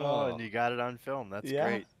 Oh, and you got it on film. That's Yeah.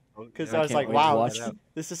 great. Because I was like, wow,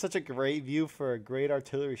 this is such a great view for a great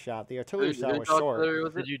artillery shot. The artillery shot was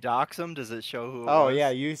short. Did you dox him? Does it show who it Oh, was? yeah,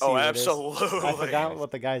 you see Oh, who it is. absolutely. I forgot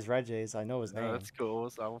what the guy's reg is. I know his name. No, that's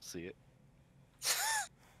cool. I won't see it.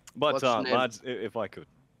 But, What's his name? lads, if I could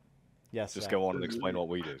Yes, just Zap. go on and explain what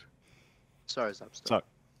we did. Sorry, Zapstar. So,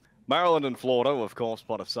 Maryland and Florida, of course,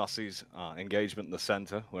 part of Sussie's engagement in the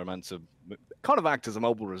center. We're meant to kind of act as a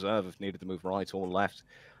mobile reserve if needed to move right or left.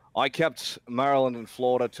 I kept Maryland and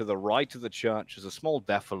Florida to the right of the church. There's a small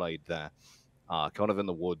defilade there, kind of in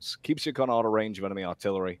the woods. Keeps you kind of out of range of enemy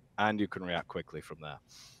artillery, and you can react quickly from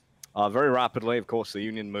there. Very rapidly, of course, the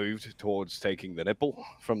Union moved towards taking the nipple.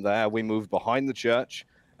 From there, we moved behind the church,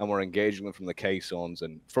 and we're engaging them from the caissons.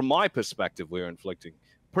 And from my perspective, we were inflicting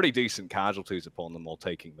pretty decent casualties upon them while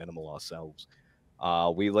taking minimal ourselves.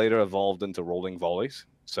 We later evolved into rolling volleys,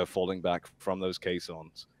 so falling back from those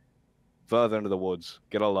caissons further into the woods,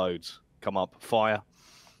 get our loads, come up, fire.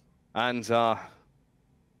 And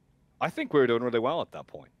I think we were doing really well at that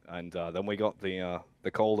point. And then we got the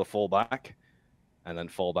call to fall back, and then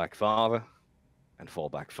fall back farther, and fall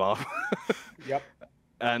back farther. Yep.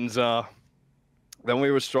 And then we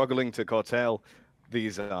were struggling to curtail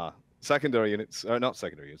these secondary units, or not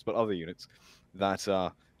secondary units, but other units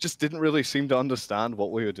that just didn't really seem to understand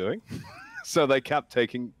what we were doing. So they kept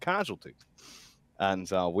taking casualties. And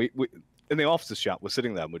we in the officers' chat, we're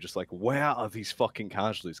sitting there and we're just like, where are these fucking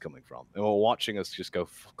casualties coming from? And we're watching us just go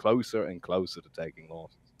closer and closer to taking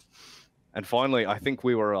losses. And finally, I think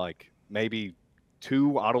we were like maybe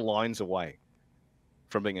 2 outer lines away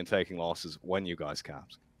from being and taking losses when you guys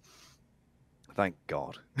capped. Thank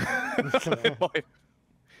God.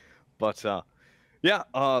 But yeah,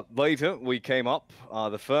 later we came up.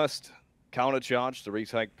 The first countercharge to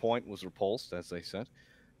retake point was repulsed, as they said.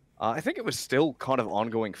 I think it was still kind of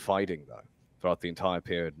ongoing fighting, though, throughout the entire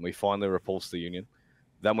period. We finally repulsed the Union.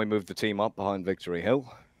 Then we moved the team up behind Victory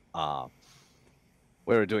Hill.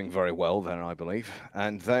 We were doing very well then, I believe.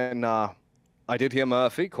 And then I did hear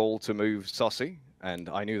Murphy call to move Sussy, and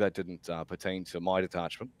I knew that didn't pertain to my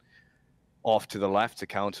detachment, off to the left to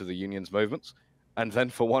counter the Union's movements. And then,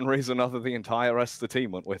 for one reason or another, the entire rest of the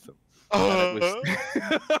team went with them.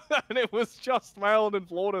 And it was just Maryland and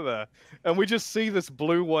Florida there. And we just see this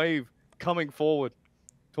blue wave coming forward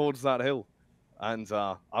towards that hill. And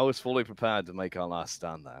I was fully prepared to make our last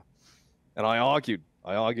stand there. And I argued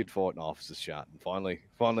for it in officers' chat. And finally,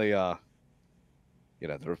 you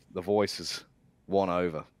know, the voices won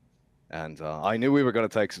over. And I knew we were going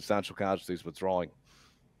to take substantial casualties withdrawing.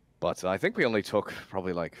 But I think we only took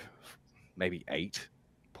probably like maybe 8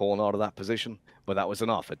 pulling out of that position. But that was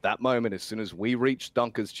enough. At that moment, as soon as we reached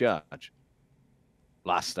Dunker's church,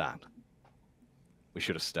 last stand, we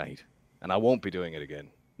should have stayed. And I won't be doing it again.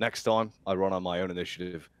 Next time, I run on my own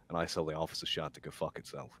initiative, and I tell the officer shot to go fuck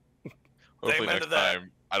itself. Hopefully next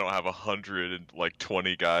time I don't have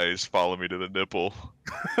 120 guys follow me to the nipple.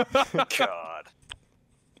 God.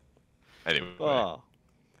 Anyway. Oh.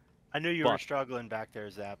 I knew you were struggling back there,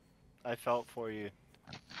 Zap. I felt for you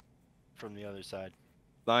from the other side.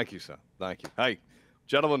 Thank you, sir. Thank you. Hey,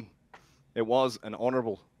 gentlemen, it was an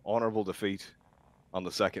honorable defeat on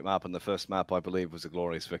the second map, and the first map, I believe, was a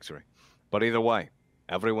glorious victory. But either way,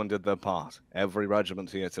 everyone did their part. Every regiment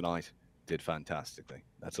here tonight did fantastically.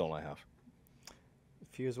 That's all I have.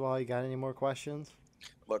 FuseWall, you got any more questions?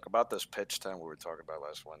 Look, about this pitch tent we were talking about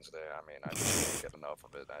last Wednesday, I mean, I just can't get enough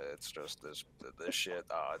of it. It's just this shit.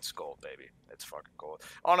 It's gold, baby. It's fucking gold.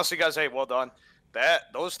 Honestly, guys, hey, well done.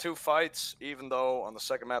 Those two fights, even though on the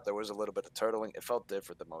second map there was a little bit of turtling, it felt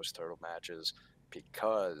different than most turtle matches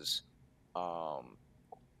because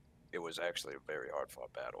it was actually a very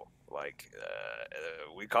hard-fought battle. Like,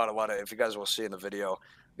 we caught a lot of, if you guys will see in the video,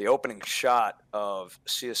 the opening shot of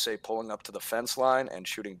CSA pulling up to the fence line and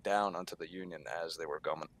shooting down onto the Union as they were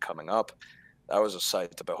coming up. That was a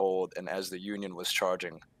sight to behold. And as the Union was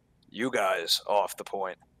charging you guys off the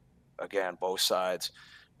point, again, both sides,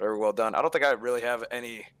 very well done. I don't think I really have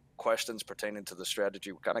any questions pertaining to the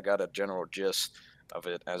strategy. We kind of got a general gist of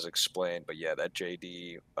it as explained. But yeah, that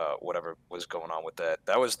JD, whatever was going on with that,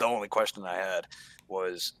 that was the only question I had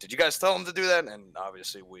was, did you guys tell them to do that? And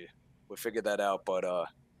obviously we figured that out. But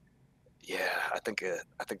yeah, I think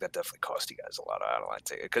that definitely cost you guys a lot of out-of-line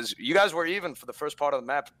tickets because you guys were even for the first part of the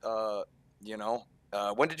map. You know,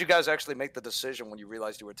 when did you guys actually make the decision when you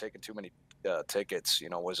realized you were taking too many tickets? You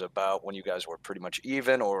know, was it about when you guys were pretty much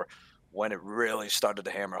even, or when it really started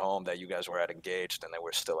to hammer home that you guys were at engaged and they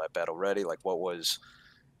were still at battle ready? Like, what was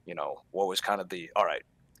kind of the all right,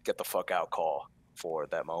 get the fuck out call for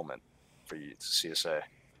that moment for you to CSA?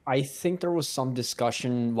 I think there was some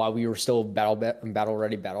discussion while we were still battle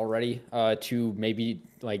ready, to maybe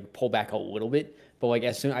like pull back a little bit. But like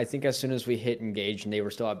as soon as we hit engage and they were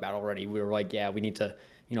still at battle ready, we were like, yeah, we need to,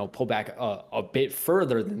 pull back a bit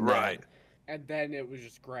further than that. And then it was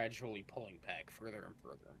just gradually pulling back further and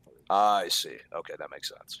further and further. I see. Okay, that makes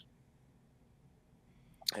sense.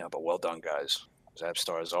 Yeah, but well done, guys.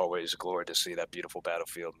 Zapstar, as always, glory to see that beautiful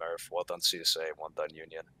battlefield, Murph. Well done, CSA. Well done,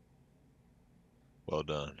 Union. Well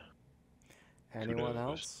done. Anyone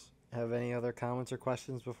else have any other comments or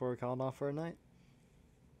questions before we call it off for a night?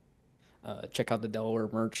 Check out the Delaware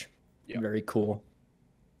merch. Yeah. Very cool.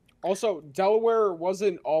 Also, Delaware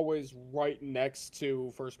wasn't always right next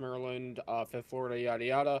to 1st Maryland, 5th Florida, yada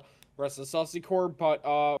yada, rest of the Sussex Corps,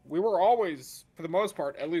 but we were always, for the most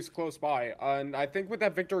part, at least close by. And I think with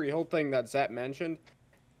that Victory Hill thing that Zap mentioned,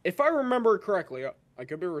 if I remember correctly, I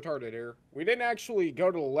could be retarded here, we didn't actually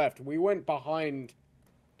go to the left. We went behind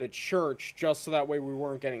the church just so that way we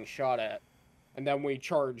weren't getting shot at. And then we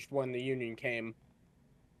charged when the Union came.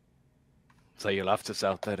 So you left us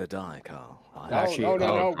out there to die, Karl. No.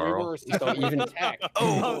 We were even attacked.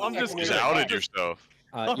 I'm just you outed yourself.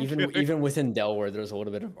 Even within Delaware, there was a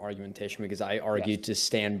little bit of argumentation because I argued to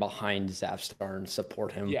stand behind Zapstar and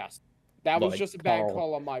support him. Yes. That was just a bad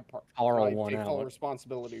call on my part. Karl I won take full out.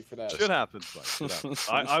 responsibility for that. Shit happens, man. Shit happens.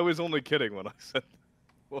 I was only kidding when I said.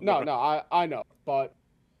 No, I know, but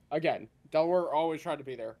again, Delaware always tried to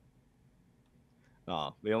be there.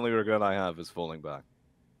 No, the only regret I have is falling back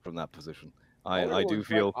from that position. I do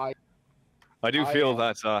feel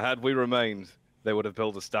that had we remained, they would have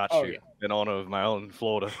built a statue in honor of my own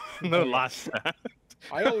Florida. The last stand.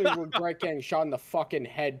 I only regret getting shot in the fucking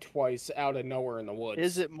head twice out of nowhere in the woods.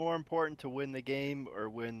 Is it more important to win the game or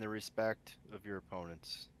win the respect of your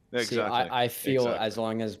opponents? Exactly. See, I feel as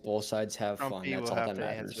long as both sides have fun, Trumpy that's will all have that to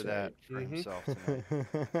matters. answer that for himself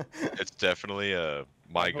tonight. It's definitely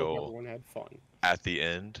my I hope goal everyone had fun. at the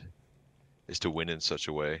end is to win in such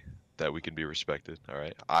a way that we can be respected. All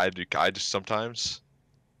right. I just sometimes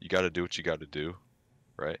you got to do what you got to do,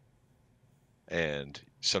 right? And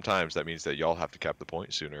sometimes that means that y'all have to cap the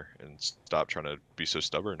point sooner and stop trying to be so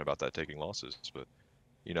stubborn about that taking losses. But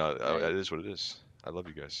it is what it is. I love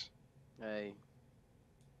you guys. Hey.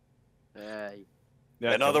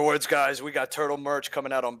 Yeah, in other words, guys, we got turtle merch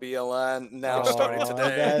coming out on BLN now starting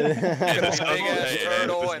today. Big ass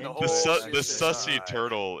turtle and the whole. The sussy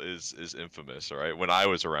turtle is infamous, all right? When I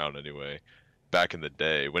was around, anyway, back in the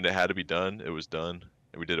day, when it had to be done, it was done,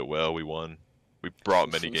 and we did it well. We won. We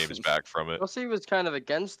brought many games back from it. Rossi was kind of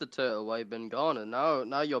against the turtle while you've been gone, and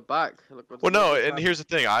now you're back. Well, no, and here's the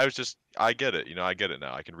thing. I get it. I get it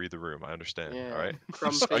now. I can read the room. I understand. Yeah. All right.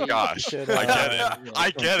 Crumpy. Oh gosh, I get it. I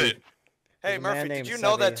get it. Hey, Murphy, did you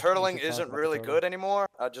know that turtling isn't really good anymore?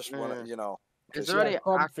 I just want to, Is there any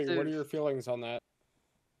Crumpy, what are your feelings on that?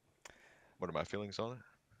 What are my feelings on it?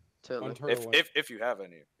 If you have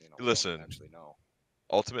any, listen, actually know.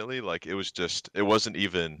 Ultimately, like it wasn't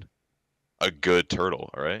even a good turtle.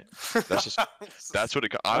 All right, that's just that's what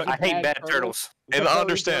it. I hate bad turtles. And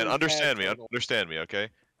understand me, okay?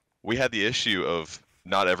 We had the issue of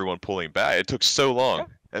not everyone pulling back. It took so long.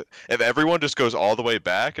 If everyone just goes all the way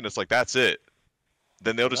back and it's like that's it,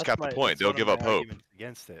 then they'll just cap the point. They'll give up hope.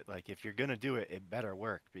 Against it, like if you're gonna do it, it better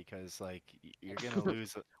work because like you're gonna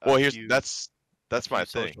lose. Well, that's my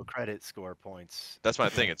thing. Social credit score points. That's my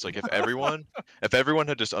thing. It's like if everyone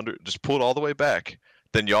had just pulled all the way back,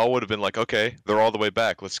 then y'all would have been like, okay, they're all the way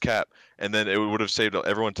back. Let's cap, and then it would have saved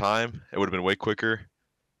everyone time. It would have been way quicker.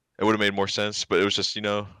 It would have made more sense. But it was just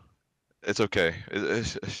it's okay.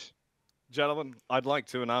 Gentlemen, I'd like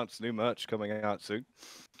to announce new merch coming out soon.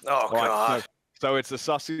 Oh, God. So it's the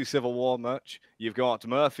Sussy Civil War merch. You've got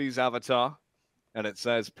Murphy's avatar, and it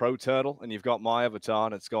says Pro Turtle, and you've got my avatar,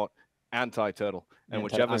 and it's got Anti-Turtle. And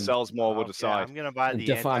whichever sells more will decide. I'm gonna buy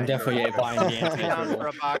the I'm definitely buying the Anti-Turtle. For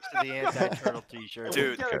a box of the Anti-Turtle t-shirt.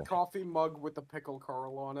 Dude, get a coffee mug with the pickle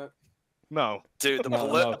Karl on it. No. Dude,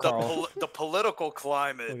 the political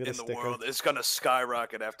climate in the world is going to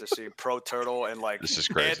skyrocket after seeing Pro Turtle and like this is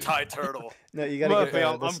crazy. Anti-Turtle. No, you got to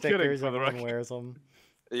get the stickers. Everyone wears them.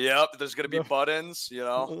 Yep, there's going to be buttons,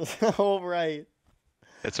 All right.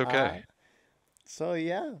 It's okay. So,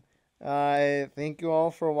 yeah. Thank you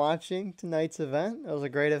all for watching tonight's event. It was a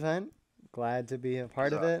great event. Glad to be a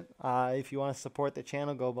part of it. If you want to support the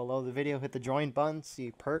channel, go below the video, hit the join button,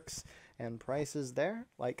 see perks and prices there.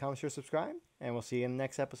 Like, comment, share, subscribe, and we'll see you in the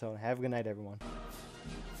next episode. Have a good night, everyone.